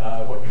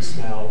what you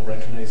smell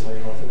retronasally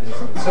and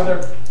orthonasally. So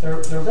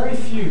there are very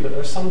few, but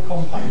there are some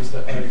compounds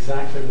that are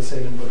exactly the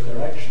same in both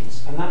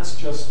directions. And that's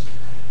just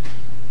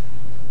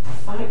a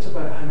fact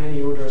about how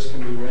many odours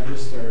can be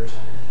registered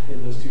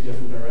in those two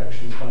different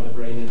directions by the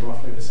brain in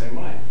roughly the same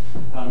way.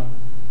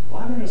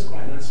 Lavender is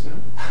quite a nice smell.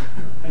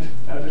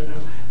 I don't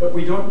know. But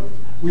we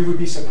would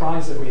be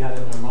surprised if we had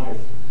it in our mouth.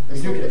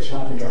 We do get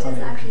lavender It is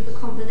honey. actually the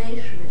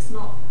combination, it's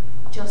not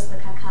just the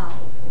cacao.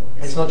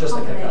 It's not just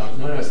the cacao.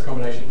 No, it's the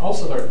combination.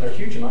 Also, there are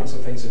huge amounts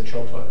of things in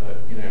chocolate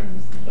that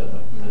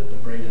the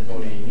brain and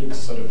body needs.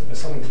 Sort of, there's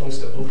something close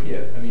to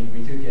opiate. I mean,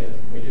 we do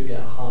get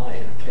a high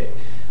and a kick,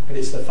 but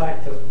it's the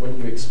fact that when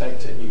you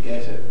expect it, you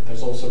get it.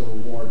 There's also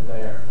reward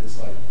there. It's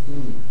like,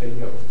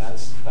 bingo,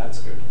 that's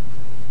good.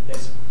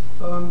 Yes.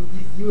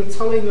 You were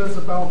telling us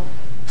about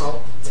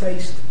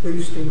taste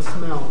boosting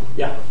smell.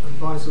 Yeah. And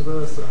vice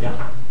versa.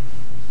 Yeah.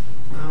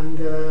 And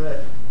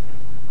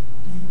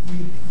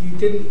you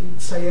didn't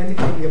say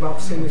anything about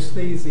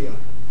synesthesia.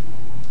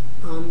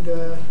 And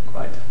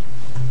Right.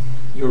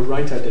 You're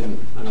right, I didn't.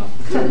 And I'll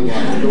tell you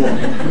why. Go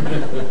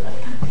on.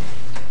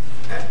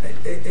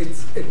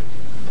 it's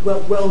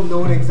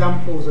well-known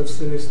examples of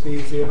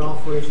synesthesia are,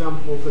 for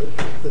example,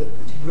 that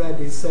red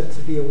is said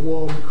to be a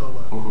warm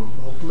colour,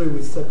 or blue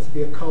is said to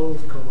be a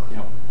cold colour.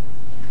 Yep.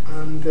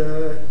 And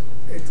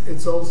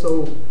it's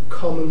also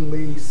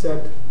commonly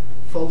said,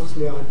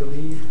 falsely I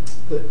believe,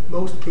 that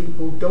most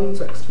people don't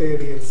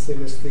experience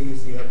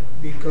synesthesia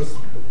because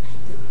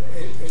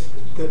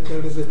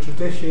there is a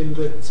tradition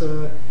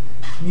that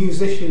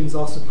musicians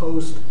are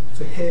supposed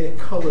to hear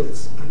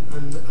colours,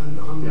 and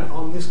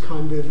on this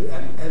kind of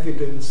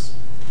evidence,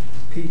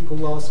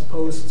 people are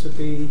supposed to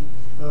be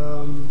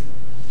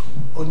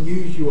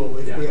unusual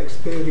if they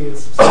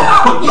experience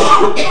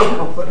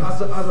synesthesia. But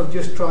as I've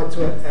just tried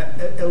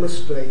to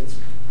illustrate,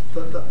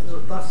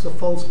 that's a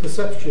false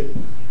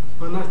perception.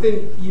 And I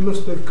think you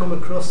must have come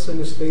across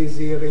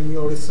synesthesia in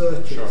your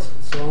researches. Sure.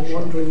 So I'm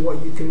wondering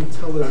what you can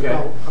tell us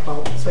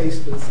about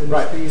taste and synesthesia.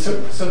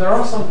 Right. So there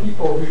are some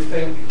people who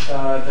think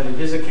that it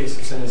is a case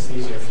of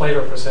synesthesia.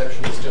 Flavor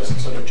perception is just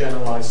sort of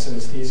generalized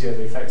synesthesia,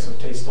 the effects of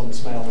taste on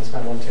smell and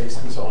smell on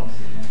taste and so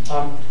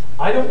on.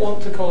 I don't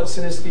want to call it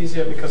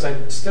synesthesia because I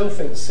still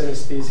think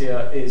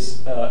synesthesia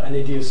is an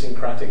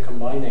idiosyncratic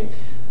combining.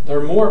 There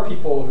are more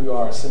people who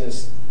are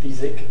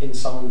synesthesic in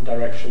some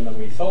direction than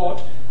we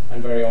thought,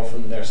 and very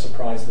often they're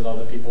surprised that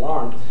other people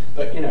aren't.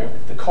 But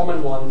the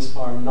common ones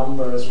are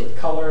numbers with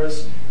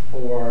colours,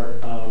 or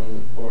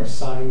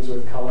sounds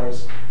with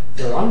colours.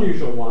 There are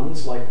unusual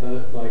ones, like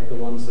the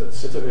ones that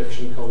Sitovich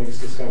and colleagues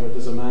discovered.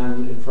 There's a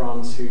man in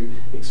France who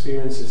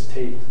experiences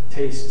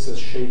tastes as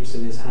shapes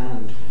in his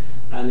hand,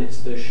 and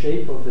it's the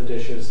shape of the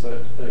dishes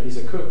that he's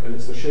a cook, and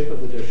it's the shape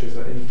of the dishes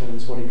that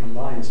influence what he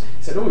combines.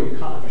 He said, "Oh, you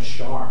can't have a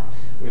sharp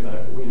with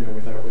a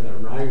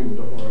round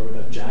or with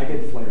a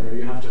jagged flavour.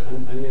 You have to,"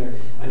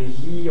 and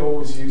he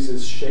always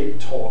uses shape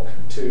talk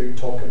to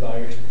talk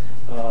about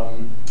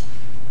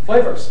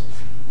flavours.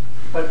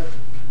 But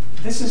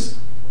this is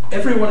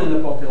everyone in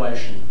the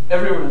population.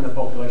 Everyone in the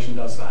population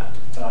does that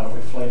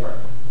with flavour,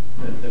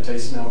 the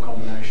taste-smell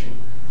combination.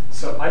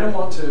 So I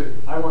want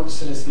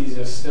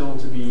synesthesia still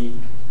to be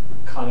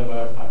kind of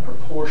a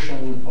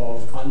proportion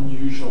of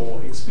unusual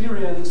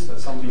experience that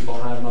some people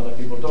have and other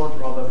people don't,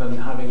 rather than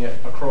having it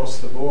across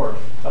the board.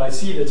 But I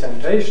see the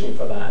temptation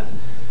for that.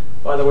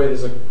 By the way,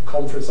 there's a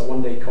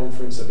one-day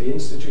conference at the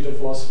Institute of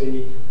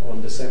Philosophy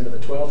on December the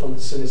 12th on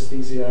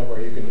synesthesia,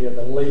 where you can hear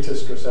the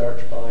latest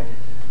research by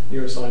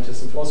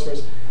neuroscientists and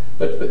philosophers.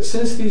 But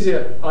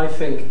synesthesia, I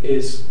think,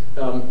 is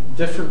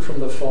different from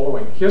the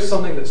following. Here's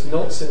something that's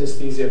not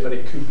synesthesia, but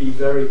it could be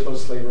very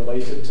closely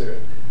related to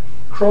it.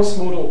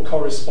 Cross-modal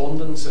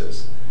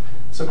correspondences.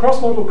 So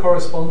cross-modal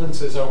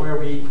correspondences are where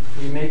we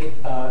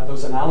make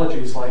those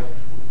analogies like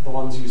the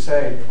ones you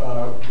say,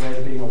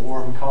 red being a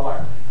warm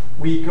colour.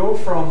 We go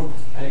from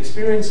an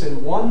experience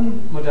in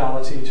one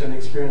modality to an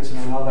experience in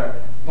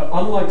another, but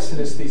unlike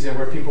synesthesia,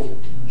 where people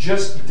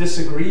just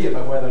disagree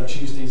about whether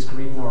Tuesday is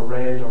green or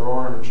red or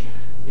orange,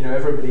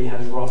 everybody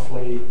has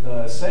roughly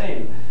the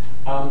same.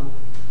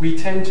 We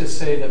tend to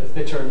say that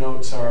bitter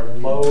notes are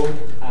low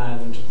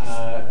and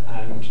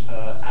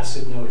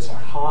acid notes are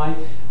high.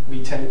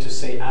 We tend to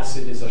say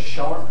acid is a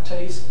sharp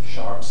taste,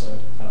 sharp's a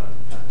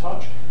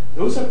touch.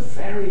 Those are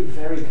very,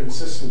 very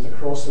consistent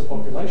across the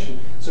population.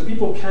 So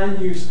people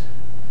can use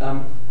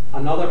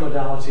another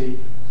modality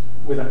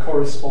with a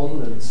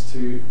correspondence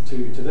to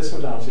this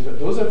modality, but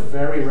those are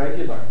very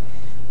regular.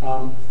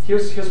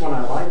 Here's one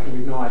I like, and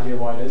we've no idea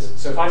why it is.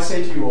 So if I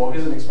say to you all,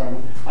 here's an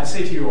experiment. I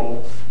say to you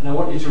all, and I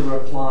want you to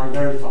reply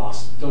very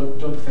fast. Don't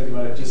think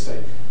about it. Just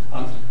say.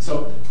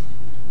 So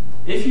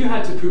if you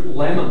had to put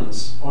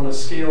lemons on a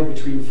scale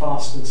between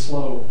fast and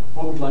slow,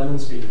 what would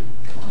lemons be?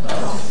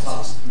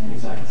 Fast.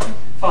 Exactly.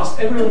 Fast.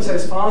 Everyone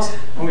says fast,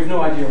 and we've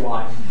no idea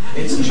why.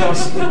 It's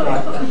just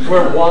right.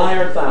 We're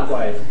wired that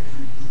way.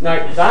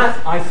 Now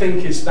that I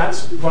think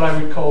that's what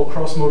I would call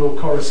cross-modal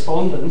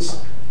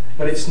correspondence.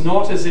 But it's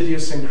not as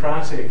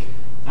idiosyncratic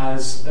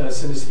as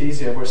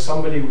synesthesia, where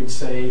somebody would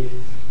say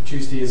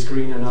Tuesday is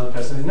green and another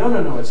person says,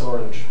 no, it's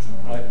orange,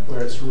 right?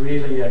 Where it's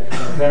really a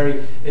kind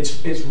of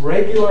it's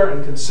regular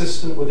and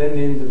consistent within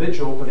the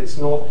individual, but it's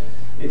not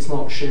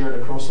shared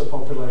across the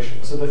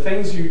population. So the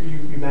things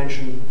you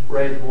mentioned,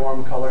 red,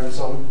 warm, colour, and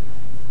so on,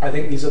 I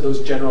think these are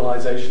those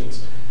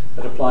generalizations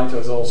that apply to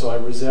us all. So I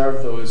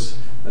reserve those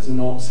as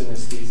not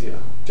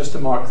synesthesia, just to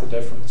mark the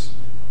difference.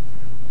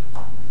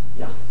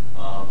 Yeah.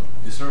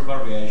 Is there a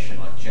variation,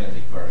 like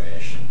genetic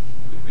variation,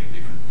 between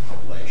different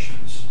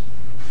populations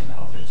in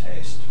how they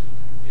taste?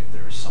 If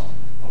there is some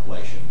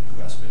population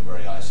who has been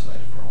very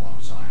isolated for a long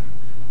time,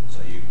 so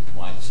you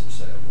might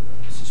suspect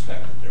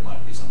that there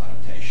might be some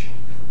adaptation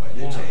in the way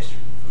they taste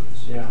different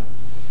foods. Yeah.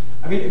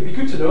 I mean, it'd be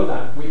good to know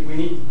that.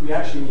 We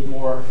actually need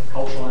more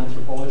cultural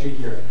anthropology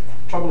here.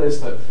 Trouble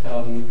is that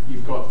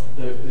you've got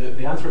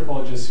the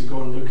anthropologists who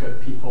go and look at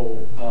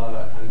people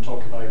and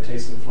talk about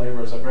taste and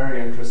flavors are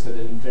very interested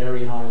in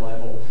very high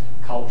level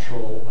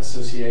cultural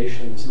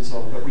associations and so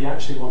on. But we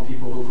actually want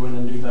people who go in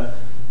and do the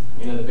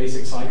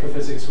basic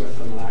psychophysics with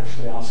them and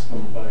actually ask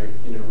them about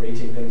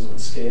rating things on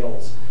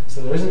scales.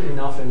 So there isn't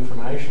enough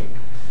information.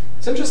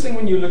 It's interesting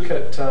when you look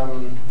at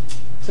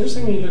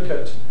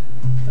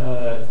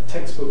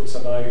textbooks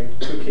about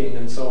cooking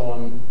and so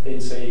on in,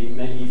 say,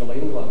 medieval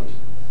England.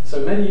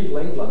 So medieval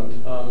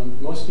England,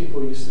 most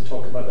people used to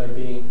talk about there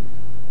being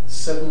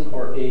 7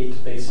 or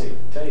 8 basic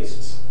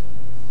tastes.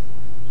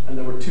 And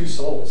there were 2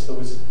 salts. There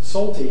was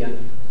salty and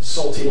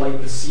salty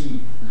like the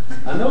sea.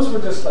 And those were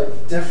just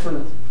like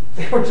different,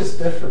 they were just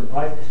different,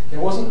 right? There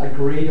wasn't a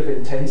grade of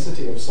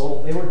intensity of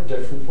salt. They were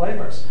different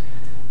flavors.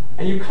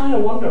 And you kind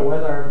of wonder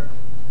whether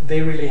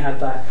they really had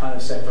that kind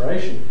of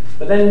separation.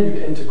 But then you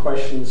get into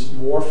questions,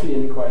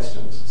 Worfian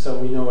questions. So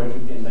we know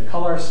in the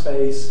color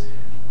space,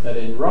 that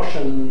in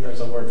Russian there's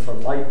a word for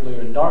light blue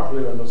and dark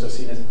blue, and those are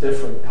seen as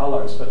different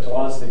colors, but to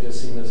us they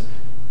just seem as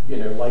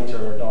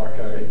lighter or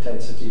darker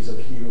intensities of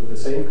hue of the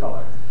same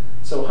color.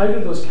 So how do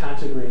those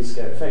categories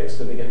get fixed?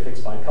 Do they get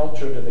fixed by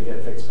culture? Do they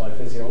get fixed by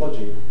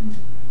physiology?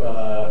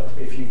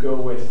 If you go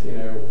with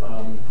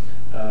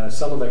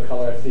some of the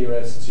color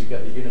theorists, you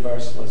get the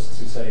universalists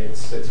who say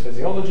it's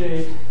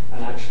physiology,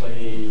 and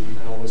actually you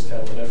can always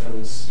tell the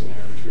difference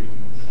between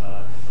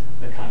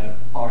the kind of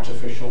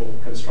artificial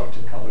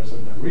constructed colors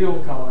and the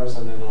real colors,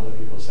 and then other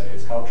people say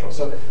it's cultural.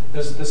 So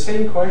there's the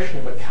same question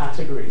about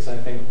categories, I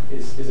think,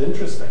 is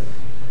interesting,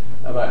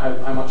 about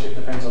how much it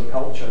depends on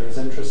culture is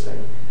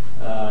interesting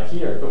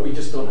here, but we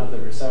just don't have the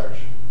research.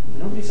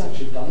 Nobody's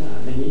actually done that,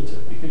 and they need to.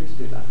 It'd be good to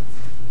do that.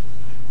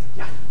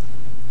 Yeah?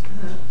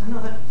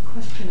 Another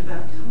question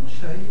about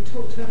culture. You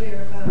talked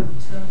earlier about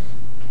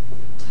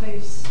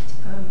taste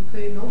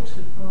being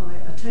altered by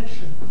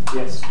attention.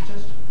 Yes.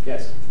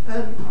 Yes.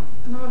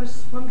 And I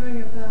was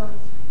wondering about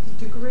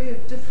the degree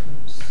of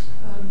difference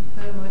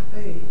there might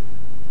be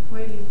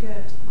where you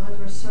get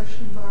either a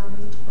social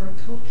environment or a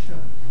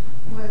culture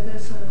where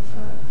there's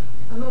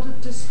a lot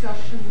of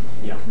discussion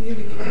or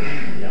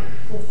communication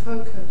or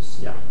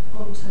focus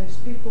on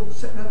taste. People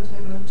sit around the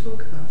table and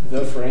talk about it.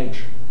 The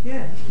French.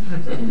 Yeah.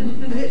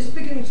 And it's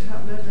beginning to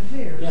happen over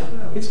here as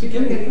well. It's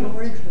beginning. Getting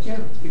more interesting.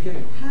 Yeah, it's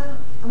beginning.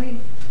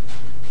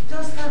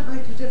 Does that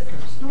make a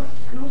difference? Not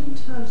in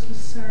terms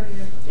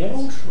necessarily of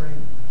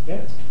altering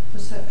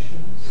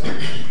perceptions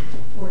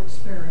or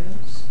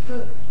experience,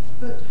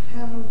 but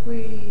how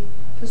we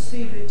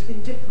perceive it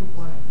in different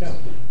ways. Yeah.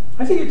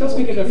 I think it does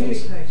make a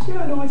difference.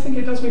 Yeah, no, I think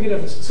it does make a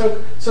difference.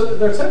 So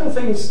there are several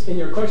things in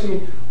your question. I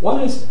mean,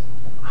 one is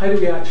how do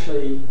we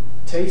actually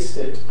taste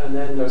it, and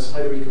then there's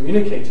how do we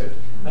communicate it.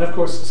 And of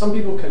course, some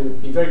people can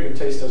be very good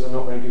tasters and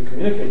not very good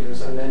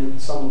communicators, and then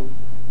some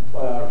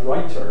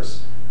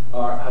writers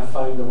have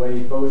found a way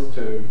both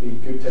to be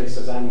good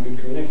tasters and good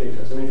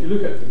communicators. I mean, if you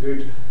look at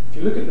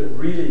the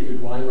really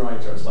good wine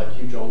writers like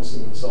Hugh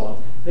Johnson and so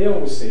on, they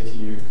always say to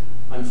you,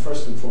 "I'm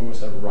first and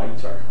foremost a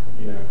writer."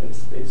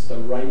 It's the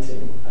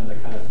writing and the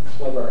kind of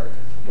clever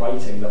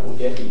writing that will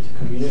get me to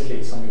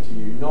communicate something to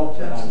you.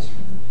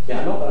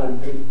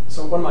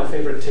 So one of my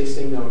favorite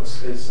tasting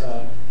notes is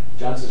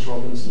Jancis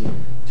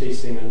Robinson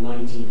tasting a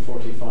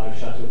 1945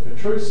 Chateau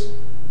Petrus,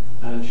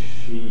 and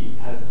she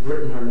had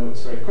written her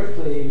notes very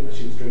quickly.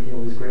 She was drinking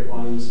all these great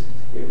wines.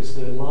 It was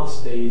the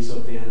last days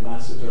of the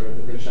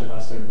British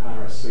ambassador in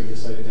Paris, so he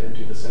decided to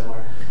empty the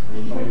cellar and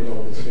invited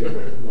all his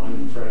favourite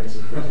wine friends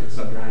and critics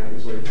and drank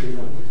his way through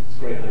them. It's a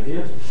great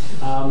idea.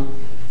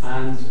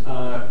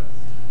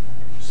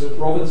 So So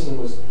Robinson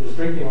was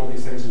drinking all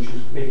these things and she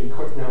was making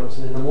quick notes,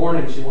 and in the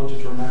morning she wanted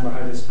to remember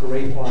how this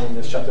great wine,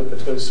 this Chateau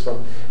Petrus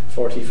from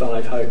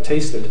 45, how it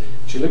tasted.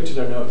 She looked at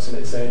her notes and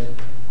it said,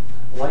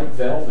 like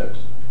velvet,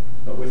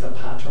 but with a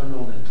pattern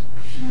on it.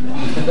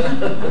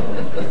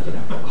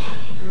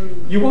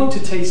 You want to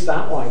taste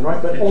that wine,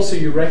 right? But also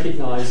you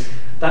recognize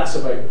that's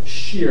about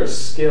sheer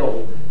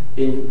skill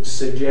in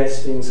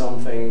suggesting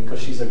something, because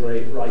she's a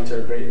great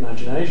writer, great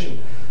imagination.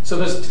 So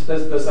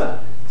there's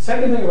that.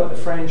 Second thing about the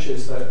French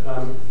is that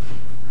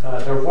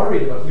they're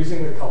worried about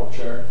losing the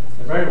culture.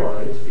 They're very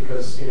worried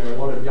because a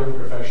lot of young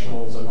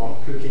professionals are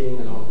not cooking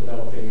and not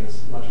developing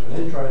as much of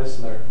an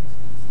interest. And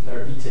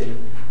they're eating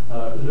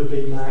Le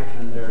Big Mac,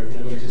 and they're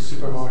going to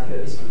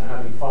supermarkets and they're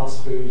having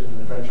fast food, and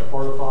the French are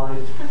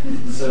horrified.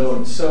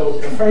 So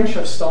the French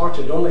have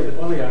started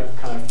only a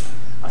kind of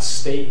a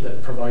state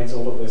that provides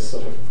all of this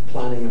sort of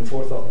planning and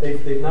forethought.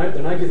 They're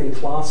now giving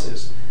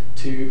classes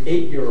to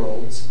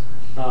 8-year-olds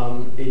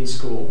in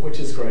school, which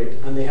is great,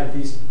 and they have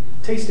these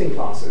tasting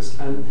classes,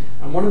 and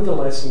one of the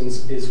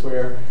lessons is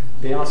where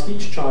they ask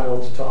each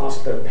child to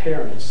ask their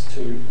parents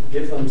to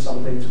give them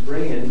something to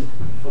bring in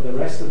for the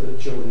rest of the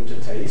children to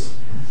taste,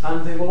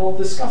 and they will all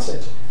discuss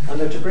it, and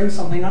they're to bring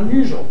something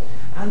unusual.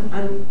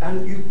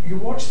 And you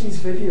watch these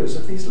videos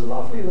of these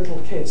lovely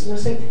little kids, and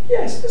they're saying,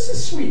 yes, this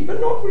is sweet,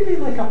 but not really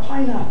like a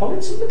pineapple.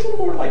 It's a little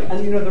more like,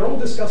 and they're all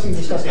discussing.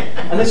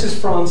 And this is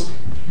France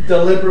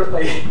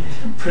deliberately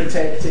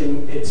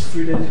protecting its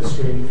food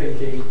industry and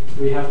thinking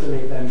we have to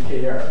make them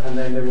care, and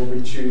then they will be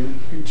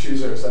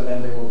choosers, and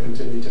then they will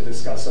continue to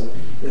discuss, and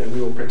we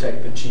will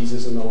protect the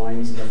cheeses and the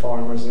wines and the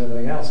farmers and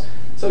everything else.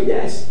 So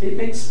yes, it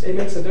makes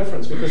a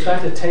difference, because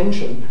that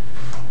attention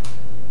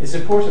is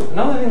important.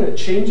 Another thing that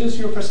changes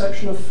your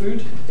perception of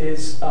food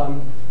is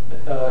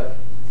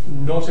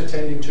not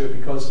attending to it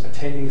because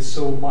attending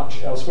so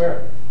much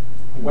elsewhere.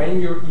 When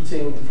you're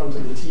eating in front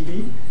of the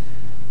TV,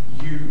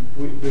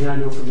 we now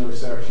know from the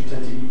research you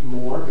tend to eat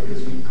more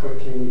because you eat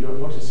quickly and you don't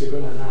notice. You're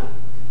going like that.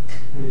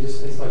 And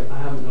it's like, I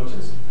haven't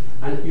noticed.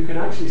 And you can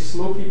actually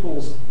slow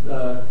people's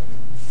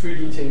food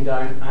eating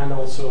down and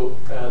also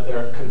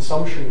their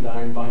consumption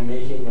down by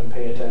making them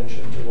pay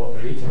attention to what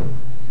they're eating.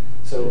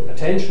 So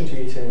attention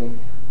to eating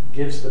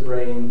gives the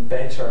brain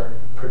better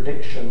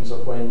predictions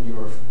of when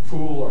you're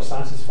full or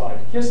satisfied.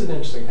 Here's an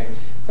interesting thing.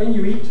 When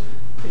you eat,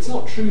 it's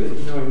not true that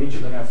you know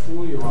immediately how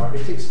full you are.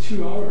 It takes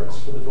 2 hours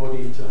for the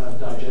body to have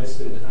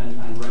digested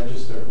and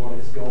registered what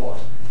it's got.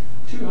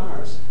 2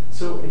 hours.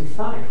 So in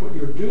fact, what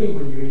you're doing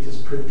when you eat is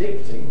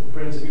predicting, the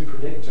brain's a good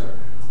predictor,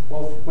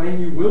 of when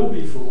you will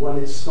be full, and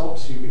it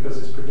stops you because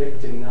it's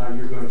predicting now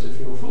you're going to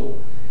feel full.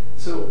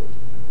 So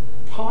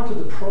part of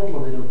the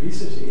problem in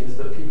obesity is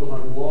that people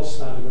have lost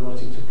that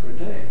ability to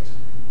predict.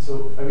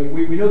 So, I mean,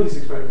 we know these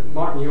experiments.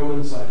 Martin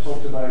Yeomans, I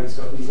talked about, he's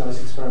got these nice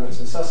experiments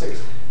in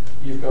Sussex.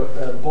 You've got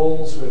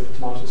bowls with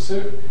tomato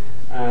soup,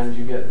 and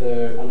you get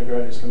the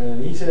undergraduates come in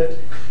and eat it,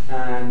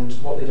 and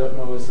what they don't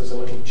know is there's a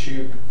little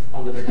tube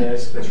under the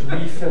desk that's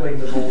refilling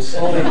the bowl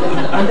slowly,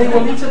 and they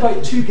will eat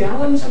about 2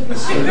 gallons of the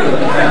soup.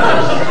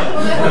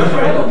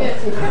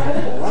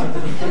 Incredible, right?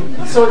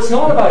 So it's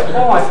not about,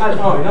 I've had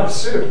enough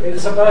soup.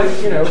 It's about,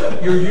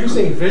 you're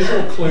using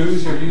visual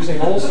clues, you're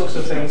using all sorts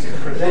of things to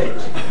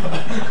predict.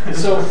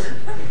 So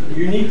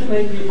you need to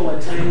make people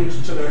attend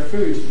to their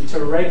food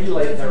to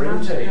regulate their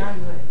intake.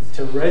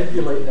 To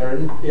regulate their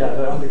intake.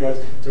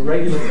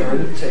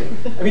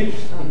 I mean,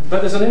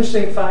 but there's an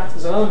interesting fact.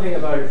 There's another thing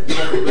about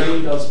what the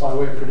brain does by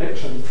way of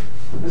prediction.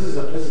 This is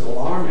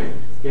alarming.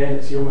 Again,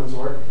 it's Yeoman's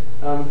work.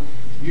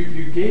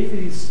 You gave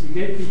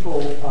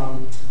people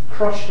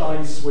crushed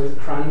ice with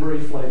cranberry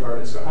flavour.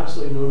 It's got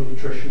absolutely no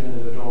nutrition in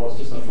it at all. It's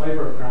just a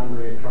flavour of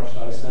cranberry and crushed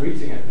ice. They're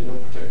eating it. They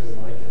don't particularly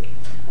like it.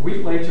 A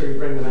week later, you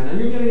bring them in, and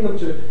you're getting them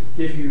to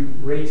give you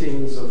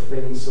ratings of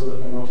things so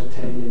that they're not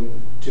attending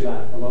to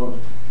that alone.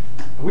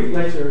 A week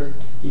later,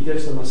 he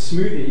gives them a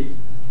smoothie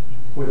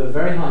with a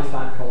very high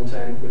fat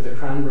content with the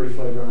cranberry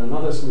flavour, and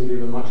another smoothie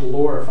with much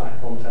lower fat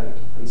content,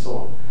 and so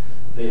on.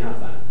 They have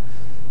that.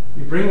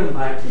 You bring them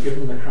back, you give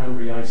them the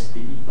cranberry ice,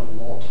 they eat a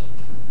lot.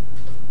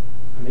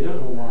 And they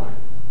don't know why.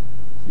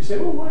 You say,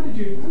 well, why did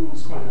you? Oh,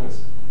 that's quite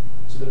nice.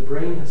 So the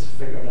brain has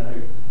figured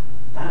out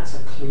that's a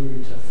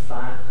clue to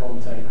fat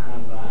content,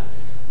 have that.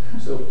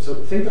 So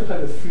think of how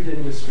the food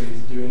industry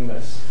is doing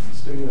this.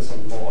 It's doing this a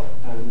lot,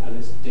 and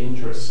it's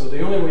dangerous. So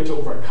the only way to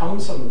overcome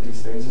some of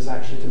these things is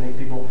actually to make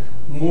people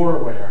more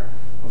aware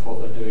of what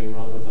they're doing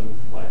rather than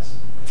less.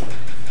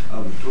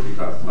 Talking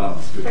about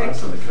balanced food, I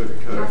understand that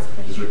Coca-Cola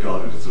is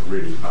regarded as a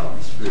really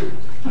balanced food.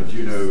 And do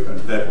you know, and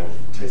therefore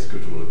tastes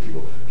good to a lot of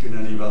people, do you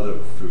know any other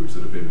foods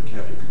that have been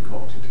carefully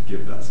concocted to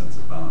give that sense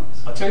of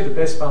balance? I'll tell you the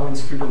best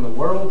balanced food in the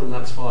world, and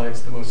that's why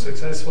it's the most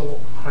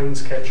successful,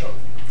 Heinz ketchup.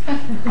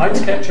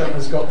 Heinz ketchup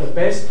has got the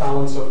best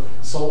balance of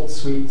salt,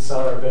 sweet,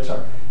 sour,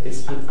 bitter.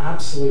 It's an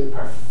absolute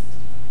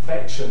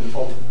perfection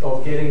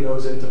of getting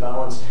those into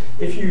balance.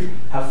 If you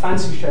have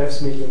fancy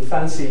chefs making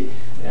fancy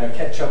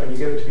ketchup and you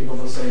give it to people,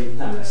 they'll say,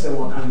 nah, I still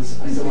want Heinz,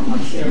 I still want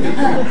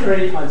Heinz.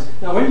 Great Heinz.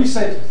 Now when you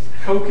said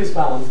Coke is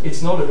balanced.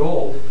 It's not at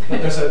all.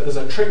 But there's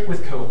a trick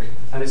with Coke,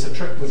 and it's a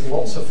trick with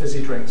lots of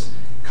fizzy drinks.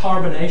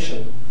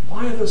 Carbonation.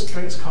 Why are those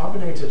drinks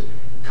carbonated?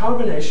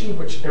 Carbonation,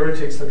 which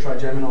irritates the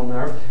trigeminal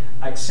nerve,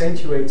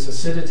 accentuates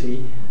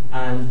acidity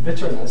and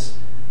bitterness,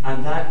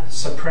 and that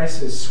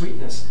suppresses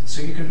sweetness.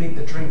 So you can make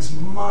the drinks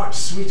much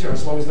sweeter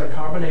as long as they're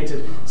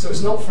carbonated. So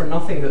it's not for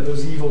nothing that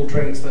those evil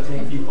drinks that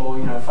make people,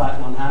 fat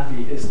and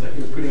unhappy is that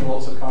you're putting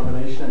lots of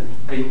carbonation in.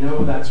 They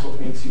know that's what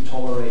makes you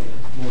tolerate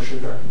more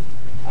sugar,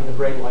 and the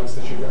brain likes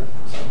the sugar.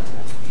 So,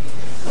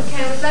 yeah.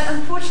 Okay, with that,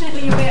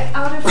 unfortunately, we're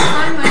out of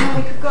time. I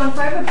know we could go on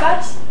forever,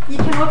 but you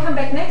can all come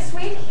back next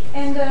week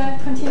and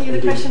continue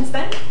the questions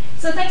then.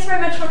 So thanks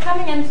very much for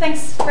coming, and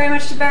thanks very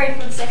much to Barry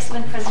for this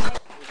excellent presentation.